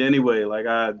athlete anyway. Like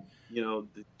I,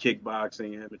 did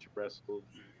kickboxing, amateur wrestle,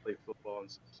 play football,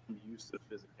 and so I'm used to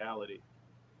physicality.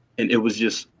 And it was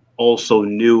just also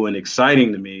new and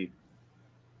exciting to me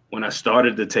when I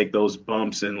started to take those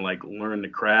bumps and like learn the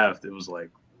craft. It was like,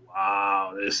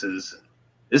 wow, this is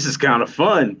kind of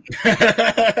fun,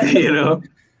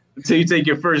 Until you take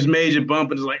your first major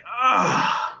bump and it's like,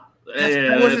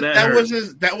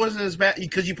 that wasn't as bad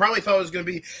because you probably thought it was going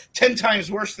to be 10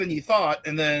 times worse than you thought,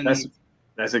 and then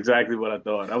that's exactly what I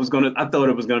thought. I thought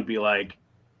it was going to be like,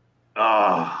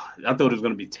 I thought it was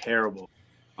going to be terrible.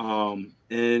 And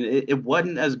it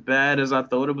wasn't as bad as I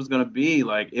thought it was going to be.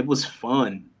 Like, it was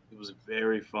fun. It was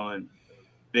very fun.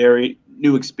 Very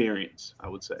new experience, I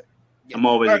would say. Yeah. I'm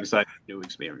always excited for new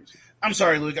experiences. I'm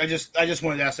sorry, Luke. I just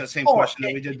wanted to ask that same question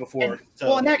that we did before.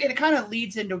 And it kind of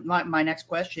leads into my next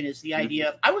question is the idea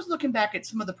of, I was looking back at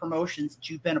some of the promotions that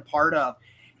you've been a part of.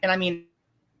 And I mean,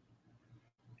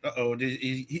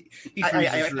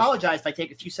 I apologize if I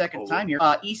take a few seconds time here.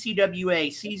 ECWA,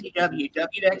 CZW,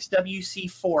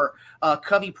 WXWC4,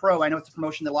 Covey Pro. I know it's a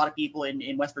promotion that a lot of people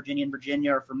in West Virginia and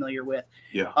Virginia are familiar with.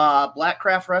 Yeah.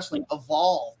 Blackcraft Wrestling,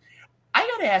 Evolve. I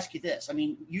got to ask you this. I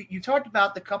mean, you talked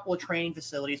about the couple of training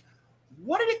facilities.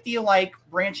 What did it feel like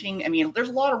branching? I mean, there's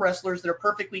a lot of wrestlers that are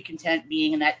perfectly content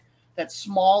being in that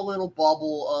small little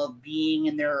bubble of being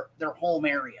in their home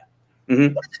area.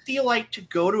 Mm-hmm. What does it feel like to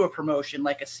go to a promotion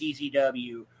like a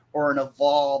CZW or an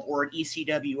Evolve or an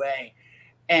ECWA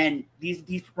and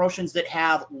these promotions that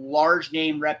have large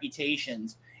name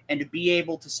reputations, and to be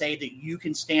able to say that you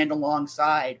can stand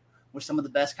alongside with some of the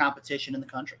best competition in the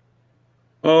country?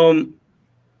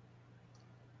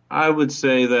 I would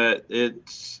say that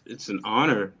it's an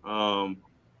honor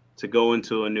to go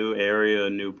into a new area, a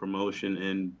new promotion,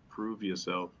 and prove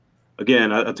yourself.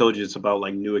 Again, I told you it's about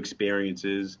like new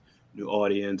experiences, new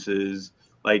audiences.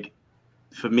 Like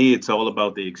for me, it's all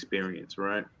about the experience,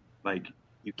 right? Like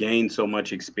you gain so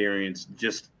much experience.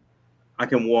 Just I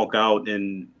can walk out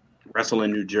and wrestle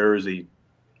in New Jersey,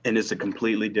 and it's a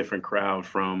completely different crowd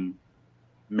from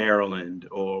Maryland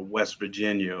or West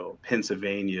Virginia or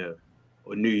Pennsylvania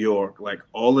or New York. Like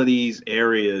all of these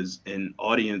areas and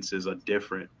audiences are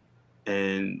different.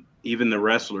 And even the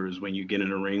wrestlers, when you get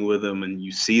in a ring with them and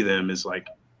you see them, it's like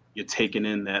you're taking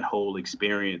in that whole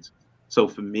experience. So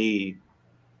for me,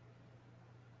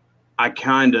 I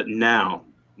kind of now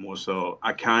more so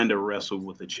I kind of wrestle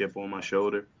with a chip on my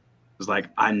shoulder. It's like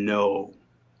I know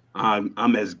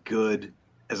I'm as good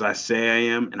as I say I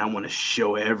am, and I want to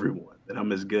show everyone that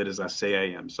I'm as good as I say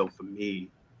I am. So for me,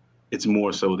 it's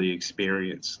more so the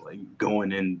experience, like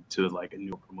going into like a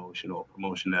new promotion or a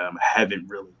promotion that I haven't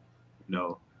really,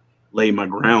 laid my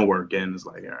groundwork in. It's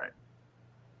like, all right,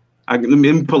 let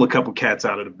me pull a couple cats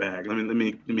out of the bag. Let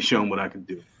me show them what I can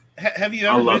do. Have you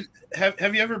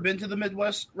ever been to the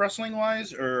Midwest wrestling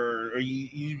wise, or are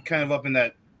you kind of up in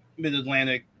that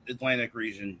Atlantic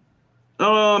region?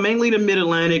 Mainly the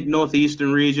Mid-Atlantic,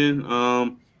 Northeastern region.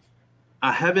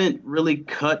 I haven't really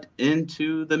cut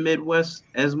into the Midwest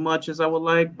as much as I would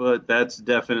like, but that's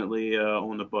definitely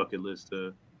on the bucket list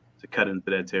to cut into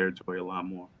that territory a lot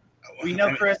more.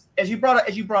 Well, Chris, as you brought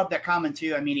up that comment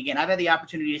too. I mean, again, I've had the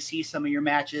opportunity to see some of your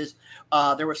matches.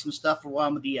 There was some stuff for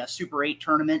one with the Super 8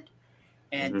 tournament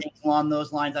and things along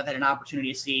those lines. I've had an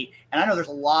opportunity to see, and I know there's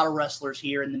a lot of wrestlers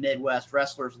here in the Midwest.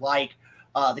 Wrestlers like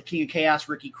the King of Chaos,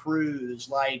 Ricky Cruz,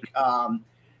 like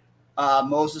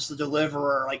Moses the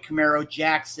Deliverer, like Camaro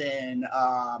Jackson,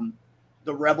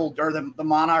 the Rebel or the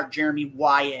Monarch Jeremy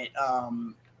Wyatt.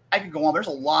 I could go on. There's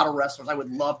a lot of wrestlers. I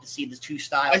would love to see the two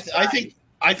styles.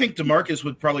 I think Demarcus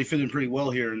would probably fit in pretty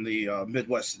well here in the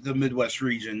Midwest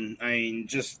region. I mean,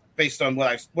 just based on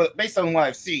what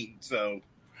I've seen. So,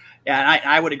 yeah, and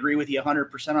I would agree with you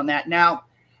 100% on that. Now,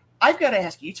 I've got to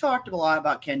ask you. You talked a lot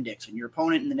about Ken Dixon, your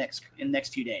opponent in the next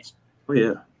few days. Oh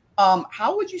yeah.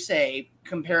 How would you say,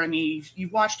 comparing me,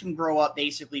 you've watched him grow up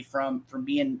basically from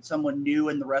being someone new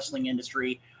in the wrestling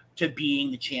industry to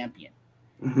being the champion.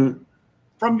 Mm-hmm.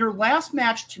 From your last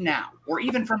match to now, or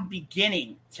even from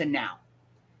beginning to now,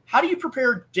 how do you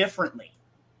prepare differently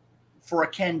for a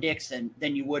Ken Dixon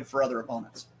than you would for other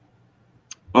opponents?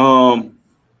 So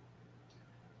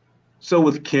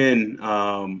with Ken,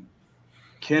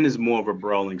 Ken is more of a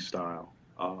brawling style.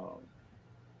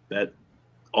 That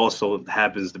also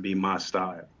happens to be my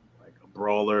style, like a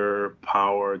brawler,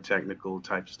 power, technical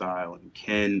type style. And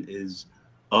Ken is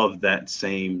of that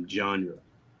same genre.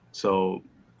 So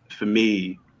for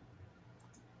me,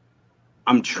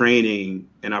 I'm training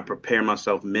and I prepare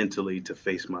myself mentally to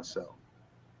face myself,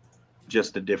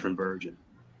 just a different version.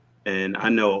 And I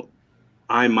know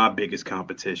I'm my biggest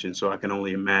competition, so I can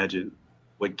only imagine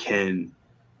what Ken,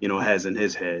 has in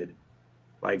his head.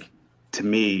 Like, to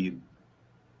me,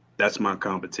 that's my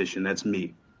competition. That's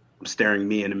me. I'm staring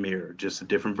me in the mirror, just a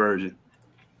different version.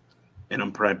 And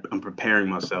I'm preparing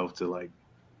myself to like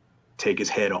take his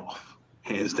head off,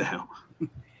 hands down.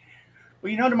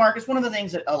 Well, Demarcus, one of the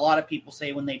things that a lot of people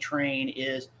say when they train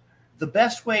is the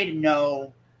best way to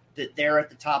know that they're at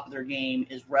the top of their game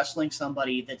is wrestling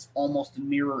somebody that's almost a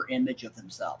mirror image of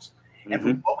themselves. Mm-hmm. And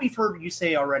from what we've heard you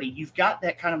say already, you've got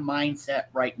that kind of mindset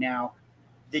right now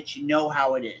that you know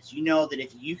how it is. You know that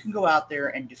if you can go out there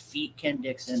and defeat Ken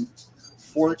Dixon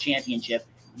for the championship,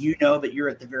 you know that you're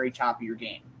at the very top of your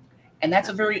game. And that's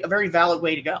a very valid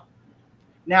way to go.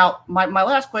 Now, my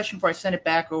last question before I send it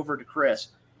back over to Chris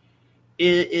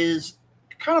is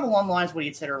kind of along the lines of what you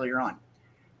had said earlier on.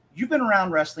 You've been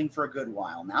around wrestling for a good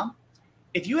while now.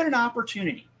 If you had an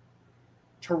opportunity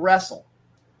to wrestle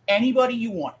anybody you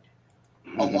wanted,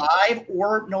 alive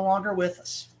or no longer with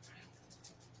us,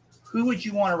 who would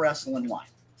you want to wrestle and why?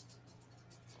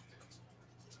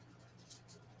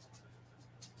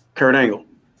 Kurt Angle.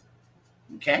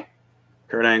 Okay.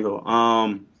 Kurt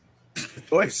Angle.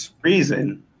 Choice.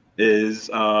 Reason is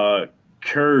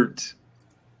Kurt.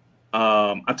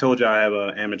 I told you I have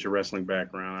an amateur wrestling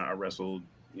background. I wrestled,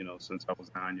 since I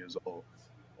was 9 years old,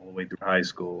 all the way through high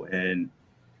school. And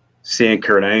seeing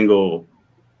Kurt Angle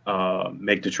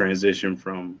make the transition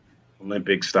from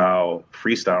Olympic style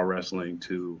freestyle wrestling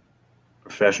to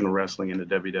professional wrestling in the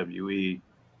WWE,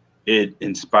 it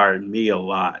inspired me a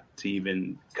lot to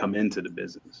even come into the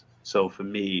business. So for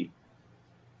me,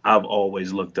 I've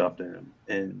always looked up to him,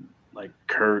 and like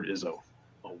Kurt is a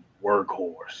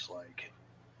workhorse. Like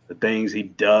the things he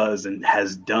does and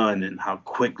has done, and how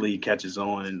quickly he catches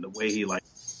on, and the way he like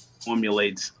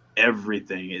formulates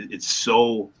everything. It's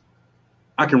so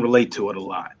I can relate to it a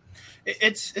lot.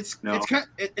 It's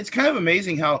kind of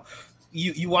amazing how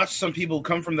you watch some people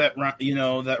come from that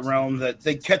that realm that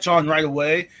they catch on right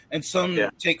away, and some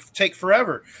take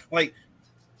forever. Like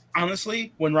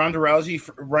honestly, when Ronda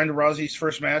Rousey's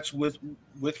first match with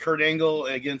Kurt Angle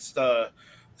against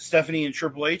Stephanie and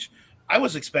Triple H, I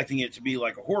was expecting it to be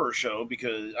like a horror show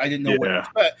because I didn't know what to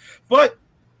expect. But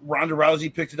Ronda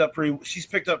Rousey she's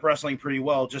picked up wrestling pretty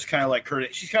well, just kind of like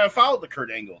Kurt. She's kind of followed the Kurt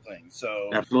Angle thing. So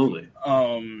absolutely.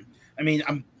 I mean,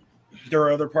 there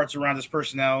are other parts around his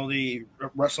personality,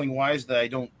 wrestling wise, that I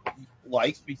don't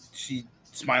like because she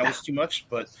smiles too much,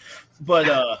 but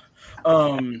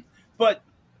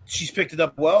she's picked it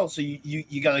up well. So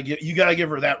you gotta give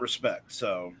her that respect.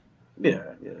 So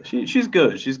yeah, she's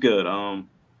good. She's good.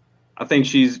 I think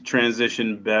she's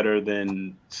transitioned better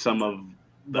than some of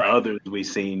the others we've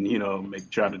seen.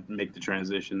 Try to make the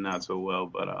transition not so well,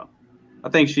 but I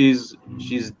think she's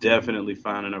definitely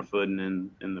finding her footing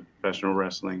in the professional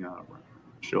wrestling.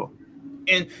 Sure.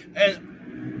 And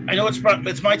I know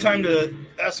it's my time to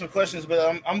ask some questions,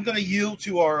 but I'm going to yield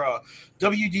to our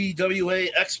WDWA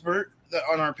expert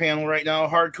on our panel right now,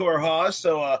 Hardcore Haas.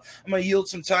 So I'm going to yield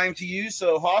some time to you.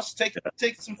 So Haas,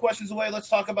 take some questions away. Let's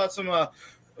talk about some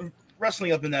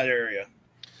wrestling up in that area.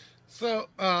 So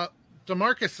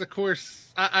Demarcus, of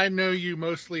course, I know you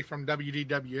mostly from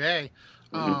WDWA,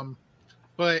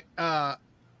 but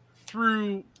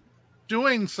through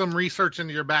doing some research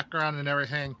into your background and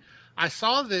everything, I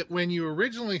saw that when you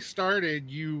originally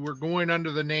started, you were going under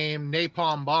the name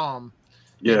Napalm Bomb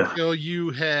until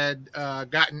you had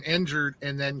gotten injured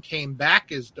and then came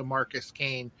back as Demarcus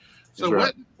Kane.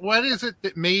 So what is it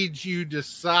that made you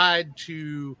decide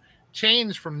to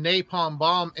change from Napalm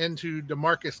Bomb into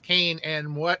Demarcus Kane,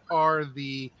 and what's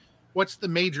the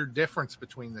major difference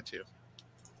between the two?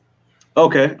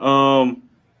 Okay.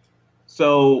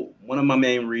 So one of my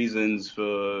main reasons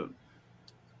for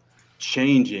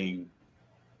changing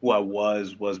who I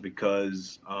was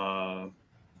because I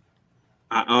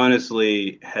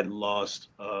honestly had lost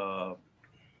a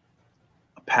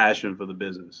passion for the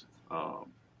business.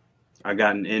 I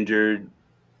gotten injured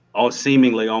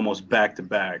seemingly almost back to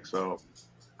back. So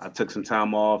I took some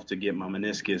time off to get my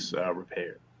meniscus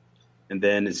repaired. And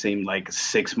then it seemed like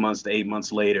 6 months to 8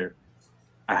 months later,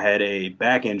 I had a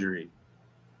back injury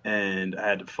and I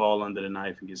had to fall under the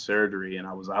knife and get surgery. And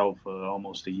I was out for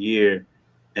almost a year.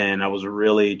 And I was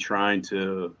really trying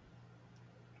to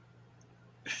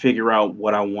figure out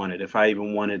what I wanted, if I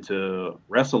even wanted to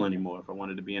wrestle anymore, if I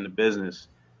wanted to be in the business.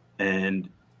 And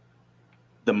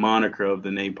the moniker of the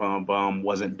Napalm Bomb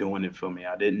wasn't doing it for me.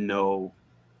 I didn't know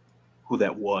who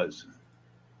that was.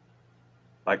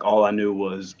 Like, all I knew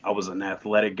was I was an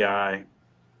athletic guy.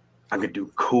 I could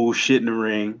do cool shit in the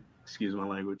ring, excuse my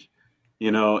language,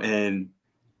 and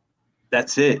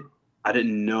that's it. I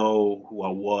didn't know who I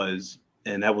was.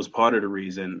 And that was part of the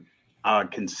reason I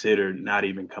considered not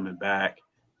even coming back.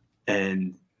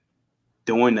 And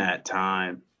during that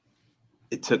time,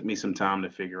 it took me some time to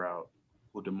figure out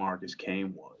who Demarcus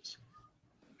Kane was.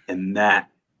 And that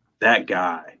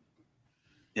guy.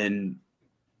 And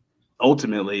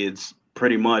ultimately, it's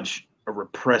pretty much a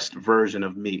repressed version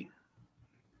of me.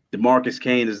 Demarcus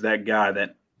Kane is that guy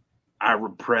that I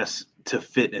repress to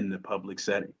fit in the public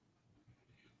setting,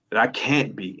 that I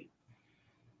can't be.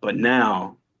 But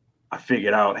now I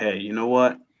figured out, hey, you know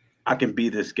what? I can be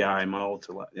this guy in my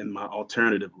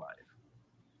alternative life.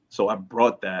 So I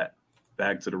brought that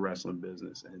back to the wrestling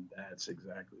business, and that's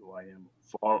exactly who I am.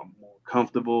 Far more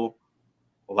comfortable,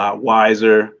 a lot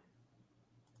wiser.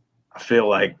 I feel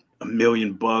like $1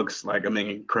 million, like I'm in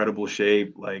incredible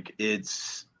shape. Like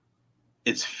it's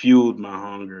fueled my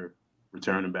hunger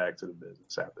returning back to the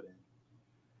business after that.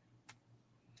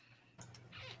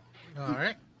 All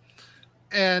right.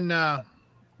 And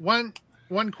one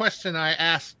question I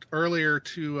asked earlier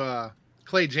to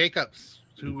Clay Jacobs,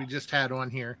 who we just had on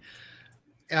here,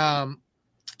 and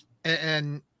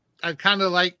I'd kind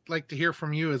of like to hear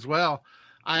from you as well.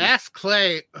 I asked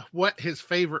Clay what his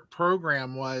favorite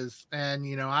program was,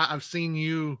 and I've seen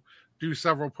you do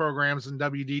several programs in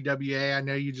WDWA. I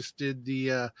know you just did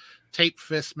the tape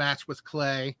fist match with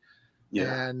Clay,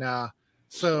 and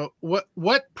so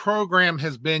what program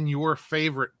has been your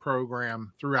favorite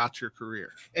program throughout your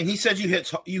career? And he said you hit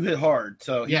hard.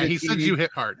 So he said you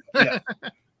hit hard. Yeah.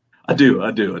 I do.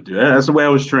 That's the way I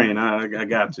was trained. I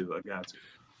got to.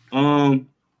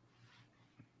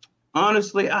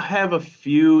 Honestly, I have a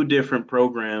few different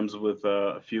programs with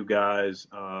a few guys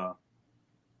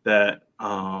that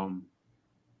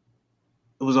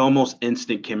it was almost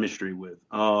instant chemistry with.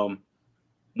 One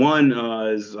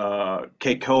is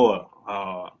Keikoa,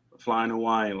 Flying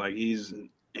Hawaiian. Like, he's an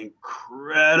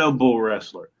incredible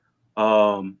wrestler.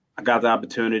 I got the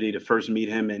opportunity to first meet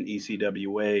him in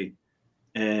ECWA,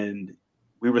 and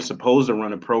we were supposed to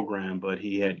run a program, but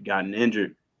he had gotten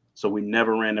injured. So we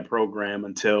never ran the program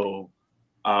until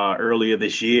earlier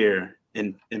this year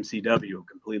in MCW, a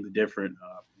completely different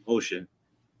promotion.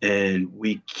 And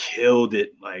we killed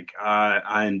it. Like,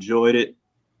 I enjoyed it.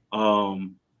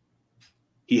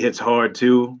 He hits hard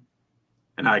too.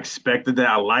 And I expected that.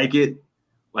 I like it.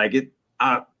 Like it.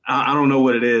 I don't know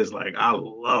what it is. Like, I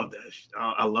love that.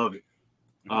 I love it.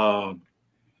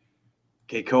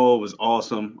 Keikoa was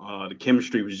awesome. The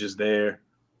chemistry was just there.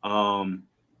 Another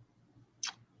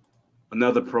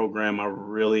program I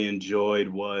really enjoyed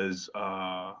was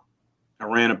I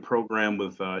ran a program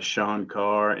with Sean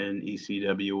Carr in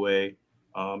ECWA.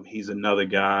 He's another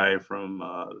guy from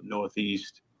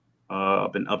Northeast,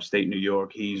 up in upstate New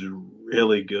York. He's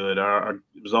really good.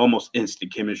 It was almost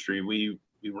instant chemistry. We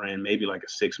ran maybe like a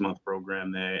 6-month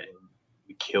program there, and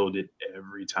we killed it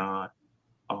every time.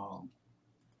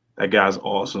 That guy's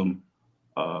awesome.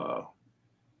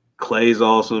 Clay's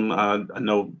awesome. I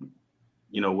know,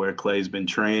 where Clay's been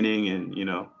training, and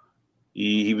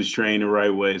he was trained the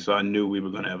right way, so I knew we were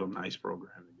going to have a nice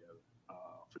program together,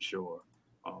 for sure.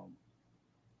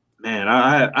 Man,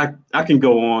 I can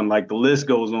go on, like the list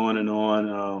goes on and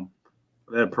on.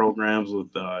 I had programs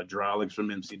with Drolix from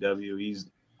MCW. He's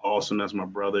awesome. That's my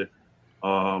brother.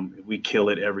 We kill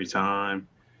it every time.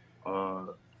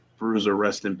 Bruiser,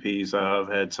 rest in peace. I've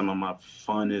had some of my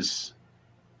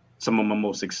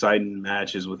most exciting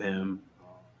matches with him.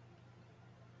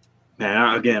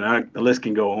 Man, the list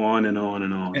can go on and on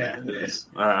and on. Yeah.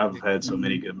 I've had so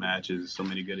many good matches, so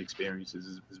many good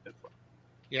experiences. It's been fun.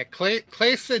 Yeah, Clay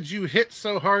said you hit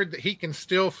so hard that he can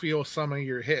still feel some of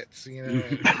your hits. He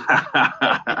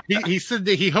said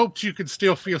that he hoped you could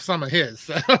still feel some of his.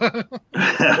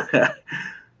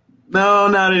 No,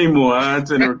 not anymore. I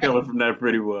tend to recover from that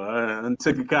pretty well. I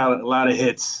took a lot of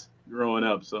hits growing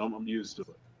up, so I'm used to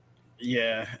it.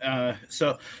 Yeah.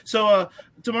 So,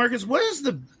 Demarcus, what is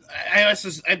the? I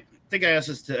think I asked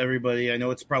this to everybody. I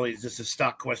know it's probably just a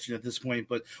stock question at this point,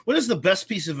 but what is the best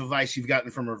piece of advice you've gotten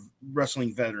from a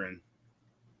wrestling veteran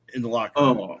in the locker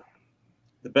room? Oh,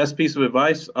 the best piece of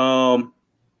advice?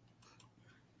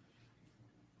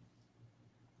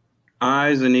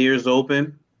 Eyes and ears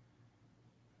open,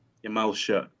 your mouth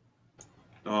shut.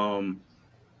 And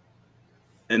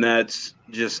that's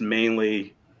just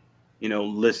mainly,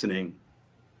 listening,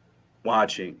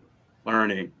 watching,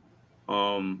 learning.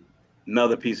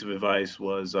 Another piece of advice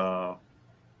was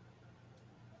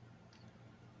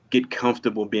get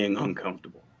comfortable being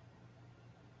uncomfortable.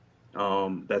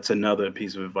 That's another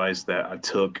piece of advice that I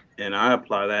took, and I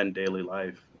apply that in daily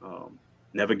life.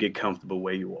 Never get comfortable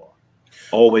where you are.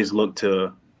 Always look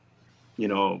to,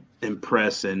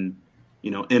 impress and,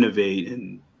 innovate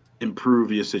and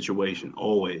improve your situation.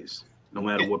 Always, no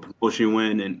matter what promotion you're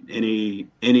in and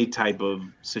any type of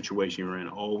situation you're in,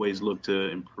 always look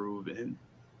to improve and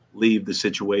leave the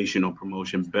situation or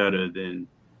promotion better than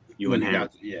you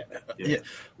inherited. Yeah.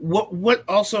 What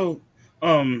also,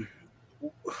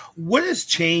 what has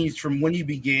changed from when you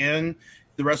began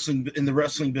the wrestling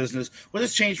business? What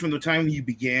has changed from the time you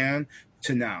began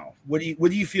to now? What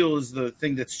do you feel is the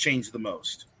thing that's changed the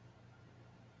most?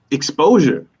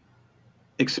 Exposure.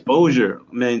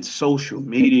 Man, social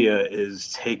media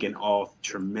is taking off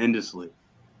tremendously.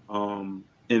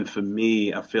 And for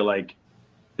me, I feel like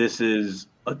this is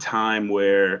a time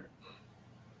where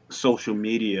social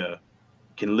media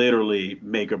can literally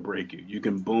make or break you. You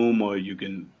can boom or you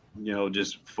can,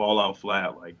 just fall out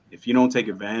flat. Like if you don't take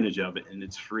advantage of it, and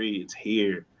it's free, it's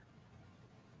here,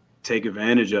 take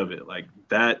advantage of it. Like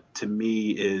that to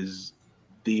me is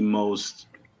the most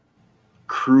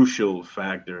crucial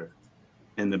factor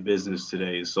in the business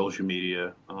today is social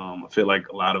media. I feel like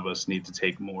a lot of us need to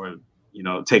take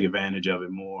advantage of it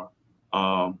more.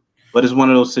 But it's one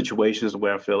of those situations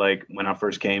where I feel like when I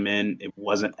first came in, it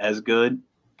wasn't as good.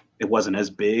 It wasn't as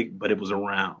big, but it was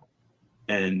around.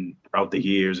 And throughout the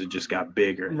years, it just got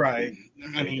bigger. Right.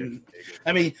 I mean,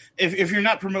 if you're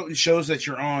not promoting shows that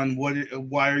you're on,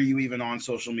 why are you even on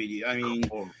social media? I mean,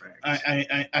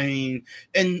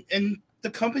 and the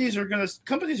companies are gonna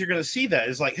see that.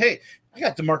 It's like, hey, I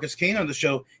got Demarcus Kane on the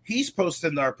show. He's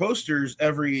posting our posters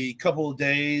every couple of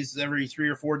days, every 3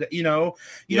 or 4 days. You don't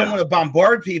want to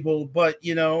bombard people, but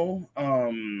you have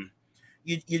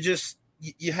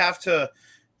to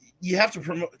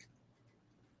promote.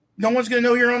 No one's going to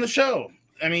know you're on the show.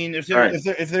 I mean, if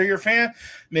they're your fan,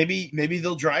 maybe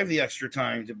they'll drive the extra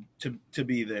time to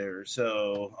be there.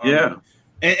 So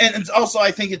And also,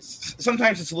 I think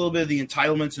sometimes it's a little bit of the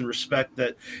entitlements and respect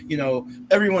that,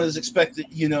 everyone is expected,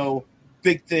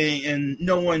 big thing, and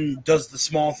no one does the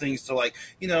small things to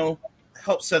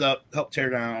help set up, help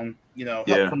tear down,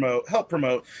 help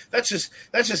promote. That's just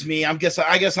me. I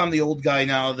guess I'm the old guy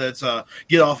now. That's I'm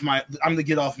the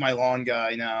get off my lawn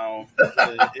guy now.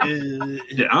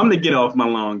 I'm the get off my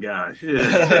lawn guy.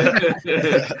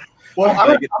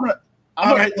 Well,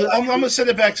 I'm gonna send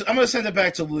it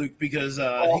back to Luke because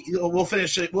we'll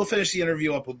finish the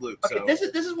interview up with Luke. Okay, so.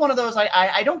 This is one of those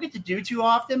I don't get to do too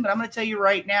often, but I'm going to tell you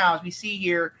right now, as we see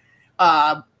here,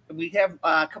 we have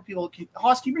a couple people.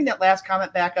 Hoss, can you bring that last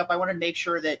comment back up? I want to make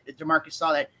sure that Demarcus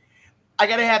saw that. I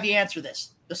got to have you answer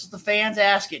this. This is the fans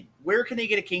asking, where can they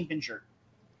get a Kingpin shirt?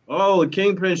 Oh, the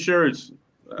Kingpin shirts.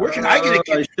 Where can I get a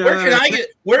Kingpin?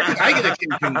 Where can I get a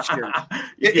Kingpin shirt?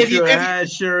 If you hat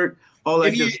shirt, all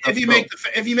that. If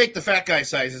you make the fat guy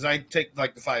sizes, I take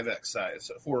like the 5X size,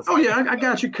 4 or 5. Oh yeah, I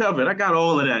got you covered. I got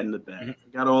all of that in the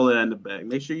bag.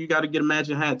 Make sure you got to get a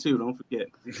matching hat too. Don't forget.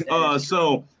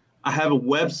 So I have a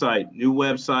website, new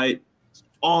website. It's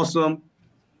awesome.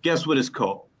 Guess what it's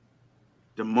called?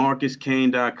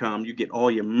 DemarcusKane.com. You get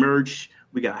all your merch.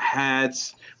 We got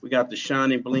hats. We got the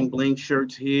shining bling bling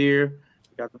shirts here.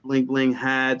 We got the bling bling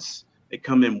hats. They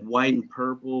come in white and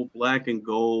purple, black and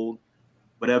gold.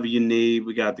 Whatever you need.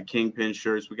 We got the Kingpin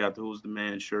shirts. We got the Who's the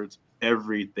Man shirts.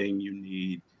 Everything you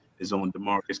need is on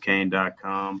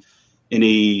DemarcusKane.com.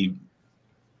 Any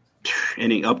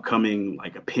upcoming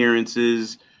like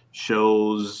appearances,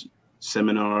 shows,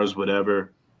 seminars,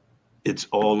 whatever, it's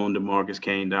all on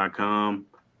DemarcusKane.com.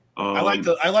 I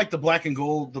like the black and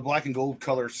gold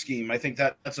color scheme. I think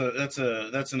that's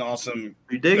an awesome.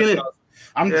 You digging it?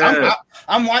 I'm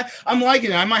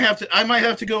liking it. I might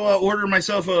have to go order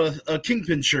myself a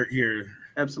Kingpin shirt here.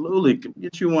 Absolutely,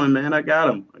 get you one, man. I got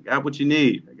them. I got what you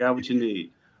need.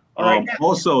 All right.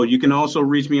 Also, you can also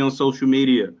reach me on social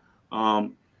media.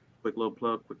 Quick little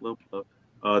plug.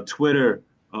 Twitter,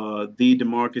 the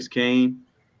Demarcus Kane.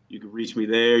 You can reach me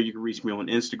there. You can reach me on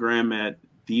Instagram at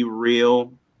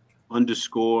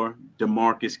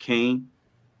 _Demarcus Kane,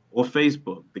 or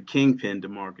Facebook, the Kingpin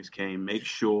Demarcus Kane. Make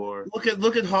sure. Look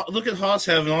at Hoss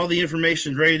having all the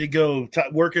information ready to go,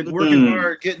 working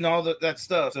hard, getting all that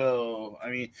stuff. So I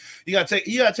mean, you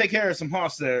gotta take care of some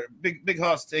Hoss there, big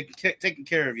Hoss taking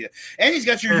care of you. And he's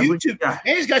got your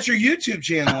YouTube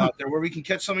channel out there where we can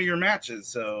catch some of your matches.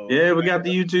 So yeah, we got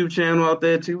the YouTube channel out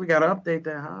there too. We gotta update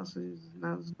that. Hoss is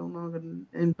no longer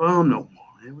in bum no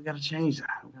more. Man. We gotta change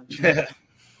that.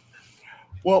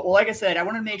 Well, like I said, I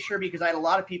want to make sure because I had a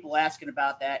lot of people asking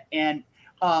about that. And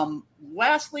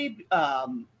lastly, I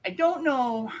don't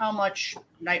know how much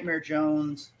Nightmare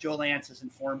Jones, Joe Lance has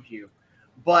informed you,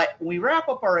 but when we wrap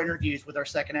up our interviews with our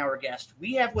second hour guest,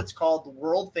 we have what's called the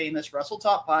world famous Wrestle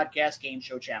Talk Podcast Game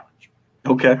Show Challenge.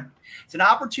 Okay. It's an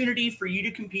opportunity for you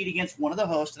to compete against one of the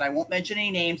hosts, and I won't mention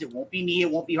any names. It won't be me. It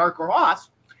won't be Hardcore Hoss.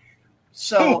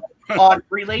 So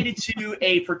related to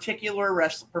a particular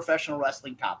professional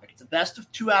wrestling topic. It's a best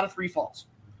of 2 out of 3 falls.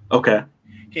 Okay.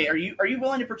 Are you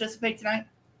willing to participate tonight?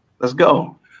 Let's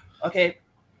go. Okay.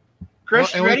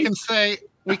 Chris, and ready?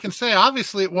 We can say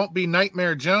obviously it won't be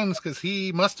Nightmare Jones because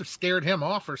he must have scared him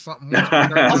off or something. I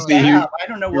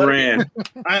don't know what ran.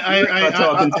 I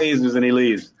talking tasers and he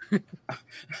leaves.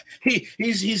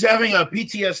 He's having a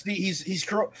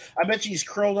PTSD. I bet you he's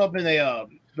curled up in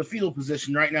the fetal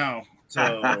position right now.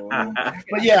 So,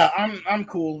 but yeah, I'm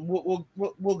cool.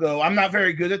 We'll go. I'm not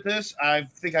very good at this. I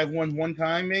think I've won one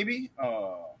time, maybe.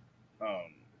 Well,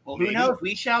 who knows?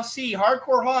 We shall see.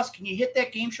 Hardcore Hoss, can you hit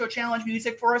that game show challenge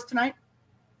music for us tonight?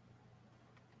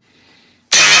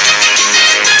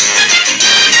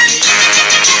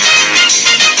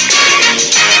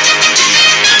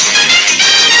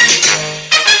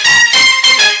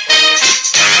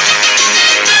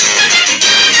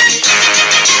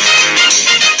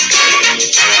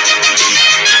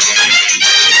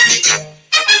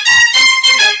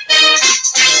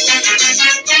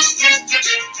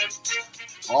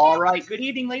 All right. Good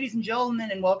evening, ladies and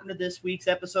gentlemen, and welcome to this week's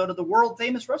episode of the world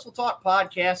famous Wrestle Talk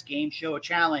Podcast Game Show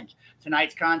Challenge.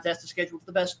 Tonight's contest is scheduled for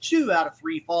the best 2 out of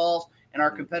 3 falls, and our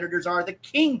competitors are the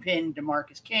Kingpin,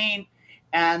 Demarcus Kane,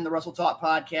 and the Wrestle Talk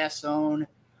Podcast's own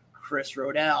Chris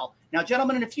Rodell. Now,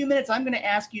 gentlemen, in a few minutes, I'm going to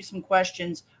ask you some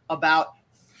questions about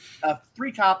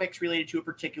 3 topics related to a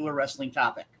particular wrestling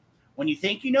topic. When you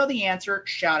think you know the answer,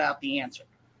 shout out the answer.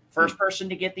 First person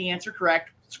to get the answer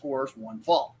correct scores 1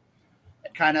 fall.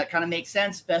 It kind of makes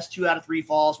sense. Best 2 out of 3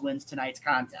 falls wins tonight's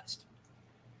contest.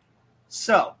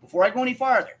 So, before I go any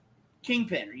farther,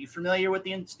 Kingpin, are you familiar with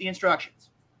the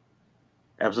instructions?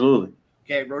 Absolutely.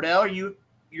 Okay, Rodell,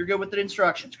 you're good with the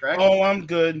instructions, correct? Oh, I'm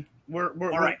good. All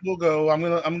right. We'll go. I'm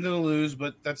gonna lose,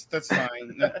 but that's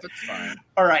fine. That's fine.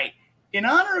 All right. In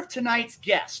honor of tonight's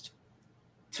guest,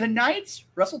 tonight's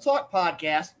Wrestle Talk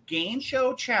Podcast Game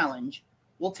Show Challenge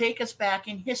will take us back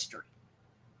in history.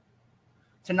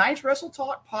 Tonight's Wrestle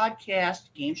Talk Podcast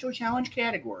Game Show Challenge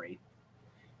category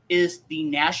is the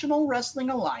National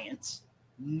Wrestling Alliance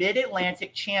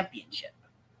Mid-Atlantic Championship.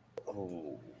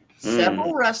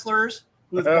 Several wrestlers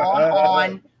who have gone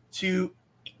on to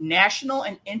national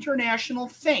and international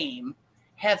fame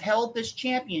have held this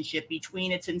championship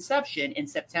between its inception in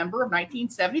September of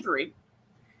 1973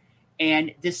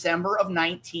 and December of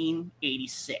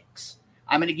 1986.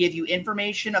 I'm going to give you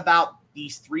information about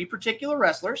these three particular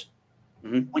wrestlers.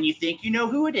 Mm-hmm. When you think you know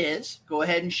who it is, go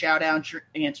ahead and shout out your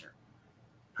answer.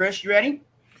 Chris, you ready?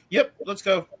 Yep, let's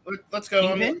go. Let's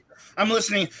go. I'm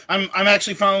listening. I'm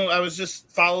actually following. I was just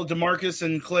followed Demarcus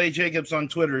and Clay Jacobs on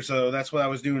Twitter, so that's what I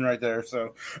was doing right there.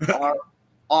 So,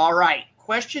 all right.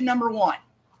 Question number 1.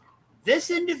 This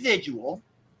individual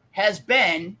has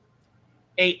been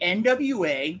a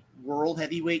NWA World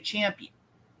Heavyweight Champion.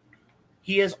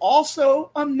 He is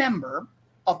also a member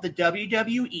of the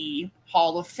WWE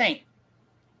Hall of Fame.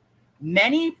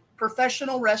 Many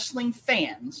professional wrestling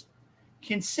fans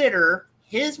consider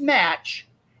his match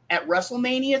at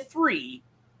WrestleMania 3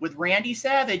 with Randy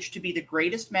Savage to be the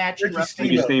greatest match in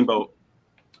wrestling. Steamboat.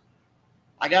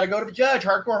 I got to go to the judge,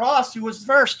 Hardcore Hoss, who was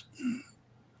first.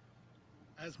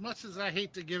 As much as I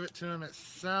hate to give it to him, it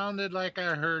sounded like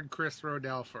I heard Chris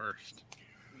Rodell first.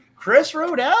 Chris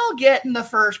Rodell getting the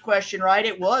first question right.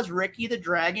 It was Ricky the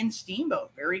Dragon Steamboat.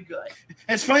 Very good.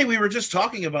 It's funny. We were just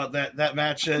talking about that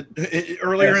match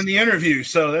earlier in the interview.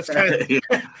 So that's kind of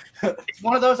it's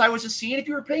one of those I was just seeing if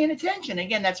you were paying attention.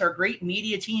 Again, that's our great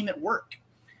media team at work.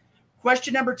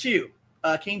 Question number 2.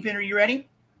 Kingpin, are you ready?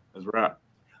 That's right.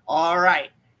 All right.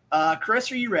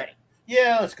 Chris, are you ready?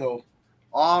 Yeah, let's go.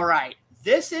 All right.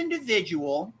 This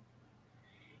individual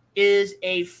is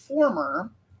a former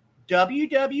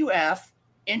WWF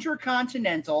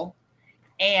Intercontinental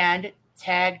and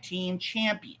Tag Team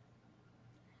Champion.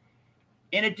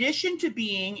 In addition to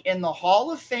being in the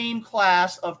Hall of Fame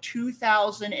class of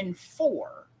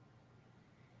 2004,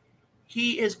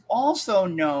 he is also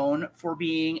known for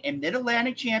being a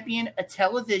Mid-Atlantic champion, a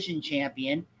television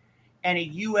champion, and a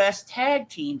U.S. Tag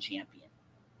Team champion.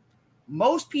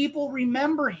 Most people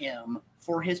remember him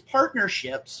for his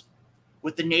partnerships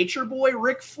with the Nature Boy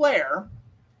Ric Flair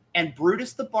and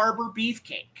Brutus the Barber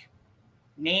Beefcake.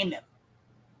 Name him.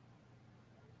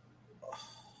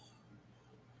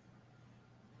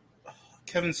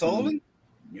 Kevin Sullivan?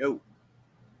 No.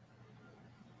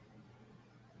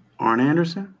 Arn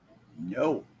Anderson?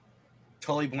 No.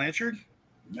 Tully Blanchard?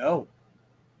 No.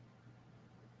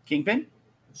 Kingpin?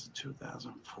 This is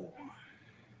 2004.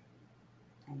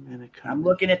 I'm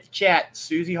looking at the chat.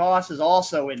 Susie Haas is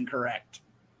also incorrect.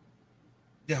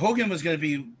 Yeah, Hogan was going to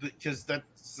be, because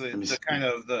that's the kind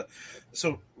of the.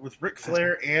 So with Ric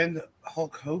Flair and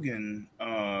Hulk Hogan,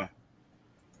 yeah,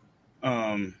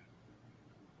 I'm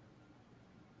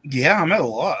at a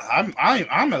loss. I'm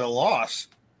at a loss.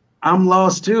 I'm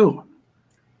lost too.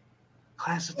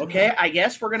 Okay, I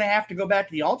guess we're going to have to go back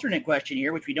to the alternate question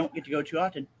here, which we don't get to go too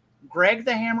often. Greg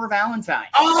the Hammer Valentine.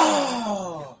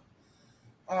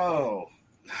 Oh,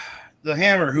 the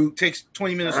Hammer who takes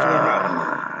 20 minutes to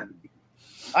warm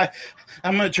up.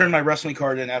 I'm going to turn my wrestling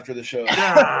card in after the show.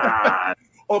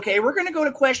 Okay, we're going to go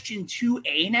to question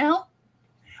 2A now.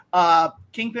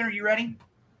 Kingpin, are you ready?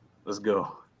 Let's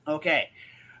go. Okay.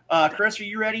 Chris, are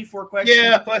you ready for question?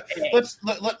 Yeah,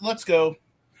 let's go.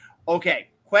 Okay,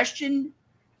 question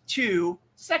 2,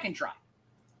 second try.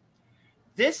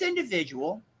 This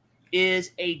individual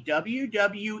is a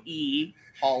WWE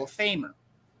Hall of Famer.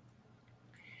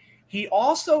 He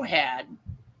also had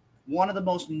one of the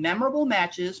most memorable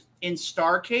matches in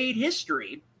Starrcade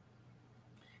history,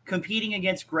 competing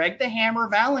against Greg the Hammer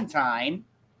Valentine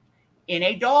in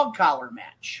a dog collar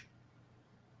match.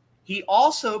 He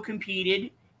also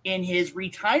competed in his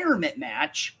retirement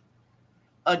match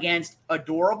against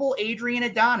adorable Adrian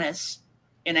Adonis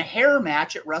in a hair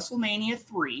match at WrestleMania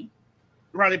 3.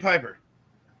 Roddy Piper.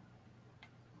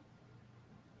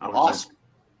 Awesome.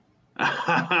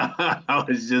 I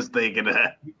was just thinking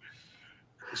that.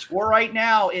 The score right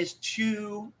now is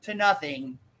 2-0.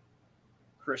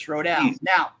 Chris Rodell.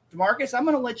 Now, Demarcus, I'm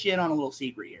going to let you in on a little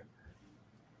secret here.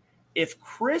 If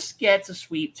Chris gets a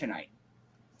sweep tonight,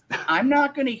 I'm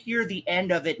not going to hear the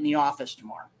end of it in the office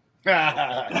tomorrow. So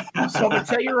I'm going to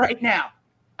tell you right now,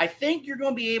 I think you're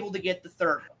going to be able to get the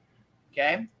third one.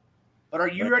 Okay? But are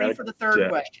you ready for the third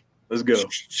question? Let's go.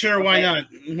 Sure, why not?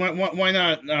 Why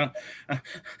not?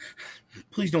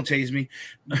 Please don't tase me.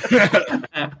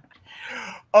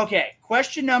 Okay,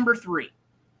 question number 3.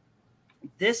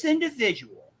 This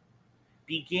individual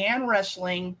began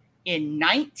wrestling in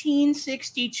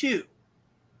 1962,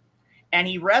 and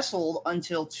he wrestled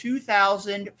until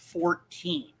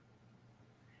 2014.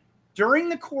 During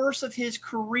the course of his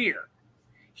career,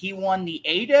 he won the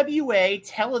AWA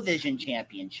Television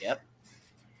Championship,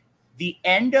 the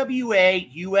NWA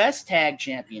U.S. Tag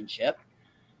Championship,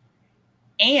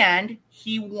 and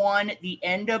he won the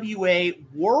NWA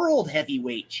World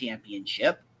Heavyweight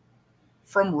Championship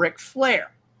from Ric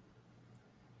Flair.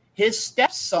 His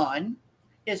stepson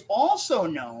is also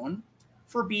known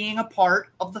for being a part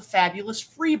of the Fabulous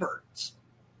Freebirds.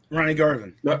 Ronnie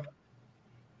Garvin. Yep.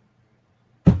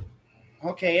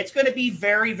 Okay, it's going to be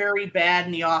very, very bad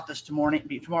in the office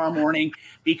tomorrow morning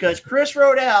because Chris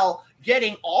Rodell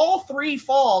getting all 3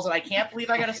 falls, and I can't believe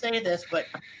I got to say this, but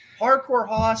Hardcore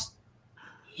Hoss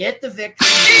hit the victory.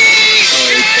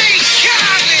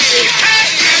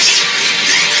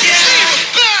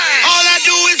 All I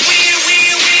do is win,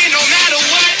 win, win, no matter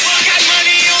what. Got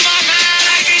money on my mind,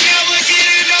 I can never get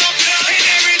enough. And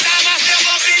every time I step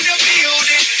up in the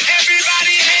building,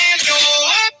 everybody hands go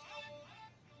up.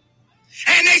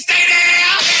 And they stay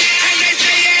there, and they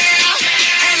say yeah,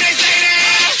 and they say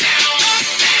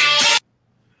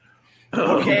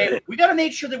there. Okay, we got to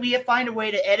make sure that we find a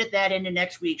way to edit that into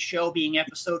next week's show, being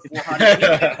episode 400. We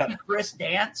have to Chris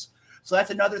dance. So that's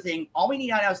another thing. All we need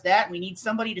now is that. We need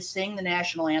somebody to sing the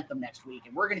national anthem next week,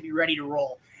 and we're going to be ready to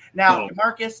roll. Now,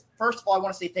 Demarcus, first of all, I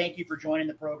want to say thank you for joining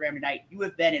the program tonight. You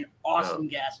have been an awesome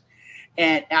guest.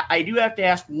 And I do have to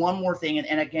ask one more thing.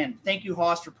 And again, thank you,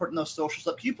 Hoss, for putting those socials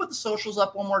up. Can you put the socials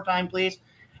up one more time, please?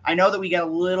 I know that we got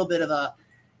a little bit of a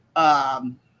I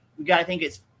think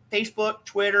it's Facebook,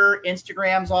 Twitter,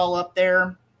 Instagram's all up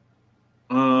there.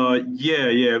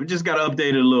 Yeah. We just got to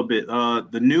update it a little bit.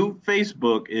 The new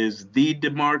Facebook is the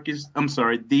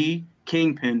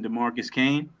Kingpin Demarcus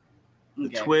Kane. The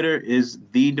Twitter is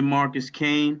the Demarcus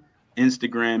Kane.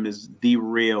 Instagram is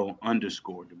 _Demarcus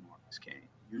Kane.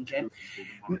 Okay.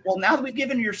 Well, now that we've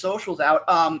given your socials out,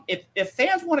 if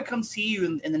fans want to come see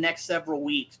you in the next several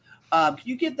weeks, can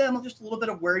you give them just a little bit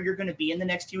of where you're going to be in the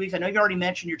next 2 weeks? I know you already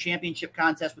mentioned your championship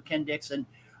contest with Ken Dixon.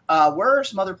 Where are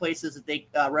some other places that they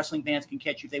wrestling fans can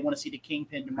catch you if they want to see the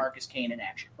Kingpin Demarcus Kane in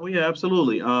action? Oh, yeah,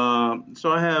 absolutely.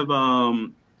 So I have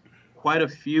quite a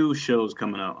few shows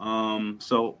coming out.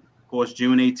 So, of course,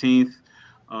 June 18th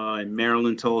in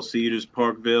Maryland, Tulsa Cedars,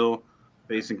 Parkville,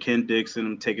 facing Ken Dixon.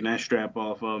 I'm taking that strap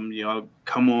off of him. Y'all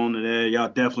come on to there. Y'all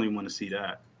definitely want to see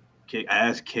that.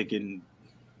 Ass-kicking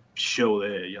show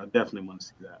there. Y'all definitely want to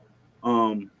see that.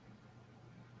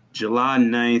 July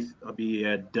 9th, I'll be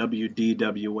at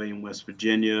WDWA in West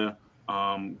Virginia.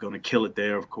 Going to kill it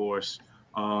there, of course.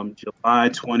 July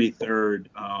 23rd,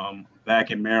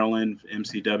 back in Maryland,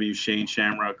 MCW Shane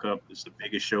Shamrock Cup. It's the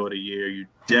biggest show of the year. You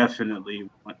definitely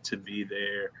want to be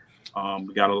there.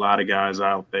 We got a lot of guys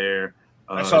out there.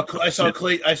 I saw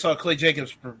Clay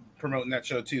Jacobs promoting that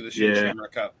show too. The Shane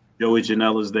Shamrock Cup. Joey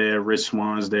Janela's there. Rich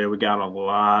Swan's there. We got a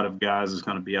lot of guys that's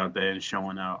going to be out there and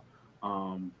showing out.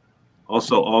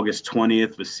 Also, August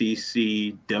 20th for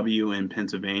CCW in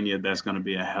Pennsylvania. That's going to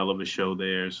be a hell of a show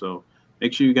there. So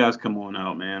make sure you guys come on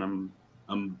out, man.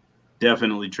 I'm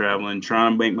definitely traveling,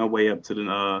 trying to make my way up to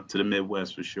the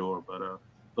Midwest for sure. But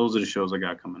those are the shows I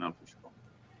got coming up for sure.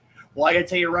 Well, I got to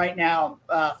tell you right now,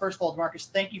 first of all, Demarcus,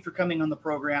 thank you for coming on the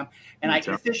program. And I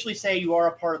can officially say you are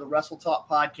a part of the Wrestle Talk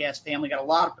podcast family. Got a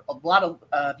lot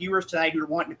of viewers tonight who are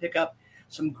wanting to pick up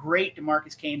some great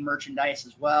Demarcus Kane merchandise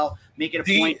as well. Make it a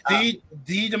point.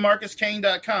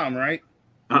 DeMarcusKane.com, right?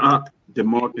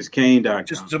 DeMarcusKane.com.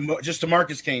 Just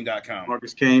DeMarcusKane.com.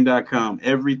 DeMarcusKane.com.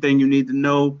 Everything you need to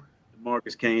know,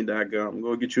 DeMarcusKane.com. I'm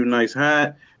going to get you a nice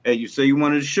hat. Hey, you say you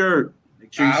wanted a shirt.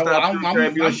 Make sure you stop and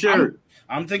grab your shirt.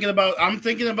 I'm thinking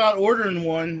about ordering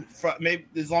one. Maybe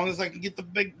as long as I can get the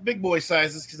big boy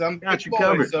sizes, because I'm got you boy,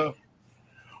 covered. So,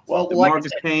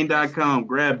 DeMarcusKane.com.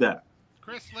 Grab that.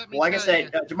 Chris, like I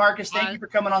said, Demarcus, thank you for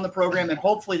coming on the program, and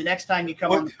hopefully the next time you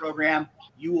come on the program,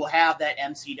 you will have that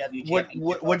MCW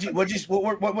championship.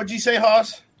 What'd you say,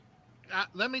 Hoss?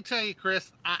 Let me tell you,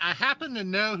 Chris. I happen to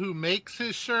know who makes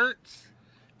his shirts,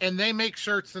 and they make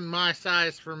shirts in my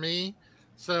size for me.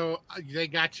 So they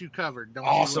got you covered.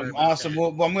 Awesome. Well,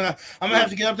 I'm gonna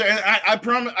have to get up there. And I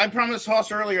promised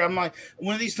Hoss earlier. I'm like,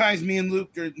 one of these times, me and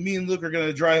Luke are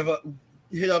gonna drive up,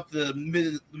 hit up the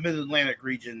mid Atlantic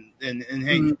region and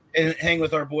hang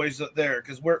with our boys up there,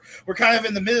 because we're kind of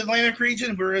in the Mid Atlantic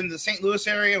region. We're in the St. Louis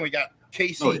area, and we got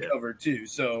KC covered too.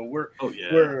 So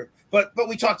but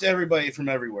we talk to everybody from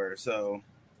everywhere. So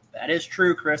that is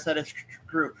true, Chris. That is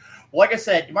true. Well, like I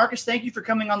said, Demarcus, thank you for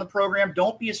coming on the program.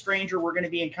 Don't be a stranger. We're going to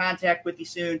be in contact with you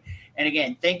soon. And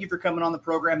again, thank you for coming on the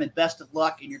program, and best of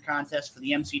luck in your contest for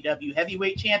the MCW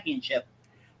Heavyweight Championship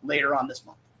later on this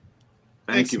month.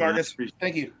 Thanks, Marcus.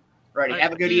 Thank you. Righty.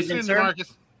 Have a good evening, sir.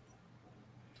 Marcus.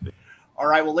 All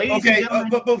right. Well, ladies and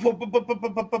gentlemen.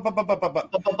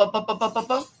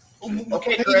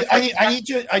 Okay, Chris.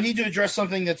 I need to address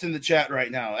something that's in the chat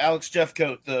right now. Alex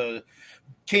Jeffcoat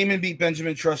came and beat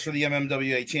Benjamin Trust for the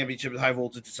MMWA Championship at High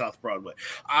Voltage at South Broadway.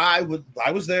 I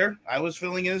was there. I was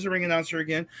filling in as a ring announcer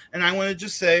again, and I want to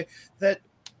just say that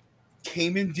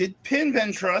Kayman did pin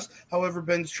Ben Trust. However,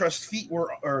 Ben Trust's feet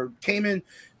Kayman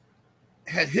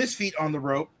had his feet on the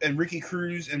rope, and Ricky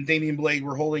Cruz and Damian Blade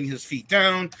were holding his feet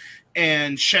down,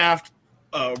 and Shaft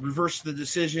reversed the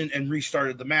decision and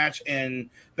restarted the match, and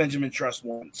Benjamin Trust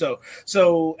won.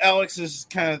 So Alex is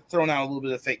kind of throwing out a little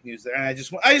bit of fake news there, and I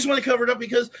just want to cover it up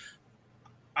because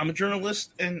I'm a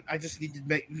journalist, and I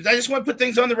just want to put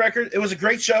things on the record. It was a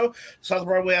great show, South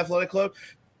Broadway Athletic Club.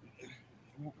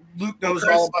 Luke knows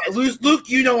all about Luke.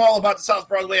 You know all about the South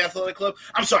Broadway Athletic Club.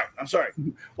 I'm sorry.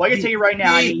 Well, I can tell you right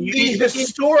now, the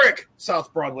historic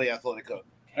South Broadway Athletic Club.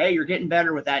 Hey, you're getting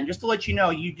better with that. And just to let you know,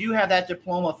 you do have that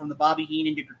diploma from the Bobby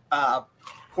Heenan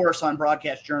course on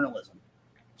broadcast journalism.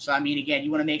 So, I mean, again,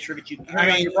 you want to make sure that you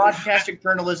carry on your broadcasting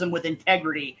journalism with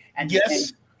integrity. And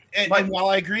yes, and while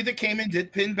I agree that Kayman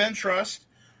did pin Ben Trust,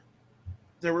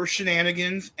 there were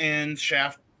shenanigans and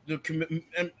Shaft,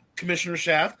 Commissioner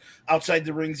Shaft, outside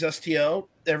the rings STL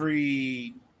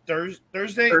every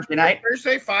Thursday night,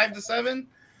 5 to 7.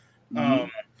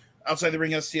 Outside the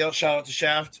ring STL. Shout out to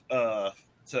Shaft. Well,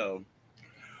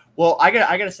 I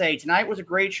gotta say, tonight was a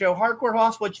great show. Hardcore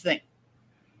Hoss, what'd you think?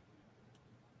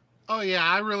 Oh yeah,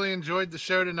 I really enjoyed the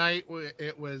show tonight.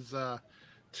 It was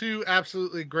two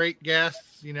absolutely great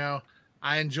guests. You know,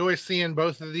 I enjoy seeing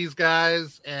both of these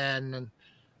guys, and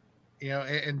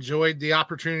enjoyed the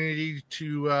opportunity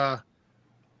to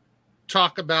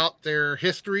talk about their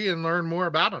history and learn more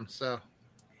about them. So,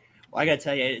 well, I got to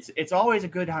tell you, it's always a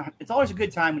good time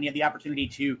when you have the opportunity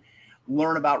to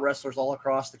learn about wrestlers all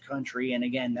across the country. And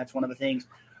again, that's one of the things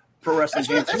pro wrestling.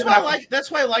 That's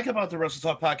what I like about the Wrestle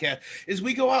Talk podcast is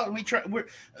we go out and we try. We're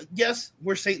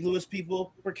St. Louis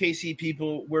people, we're KC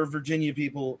people, we're Virginia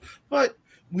people, but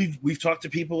we've talked to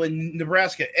people in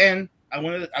Nebraska, and I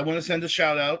want to send a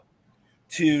shout out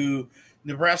to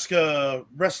Nebraska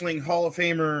Wrestling Hall of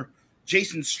Famer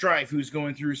Jason Strife, who's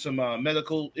going through some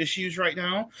medical issues right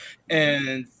now.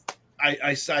 And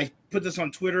I put this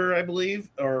on Twitter, I believe,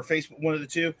 or Facebook, one of the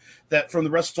two, that from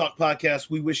the Wrestle Talk podcast,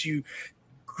 we wish you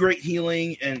great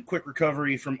healing and quick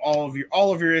recovery from all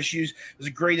of your issues. It was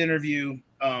a great interview.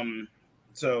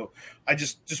 So I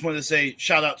just wanted to say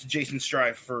shout out to Jason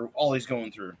Strife for all he's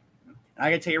going through. I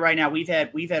can tell you right now, we've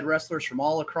had wrestlers from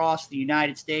all across the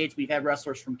United States. We've had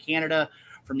wrestlers from Canada,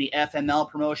 from the FML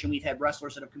promotion. We've had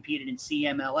wrestlers that have competed in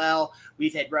CMLL.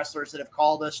 We've had wrestlers that have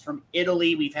called us from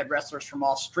Italy. We've had wrestlers from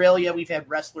Australia. We've had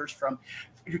wrestlers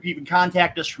who even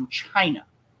contact us from China.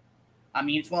 I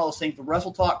mean, it's one of those things. The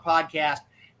Wrestle Talk podcast,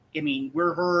 I mean,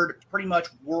 we're heard pretty much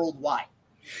worldwide.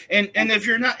 And if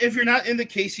you're not in the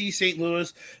KC, St.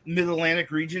 Louis,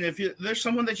 Mid-Atlantic region, if there's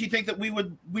someone that you think that we'd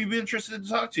be interested to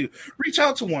talk to, reach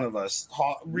out to one of us.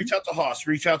 Reach out to Haas,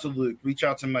 reach out to Luke, reach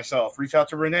out to myself, reach out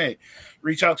to Renee,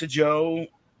 reach out to Joe,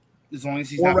 as long as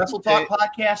he's not Wrestle Talk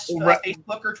Podcast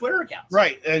Facebook or Twitter accounts.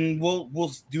 Right, and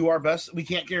we'll do our best. We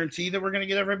can't guarantee that we're going to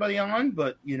get everybody on,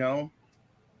 but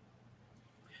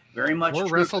very much. Or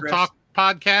Wrestle Talk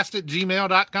Podcast at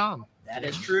gmail.com. That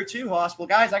is true too, Hoss. Well,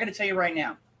 guys, I got to tell you right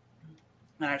now,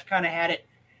 and I just kind of had it.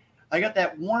 I got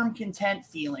that warm, content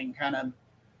feeling kind of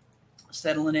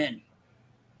settling in.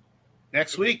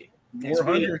 Next week,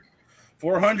 400,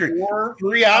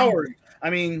 3 hours. I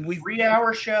mean,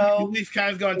 3-hour show. We've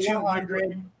kind of gone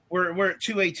 200. We're at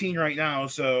 218 right now,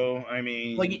 so I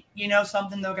mean, well, you know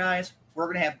something though, guys, we're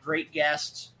gonna have great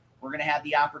guests. We're gonna have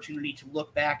the opportunity to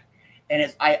look back,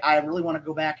 and I really want to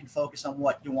go back and focus on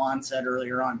what Dewan said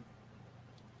earlier on.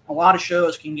 A lot of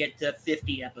shows can get to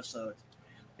 50 episodes.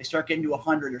 They start getting to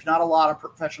 100. There's not a lot of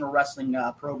professional wrestling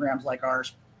programs like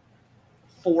ours.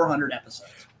 400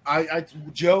 episodes.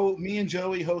 Me and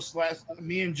Joe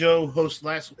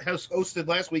hosted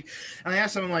last week, and I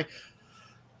asked him, I'm like,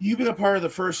 you were part of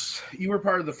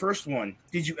the first one.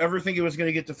 Did you ever think it was going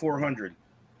to get to 400?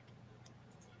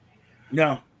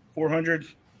 No, 400.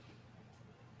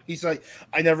 He's like,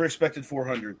 I never expected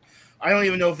 400. I don't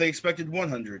even know if they expected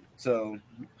 100. So,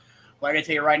 well, I got to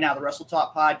tell you right now, the Wrestle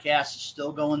Talk podcast is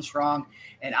still going strong.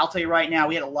 And I'll tell you right now,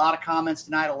 we had a lot of comments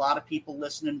tonight, a lot of people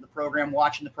listening to the program,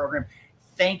 watching the program.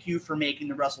 Thank you for making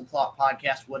the Wrestle Talk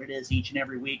podcast what it is each and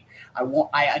every week. I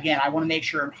want to make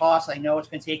sure, and Hoss, I know it's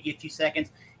going to take you a few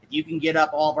seconds. If you can get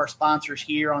up all of our sponsors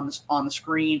here on the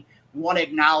screen, we want to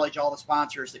acknowledge all the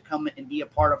sponsors that come and be a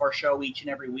part of our show each and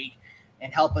every week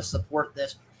and help us support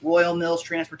this. Royal Mills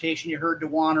Transportation, you heard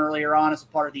Dewan earlier on, as a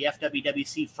part of the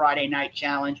FWWC Friday Night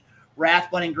Challenge.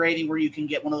 Rathbun Engraving, where you can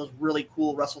get one of those really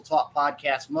cool Wrestle Talk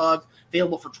podcast mugs,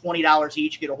 available for $20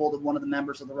 each. Get a hold of one of the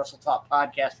members of the Wrestle Talk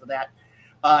podcast for that.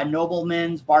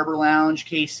 Nobleman's Barber Lounge,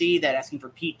 KC, that asking for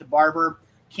Pete the Barber.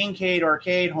 Kincaid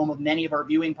Arcade, home of many of our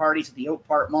viewing parties at the Oak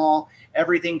Park Mall.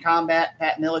 Everything Combat,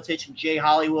 Pat Militich and Jay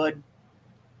Hollywood.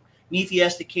 Me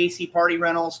Fiesta, KC Party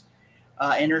Rentals,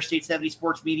 Interstate 70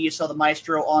 Sports Media saw the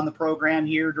Maestro on the program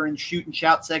here during the Shoot and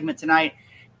Shout segment tonight.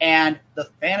 And the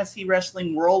Fantasy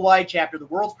Wrestling Worldwide chapter, the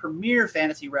world's premier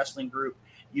fantasy wrestling group.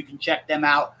 You can check them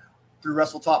out through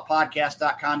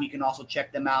WrestleTalkPodcast.com. You can also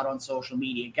check them out on social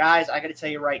media. Guys, I got to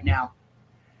tell you right now,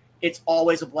 it's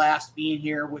always a blast being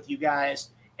here with you guys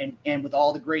and with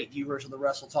all the great viewers of the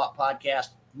Wrestle Talk podcast.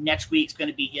 Next week's going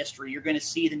to be history. You're going to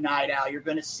see the Night Owl. You're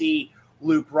going to see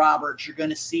Luke Roberts. You're going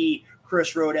to see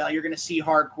Chris Rodell. You're going to see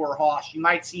Hardcore Hoss. You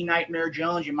might see Nightmare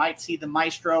Jones. You might see the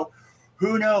Maestro.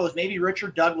 Who knows? Maybe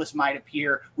Richard Douglas might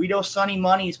appear. We know Sonny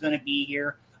Money is going to be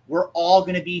here. We're all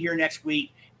going to be here next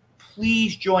week.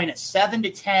 Please join us 7 to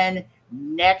 10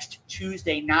 next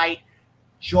Tuesday night.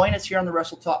 Join us here on the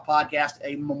Wrestle Talk podcast,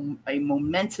 a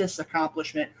momentous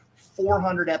accomplishment,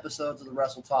 400 episodes of the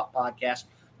Wrestle Talk podcast.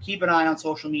 Keep an eye on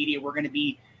social media. We're going to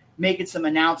be making some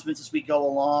announcements as we go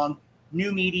along.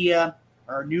 New media,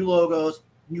 or new logos,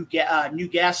 new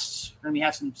guests. We're going to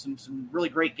have some really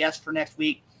great guests for next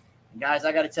week. And guys,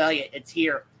 I got to tell you, it's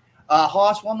here.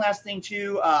 Hoss, one last thing,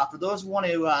 too. For those who want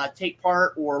to take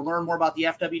part or learn more about the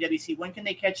FWWC, when can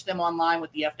they catch them online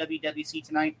with the FWWC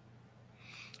tonight?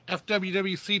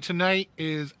 FWWC tonight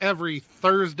is every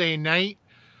Thursday night.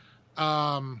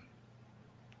 I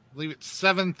believe it's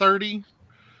 7:30.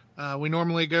 We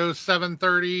normally go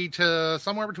 7:30 to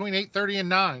somewhere between 8:30 and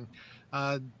 9.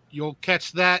 You'll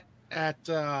catch that at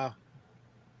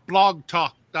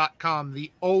blogtalk.com,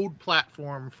 the old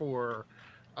platform for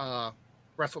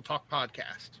Wrestle Talk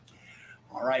podcast.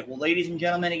 All right. Well, ladies and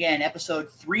gentlemen, again, episode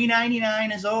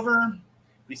 399 is over.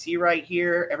 We see right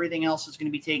here, everything else is going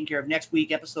to be taken care of next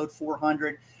week, episode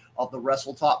 400 of the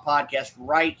Wrestle Talk podcast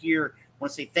right here. I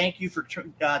want to say thank you for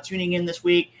tuning in this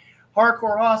week.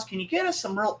 Hardcore Hoss, can you get us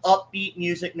some real upbeat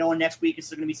music knowing next week is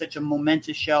going to be such a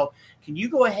momentous show? Can you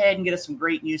go ahead and get us some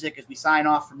great music as we sign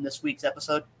off from this week's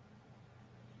episode?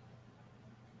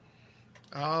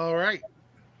 All right.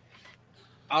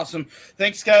 Awesome.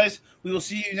 Thanks, guys. We will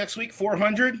see you next week,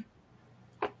 400. It's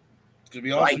going to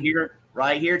be awesome.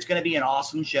 Right here. It's going to be an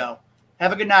awesome show.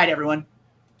 Have a good night, everyone.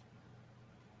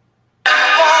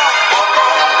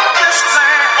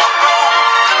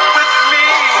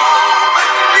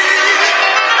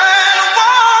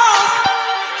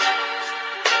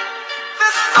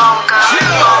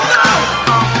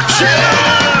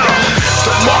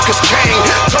 Demarcus Kane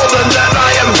told them that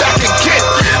I am back again.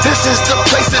 This is the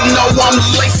place that know I'm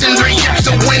lacing, react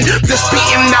to win. This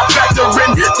beating not factor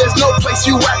in. There's no place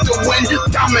you have to win.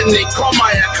 Dominate, call my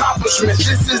accomplishments.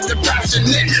 This is the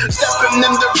passionate. Stepping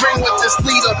in the ring with this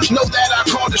leader. Know that I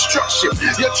call destruction.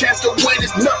 Your chance to win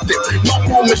is nothing. My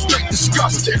room is straight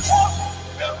disgusting.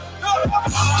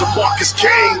 Demarcus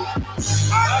Kane.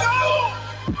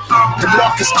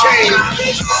 Demarcus Kane.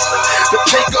 The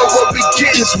takeover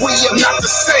begins, we are not the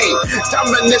same.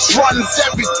 Dominance runs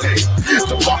everything.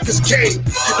 Demarcus Kane.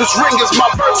 This ring is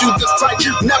my virtue, the type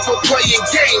never playing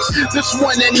games. This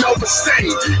one ain't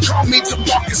overstaying. Call me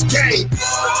Demarcus Kane.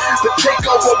 The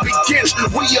takeover begins,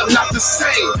 we are not the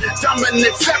same.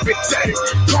 Dominance everything.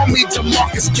 Call me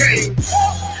Demarcus Kane.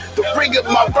 The ring of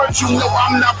my virtue, no,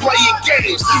 I'm not playing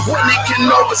games. When it can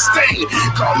overstay,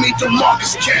 call me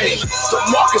Demarcus Kane.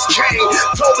 Demarcus Kane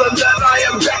told them that I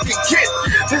am back again.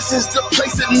 This is the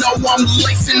place that know I'm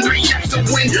lacing, react to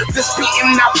win. This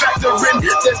beating not factor in.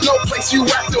 There's no place you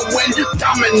have to win.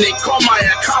 Dominate, call my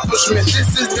accomplishments. This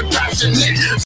is the passionate.